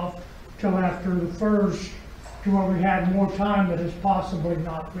put it off till after the 1st, to where we had more time that is possibly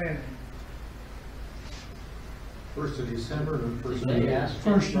not ready? 1st of December or 1st of They January? asked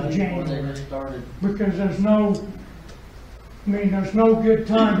 1st of January. started. Because there's no good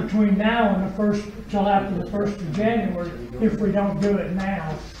time between now and the 1st, till after the 1st of January, if we don't do it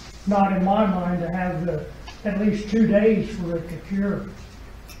now. Not in my mind to have at least 2 days for it to cure.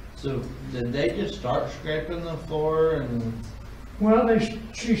 So did they just start scraping the floor and? Well,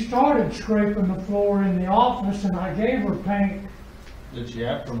 she started scraping the floor in the office, and I gave her paint. Did she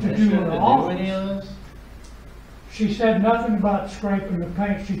have To permission do to her do office. any of this? She said nothing about scraping the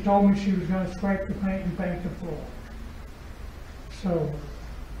paint. She told me she was going to scrape the paint and paint the floor. So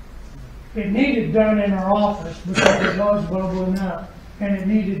it needed done in her office because it was bubbling up. And it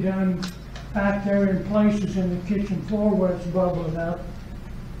needed done back there in places in the kitchen floor where it's bubbling up.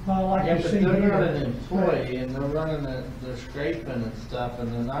 Like Yeah, you but see they're here. not an employee and they're running they're scraping and stuff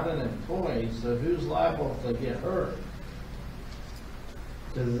and they're not an employee, so who's liable if they get hurt?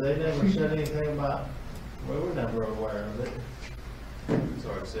 Cause they never said anything about, we were never aware of it.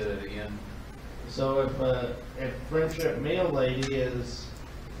 Sorry, say that again. So if Friendship Meal Lady is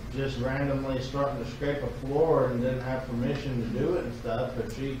just randomly starting to scrape a floor and didn't have permission to do it and stuff,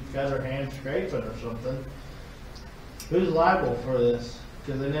 if she cut her hand scraping or something, who's liable for this?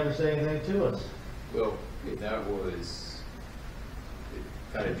 Because they never say anything to us. Well, that was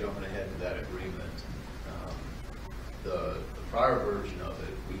kind of jumping ahead to that agreement. The prior version of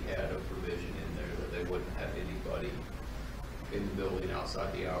it, we had a provision in there that they wouldn't have anybody in the building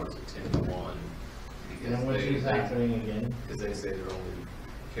outside the hours of 10 to 1. And which is happening again. Because they say they're only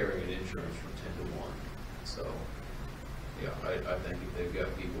carrying insurance from 10 to 1. So, yeah, I think if they've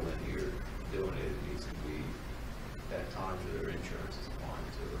got people in here doing it, it needs to be at times where their insurance is applying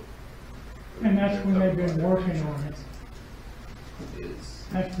to it. And that's when they've been working on it.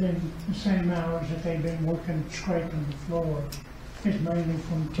 That's been the same hours that they've been working, scraping the floor. It's mainly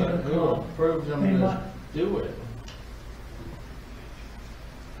from 10 But who o'clock. approves them They to might- do it?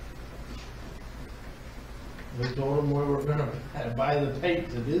 We told them we were gonna buy the paint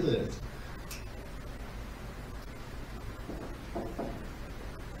to do this.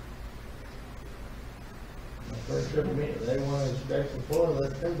 The first trip meet, they wanted to scrape the floor,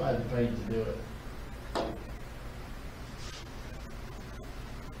 let them buy the paint to do it.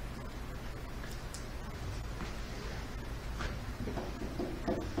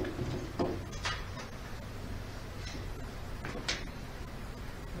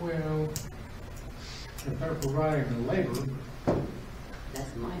 Well, if they're providing the labor,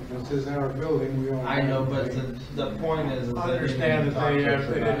 That's my this is our building, we all. I know, but the point is. I understand that they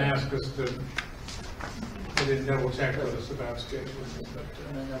didn't ask us to, they didn't double check with us about scheduling, but,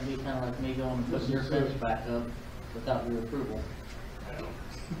 And then that'd be kind of like me going and putting your fence back up without your approval.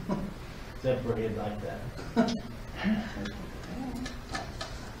 Except for he'd like that.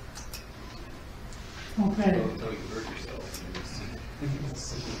 Okay. Don't tell you hurt yourself.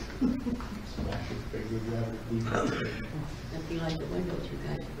 Nothing like the windows you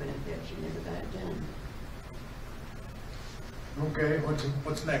guys put up there, she never got it done. Okay,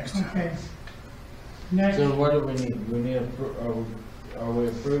 what's next? Okay. Next. So what do we need? We need are we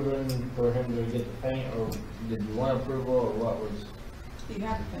approving for him to get the paint, or did you want approval, or what was? You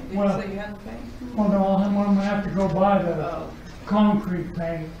have the paint, did you Well- say you had the paint? Well, no, I'm gonna have to go buy the concrete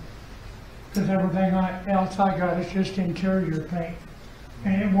paint, because everything else I got is just interior paint,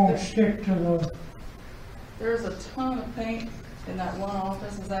 and it won't stick to the, There's a ton of paint in that one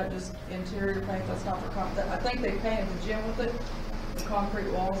office. Is that just interior paint? That's not for I think they painted the gym with it, the concrete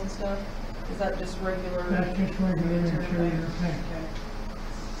walls and stuff. Is that just regular? that's just regular interior paint.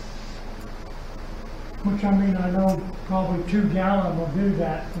 which I mean, I know probably 2 gallon will do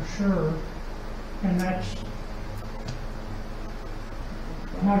that for sure. And that's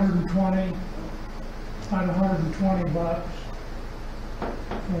 120, about $120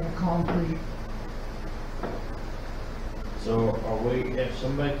 for the concrete. So are we, if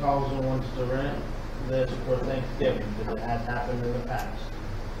somebody calls and wants to rent this for Thanksgiving, because it has happened in the past,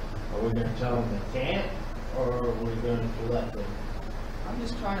 are we gonna tell them they can't, or are we going to let them? I'm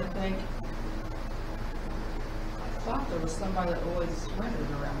just trying to think. I thought there was somebody that always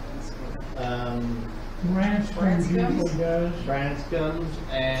rented around Thanksgiving. Branscom's usually does. Branscom's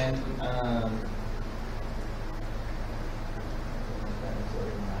and,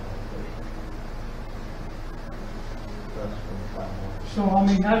 So, I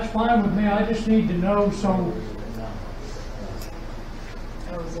mean, that's fine with me, I just need to know, so,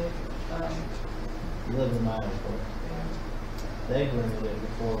 That was it. live in my airport. They've rented it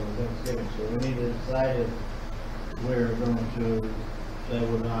before Thanksgiving, so we need to decide if we're going to say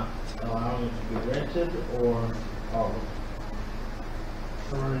we're not allowing it to be rented or all.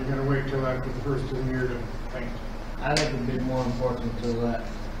 Or are you gonna wait till after the first of the year to paint? I think it'd be more important to let,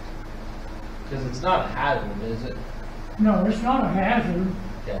 because it's not a hazard, is it? no, it's not a hazard.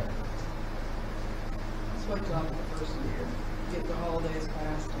 Okay. Let's wait till after the first of the year. Get the holidays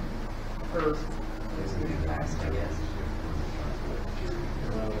passed and, or Thanksgiving passed, I guess.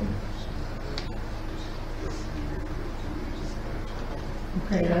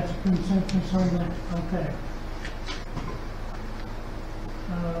 Okay, that's consensus on that, okay.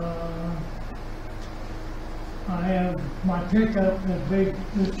 I have my pickup, the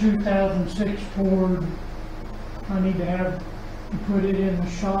 2006 Ford. I need to have, put it in the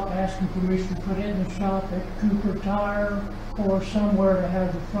shop, asking permission to put it in the shop at Cooper Tire or somewhere that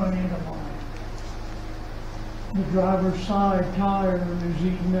has a front end of mine. The driver's side tire is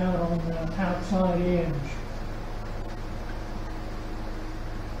eating out on the outside edge.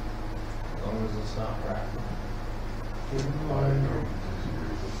 As long as it's not practical.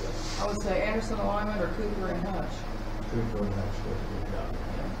 I would say Anderson Alignment or Cooper and Hutch. Cooper and Hutch would be done.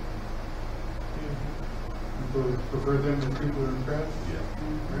 You prefer them to Cooper and Pratt?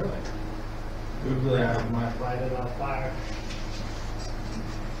 Yeah. Really? Usually I might light it on fire.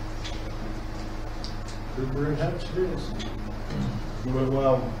 Cooper and Hutch it is.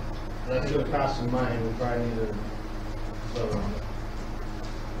 Well, that's gonna cost some money, we probably need to vote on it.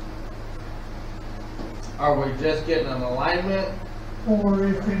 Are we just getting an alignment? Or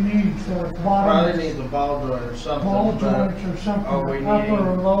if it needs a Probably bottom, needs a ball joint or something. ball but joints or something, are we upper needing-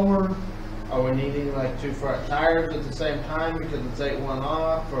 or lower. Are we needing like 2 front tires at the same time because it's 8-1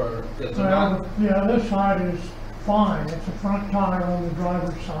 off, or because they're Well, not? the other side is fine, it's a front tire on the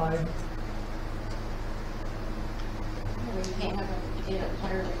driver's side. We can't have a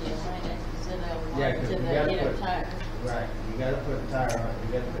tire when you sign it, instead of Yeah, one 'cause to you the gotta get a put- tire. Right, you gotta put a tire on it,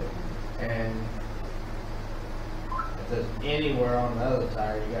 you gotta put, and if there's anywhere on the other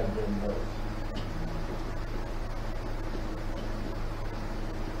tire, you gotta do them both.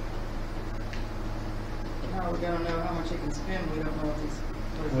 How are we gonna know how much he can spend? We don't know if he's.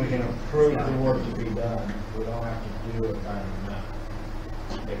 We can approve the work to be done, we don't have to do it by the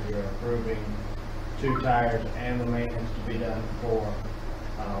amount. If you're approving 2 tires and the maintenance to be done for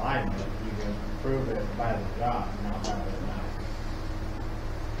an alignment, you can approve it by the job, not by the amount.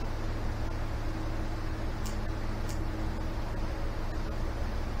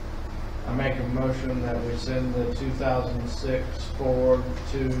 I make a motion that we send the 2006 Ford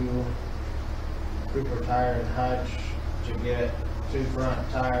to Cooper Tire and Hutch to get 2 front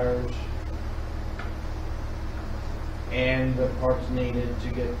tires and the parts needed to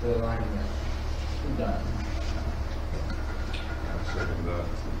get the alignment done. I second that.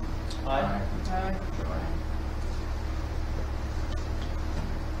 Aye.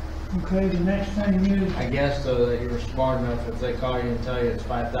 Okay, the next thing is, I guess so that you're smart enough, if they call you and tell you it's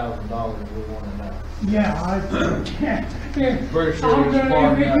 $5,000, we wanna know. yeah, Pretty sure I'm you're gonna-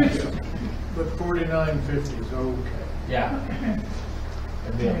 smart if it enough. gets- But 49.50 is okay. Yeah,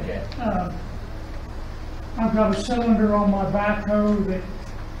 it'd be okay. I've got a cylinder on my backhoe that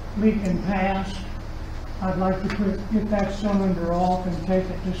leaking past. I'd like to get that cylinder off and take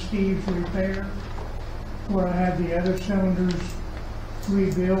it to Steve's Repair, where I have the other cylinders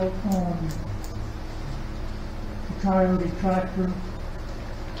rebuilt on the Coyote tractor.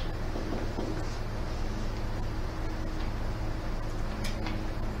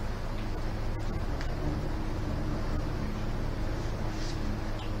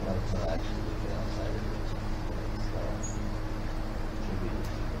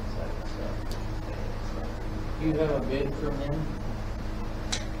 You have a bid from him?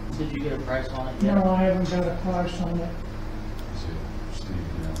 Did you get a price on it yet? No, I haven't got a price on it. See, Steve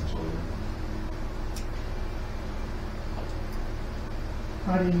Jones later.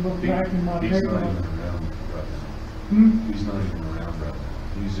 I didn't look back in my He's not paper. even around right now. Hmm? He's not even around right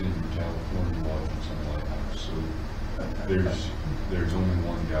now. He's in California watching some lighthouse. So there's only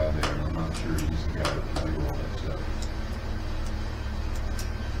one guy there, and I'm not sure he's the guy that can do all that stuff.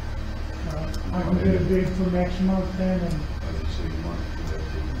 I can get a bid for next month then, and I just say you might put that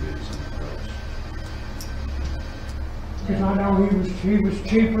big bid somewhere else. because I know he was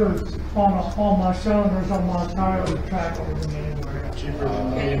cheaper on my cylinders on my tire tractor than anywhere else. Can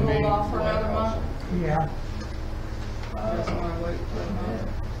you hold off for another month? Yeah. Just wanna wait for a month,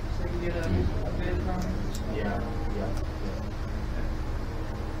 so you get a bid from him? Yeah.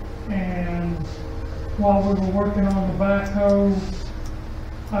 And while we were working on the backhoe,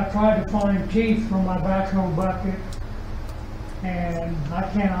 I tried to find teeth for my backhoe bucket, and I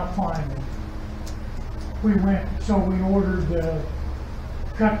cannot find them. We ordered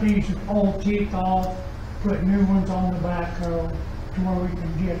cut these old teeth off, put new ones on the backhoe, to where we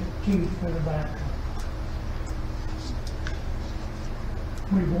can get teeth for the backhoe.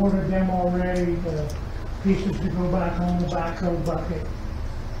 We've ordered them already, the pieces to go back on the backhoe bucket.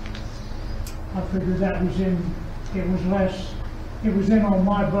 I figured that was it was in on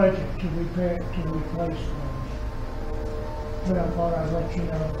my budget to replace those. But I thought I'd let you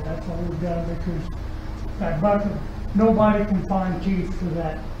know, that's what we've done, because that bucket, nobody can find teeth for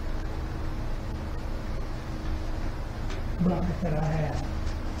that bucket that I have.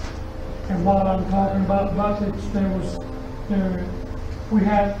 And while I'm talking about buckets,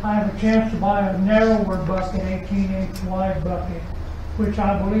 I have a chance to buy a narrower bucket, 18-inch wide bucket, which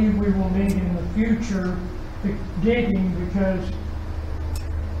I believe we will need in the future digging, because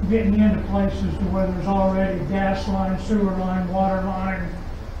getting into places where there's already gas line, sewer line, water line,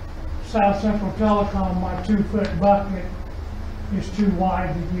 South Central Telecom, my 2-foot bucket is too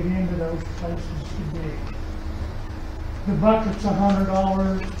wide to get into those places to dig. The bucket's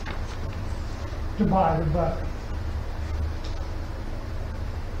 $100 to buy the bucket.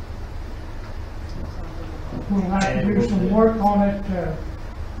 We'll have to do some work on it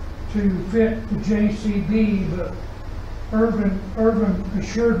to fit the JCB, but Urban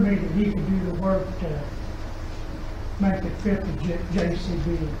assured me that he could do the work to make it fit the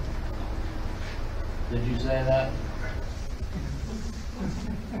JCB. Did you say that?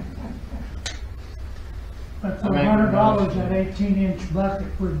 But for $100, that 18-inch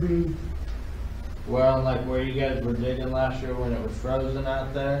bucket would be. Well, like where you guys were digging last year when it was frozen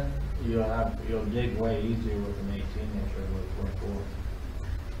out there, you'll dig way easier with an 18-inch or with 24.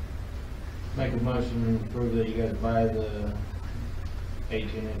 Make a motion to prove that you guys buy the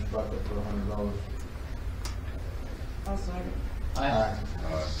 18-inch bucket for $100. I'll second. Aye.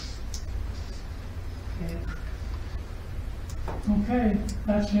 Okay,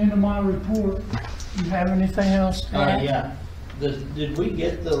 that's the end of my report. You have anything else to add? Yeah. Did we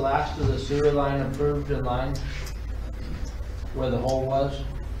get the last of the sewer line approved in line? Where the hole was?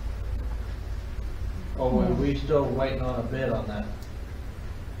 Or were we still waiting on a bid on that?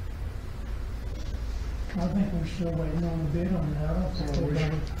 I think we're still waiting on a bid on that. I don't think we're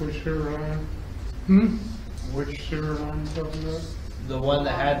done. Which sewer line? Which sewer line you talking about? The one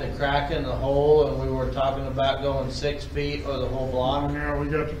that had the crack in the hole and we were talking about going 6 feet or the whole block? Yeah, we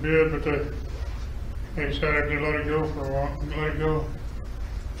got the bid, but they decided to let it go for a while, let it go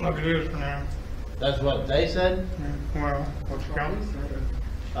like it is for now. That's what they said? Well, what's counting?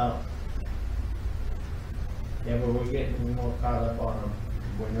 Oh. Yeah, but we're getting more caught up on them.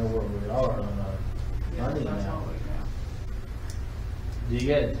 We know where we are on our money now. Do you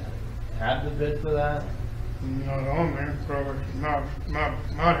guys have the bid for that? Not on there, probably not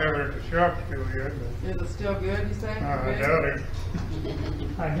have it at the shop still yet, but. Is it still good, you say? I doubt it.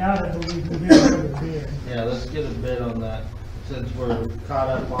 I doubt it, but we can get a bid. Yeah, let's get a bid on that, since we're caught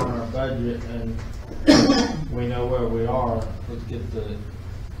up on our budget and we know where we are. Let's get the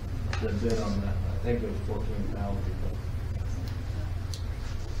bid on that. I think it was 14,000.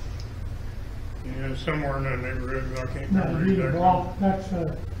 Yeah, somewhere in that neighborhood, but I can't That remember would be the exactly. block,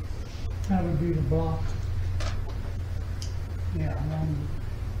 that would be the block. Yeah, one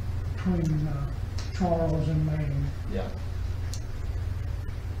between Charles and Maine. Yeah.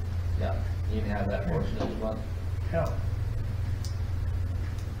 Yeah, you can have that portion next month. Yeah.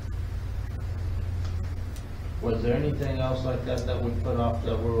 Was there anything else like that that we put off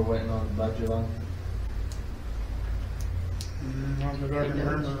that we were waiting on the budget on? Not that I can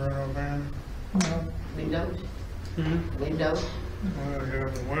remember right offhand. Windows? Hmm? Windows? Well, yeah,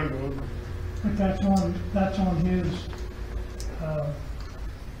 the windows. But that's on his,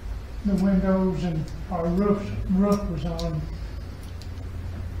 the windows and our roof was on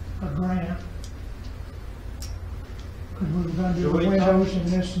a grant. Cause we were gonna do Should the we windows and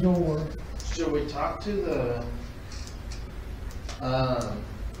this door. Should we talk to the,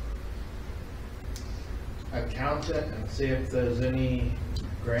 accountant and see if there's any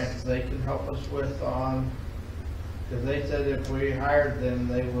grants they can help us with on? Cause they said if we hired them,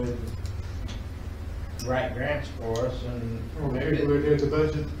 they would write grants for us and maybe. we did the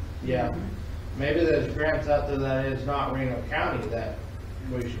budget. Yeah, maybe there's grants out there that is not Reno County that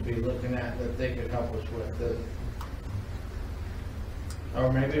we should be looking at that they could help us with.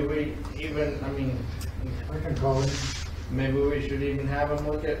 Or maybe we even, I mean, I can call him. maybe we should even have them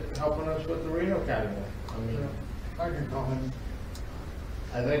look at helping us with the Reno County one. I mean, I can call him.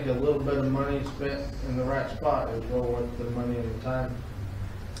 I think a little bit of money spent in the right spot is well worth the money and the time.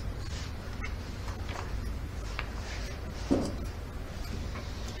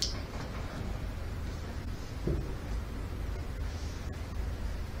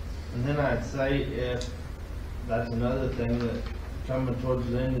 And then I'd say if, that's another thing that coming towards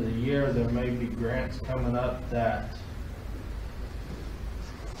the end of the year, there may be grants coming up that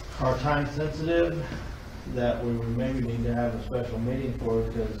are time sensitive, that we would maybe need to have a special meeting for,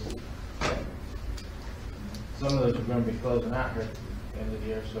 because some of those are gonna be closing out here at the end of the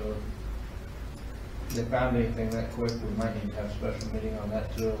year, so if they found anything that quick, we might need to have a special meeting on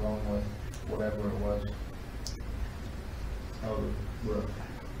that too, along with whatever it was. Oh, the roof.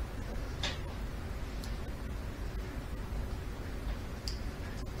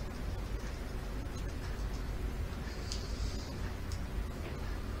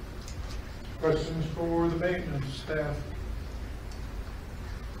 Questions for the maintenance staff?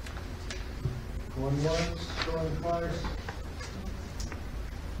 Going once, going twice.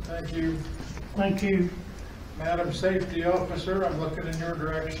 Thank you. Thank you. Madam Safety Officer, I'm looking in your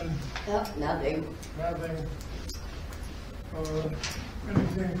direction. Nothing. Nothing.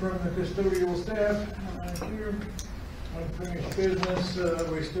 Anything from the custodial staff? Thank you. Unfinished business,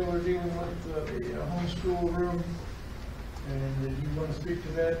 we still are dealing with the homeschool room. And did you want to speak to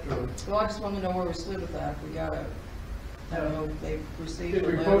that, or? Well, I just want to know where we stood with that. We got I don't know if they've received Did a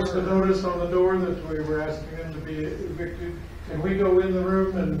we letter. post a notice on the door that we were asking them to be evicted? Can we go in the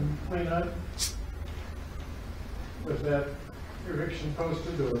room and clean up with that eviction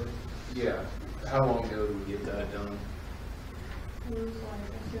posted, or? Yeah, how long ago did we get that done? It was like,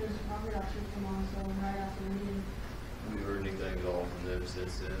 as soon as the property officer came on, so right after the meeting. Have we heard anything at all from them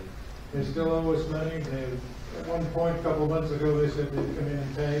since then? They still owe us money. They, at one point, a couple of months ago, they said they'd come in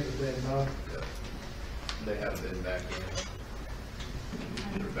and pay, but they had not. Yeah. They haven't been back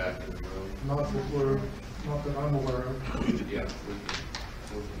in. They're back in the room. Not that I'm aware of. Yeah,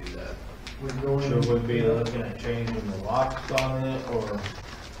 we can do that. We can go in. Should we be looking at changing the locks on it, or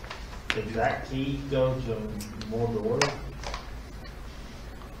does that key go to more doors?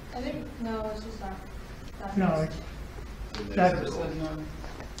 I think, no, it's just that. No, And That- they still,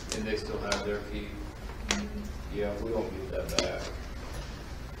 and they still have their key. Yeah, if we don't get that back.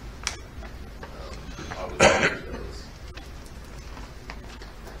 I would change those.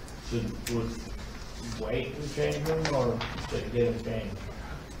 Should we wait and change them, or should get them changed?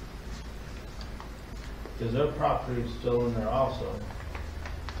 Because their property is still in there also.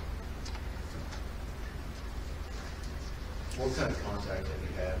 What kind of contact have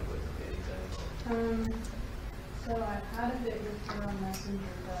you had with them, anything? So I had a bit with her on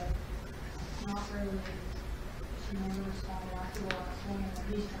Messenger, but not really. She never responded after the last one, and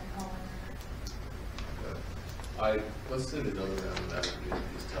he's trying calling her. Let's send another round of messages,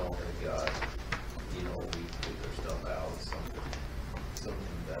 just tell them they got, we put their stuff out, something to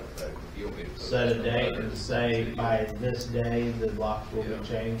that effect. If you want me to put Set a that date letter, and say just- by this day the locks will Yeah. be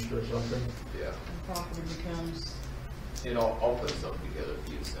changed or something. Yeah, The property becomes, and I'll put something together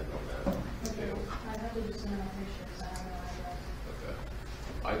for you to send on that. Okay, too. I have to just send her pictures, I have no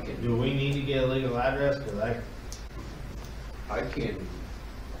idea. Okay. I can. Do we need to get a legal address? Because I can,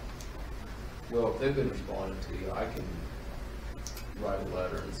 well, if they've been responding to you, I can write a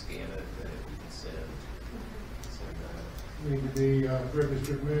letter and scan it, and if you can send that. Need to be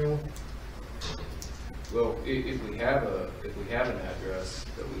registered mail. Well, if we have an address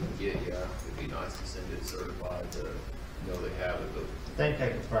that we can get you, it'd be nice to send it certified to know they have it, but. I think I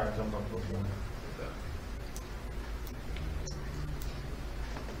could probably come up with one.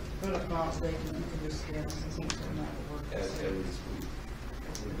 but if not, they can just get us something that will work. At least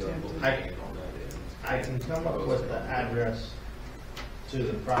we've done what we I- can on that end. I can come up with the address to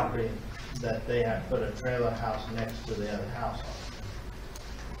the property that they have put a trailer house next to the other house on.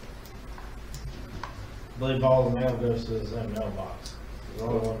 I believe all the mail goes to the same mailbox. There's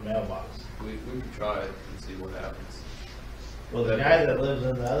only one mailbox. We could try it and see what happens. Well, the guy that lives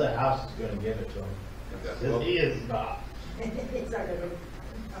in the other house is gonna give it to him. Okay. 'Cause Well, he is not. It's not gonna,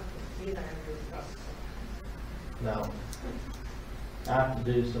 he's not gonna do stuff. No. I have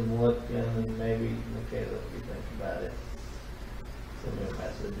to do some looking and maybe, Michaela, if you think about it, send me a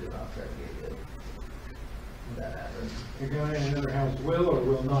message and I'll try to get you that address. The guy in the other house will or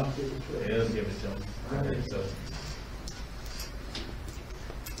will not give it to us? He'll give it to him. I think so.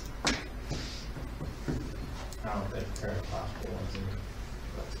 I don't think it's very possible once in.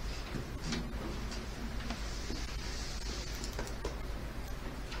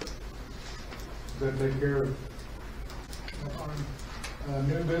 Does that take care of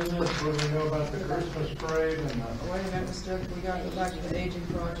new business? What do we know about the Christmas parade and Wait a minute, Mr. We gotta go back to the aging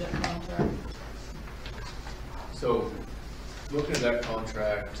project contract. So, looking at that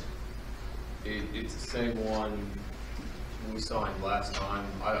contract, it's the same one we signed last time.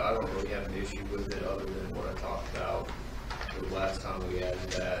 I don't really have an issue with it other than what I talked about. The last time we added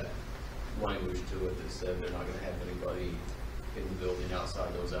that language to it that said they're not gonna have anybody in the building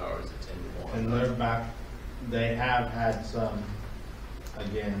outside those hours at 10 to 1. And they're back, they have had some,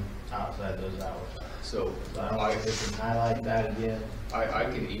 again, outside those hours. So, I don't know if they can highlight that again. I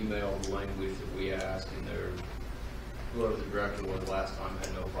can email the language that we asked, and whoever the director was last time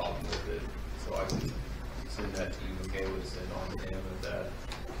had no problem with it. So I can send that to you, Michaela, to send on to him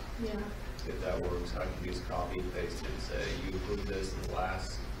if that works. I can just copy and paste it and say, you approved this in the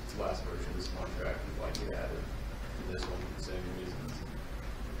last version of this contract, you'd like it added to this one for the same reasons.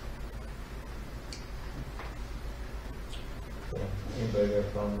 Anybody got a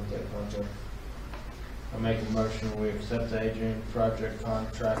problem with that contract? I make a motion, we accept the aging project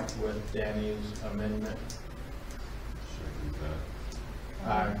contract with Danny's amendment. Second that.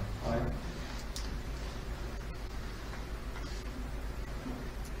 Aye.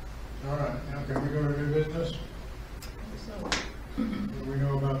 all right, now can we go to new business? What do we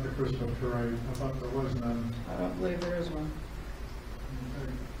know about the Christmas parade? I thought there was none. I don't believe there is one.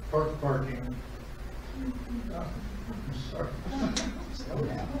 Parking. Sorry. Slow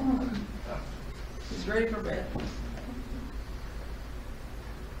down. He's ready for bed. All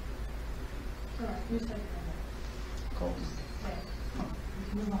right, who's taking Cool. that? Okay.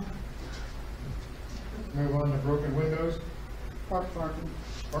 Move on. Move on to broken windows, Park parking.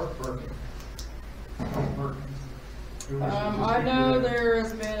 park parking. Park parking. Who wishes to I speak to know that? there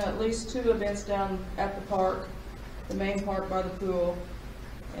has been at least 2 events down at the park, the main park by the pool,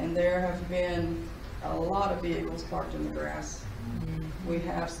 and there have been a lot of vehicles parked in the grass. We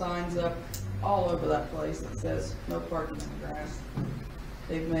have signs up all over that place that says no parking in the grass.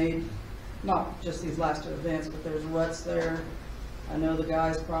 They've made, not just these last 2 events, but there's ruts there. I know the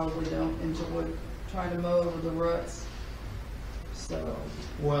guys probably don't enjoy trying to mow over the ruts. So,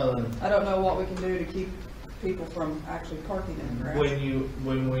 Well, I don't know what we can do to keep people from actually parking in the grass.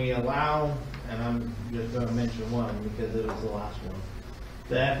 when we allow, and I'm just gonna mention one because it was the last one.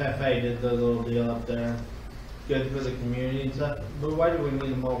 The FFA did the little deal up there, good for the community and stuff, but why do we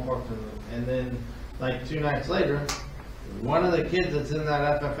need them all parked in the, and then, like 2 nights later, one of the kids that's in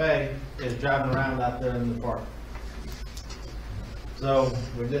that FFA is driving around out there in the park. So,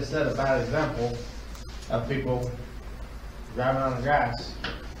 we just set a bad example of people driving on the grass.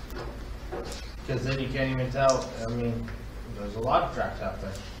 Cause then you can't even tell, I mean, there's a lot of tracks out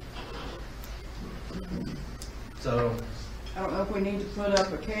there. So, I don't know if we need to put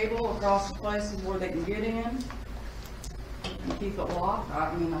up a cable across the places where they can get in and keep it locked.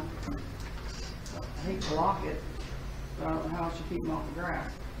 I mean, I hate to lock it, but I don't know how I should keep them off the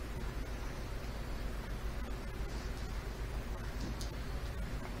grass.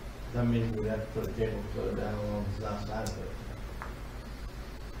 that means we have to put a cable further down along the south side of it.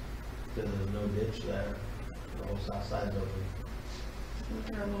 Cause there's no ditch there, the whole south side's open.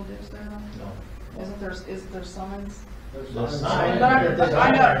 Isn't there a little ditch there? No. Isn't there signs? The sign. But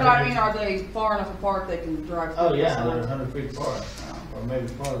I mean, are they far enough apart they can drive through? Oh, the yeah, signs? they're 100 feet apart, or maybe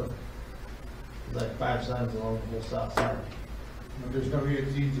farther. There's like 5 signs along the whole south side. But there's no,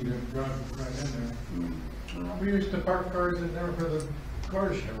 it's easy to drive right in there. We used to park cars in there for the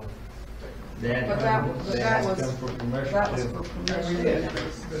car show. But that was for permission. Yeah, we did,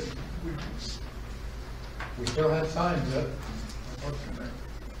 but we still had signs up. Unfortunately.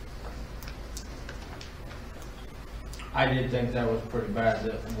 I did think that was pretty bad,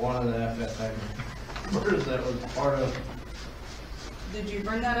 that one of the FFA members that was part of. Did you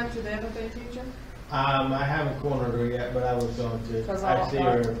bring that up to the FFA teacher? I haven't cornered her yet, but I was going to. Because I see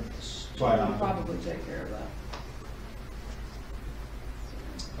her quite I'll often. probably take care of that.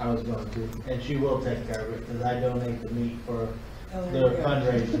 I was going to, and she will take care of it, because I donate the meat for their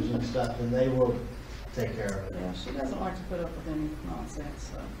fundraisers and stuff, and they will take care of it. Yeah, she doesn't like to put up with any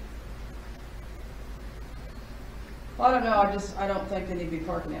nonsense, so. Well, I don't know, I don't think they need to be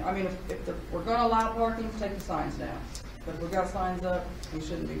parking it. I mean, if we're gonna allow parking, take the signs down. But if we've got signs up, we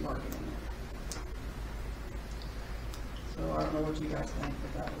shouldn't be parking in there. So I don't know what you guys think,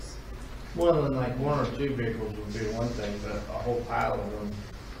 but that was. Well, then like one or two vehicles would be one thing, but a whole pile of them.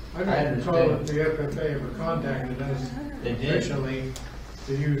 I don't recall if the FFA ever contacted us officially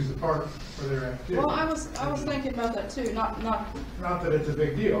to use the park for their activity. Well, I was thinking about that too, not that it's a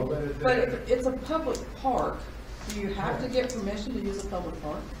big deal, but if it's a public park, do you have to get permission to use a public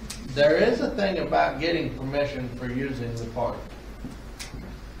park? There is a thing about getting permission for using the park.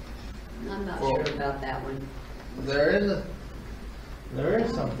 I'm not sure about that one. There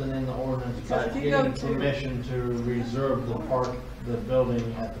is something in the ordinance about getting permission to reserve the park, the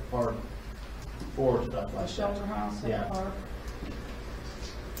building at the park for stuff like that. A shelter house at the park?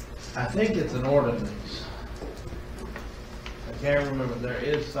 I think it's an ordinance. I can't remember, there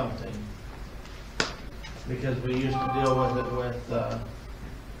is something. Because we used to deal with it with, the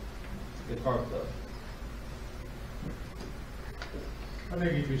car club. I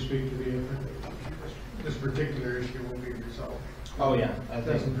think if you speak to the FFA, this particular issue will be resolved. Oh, yeah. It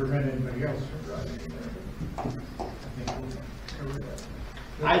doesn't prevent anybody else from driving there.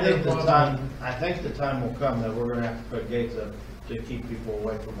 I think the time will come that we're gonna have to put gates up to keep people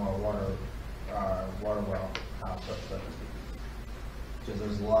away from our water well house up there. Because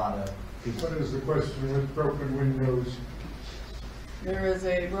there's a lot of people. What is the question with broken windows? There is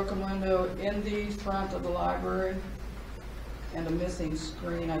a broken window in the front of the library and a missing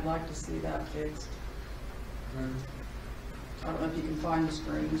screen. I'd like to see that fixed. I don't know if you can find the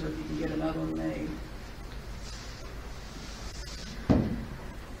screens or if you can get another one made.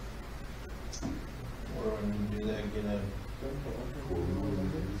 What do we need to do that? Get a.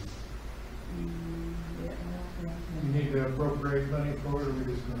 You need to appropriate money for it, or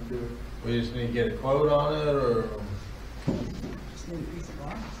we just gonna do it? We just need to get a quote on it, or? Just need a piece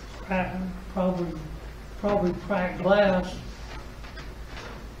of glass. Probably cracked glass.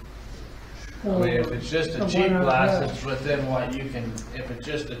 I mean, if it's just a cheap glass, it's within what you can, if it's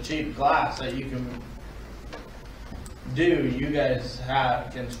just a cheap glass that you can do, you guys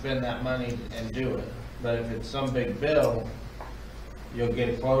can spend that money and do it. But if it's some big bill, you'll get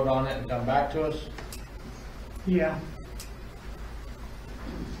a quote on it and come back to us? Yeah.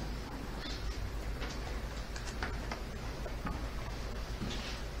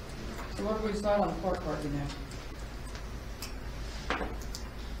 So what do we decide on the park parking now?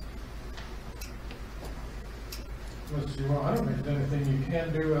 I don't think there's anything you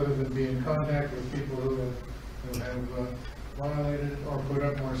can do other than be in contact with people who have violated or put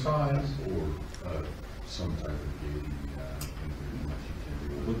up more signs. Or some type of gating. I don't think there's much you can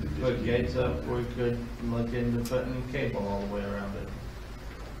do. We could put gates up, we could look into putting cable all the way around it.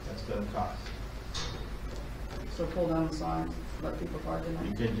 That's gonna cost. So pull down the sign, let people park in there?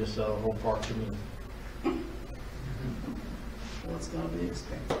 You could just sell a whole park to me. Well, it's gonna be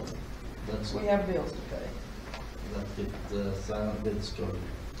expensive. That's We have bills to pay. Let's get the silent bid started.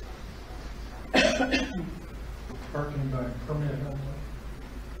 Parking by permit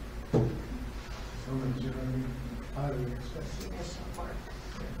only. Permits are gonna be highly expensive.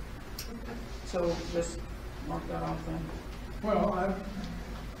 So just mark that off then. Well,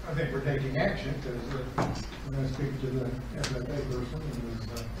 I think we're taking action, because I'm gonna speak to the FFA person,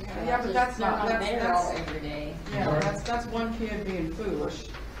 who's, Yeah, but that's not, that's, every day. yeah, that's one kid being foolish.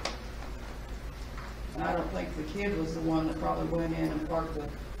 And I don't think the kid was the one that probably went in and parked the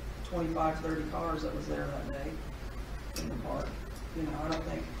 25, 30 cars that was there that day in the park. You know, I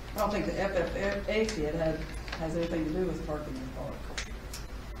don't think the FFA kid has anything to do with parking in the park.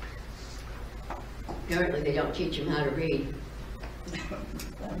 Apparently they don't teach them how to read.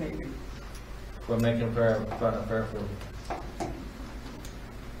 That may be. We're making fun of Fairfield.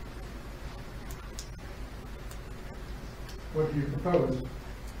 what do you propose?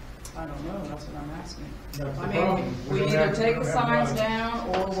 I don't know, that's what I'm asking. That's the I problem. mean, We we don't either have- take we the don't have signs money.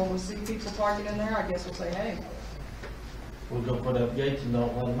 down, or when we see people parking in there, I guess we'll say, hey. We'll go put up gates and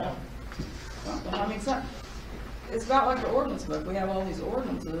don't let them out. Something. I mean, it's about like the ordinance book. We have all these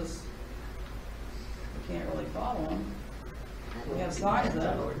ordinances. We can't really follow them. We have signs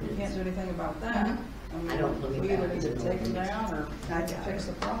up. We can't do anything about that. I mean, I don't believe we either that. need to take them down or fix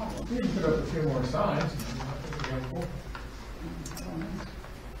the problem. You can put up a few more signs. I don't know.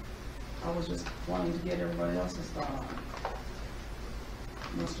 I was just wanting to get everybody else's thought on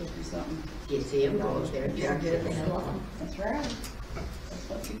it. Must just be something. You see them go there, Yeah, trucks get at the it. hell on. That's right. That's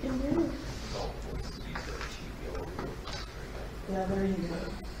what you can do. Yeah, there you go.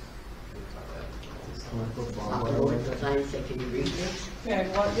 I'll go with the sign and say, can you read this? Okay,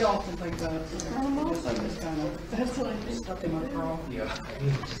 well, y'all can think about it. Just like this kind of, that's what I stuck in my craw. Yeah.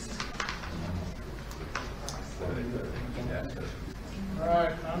 All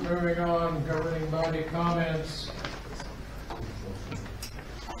right, I'm moving on, governing body comments.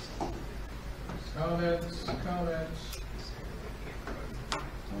 Comments.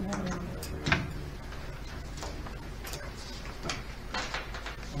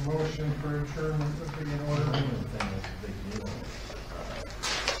 A motion for adjournment would be in order.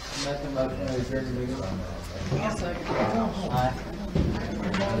 Make a motion to adjourn the meeting. I'll second. Aye.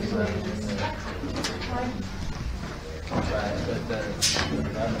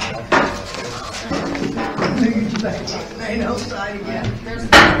 Ain't no side again. There's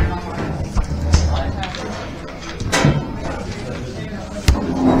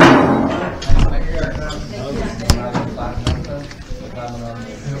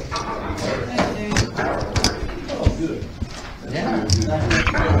Yeah.